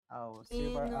 Oh,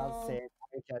 super. I'll say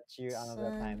I'll catch you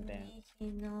another time then.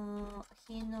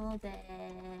 Hinode.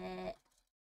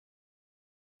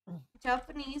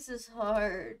 Japanese is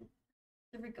hard.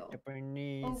 There we go.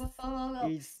 Japanese Go.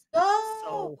 is Go!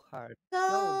 so hard.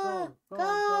 Go!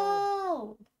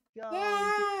 Go.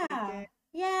 Yeah!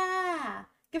 Yeah!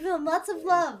 Give them lots of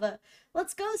love.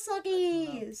 Let's go,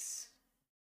 Sluggies!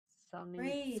 Sunny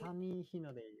Great.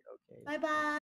 Hinode. Okay. Bye-bye.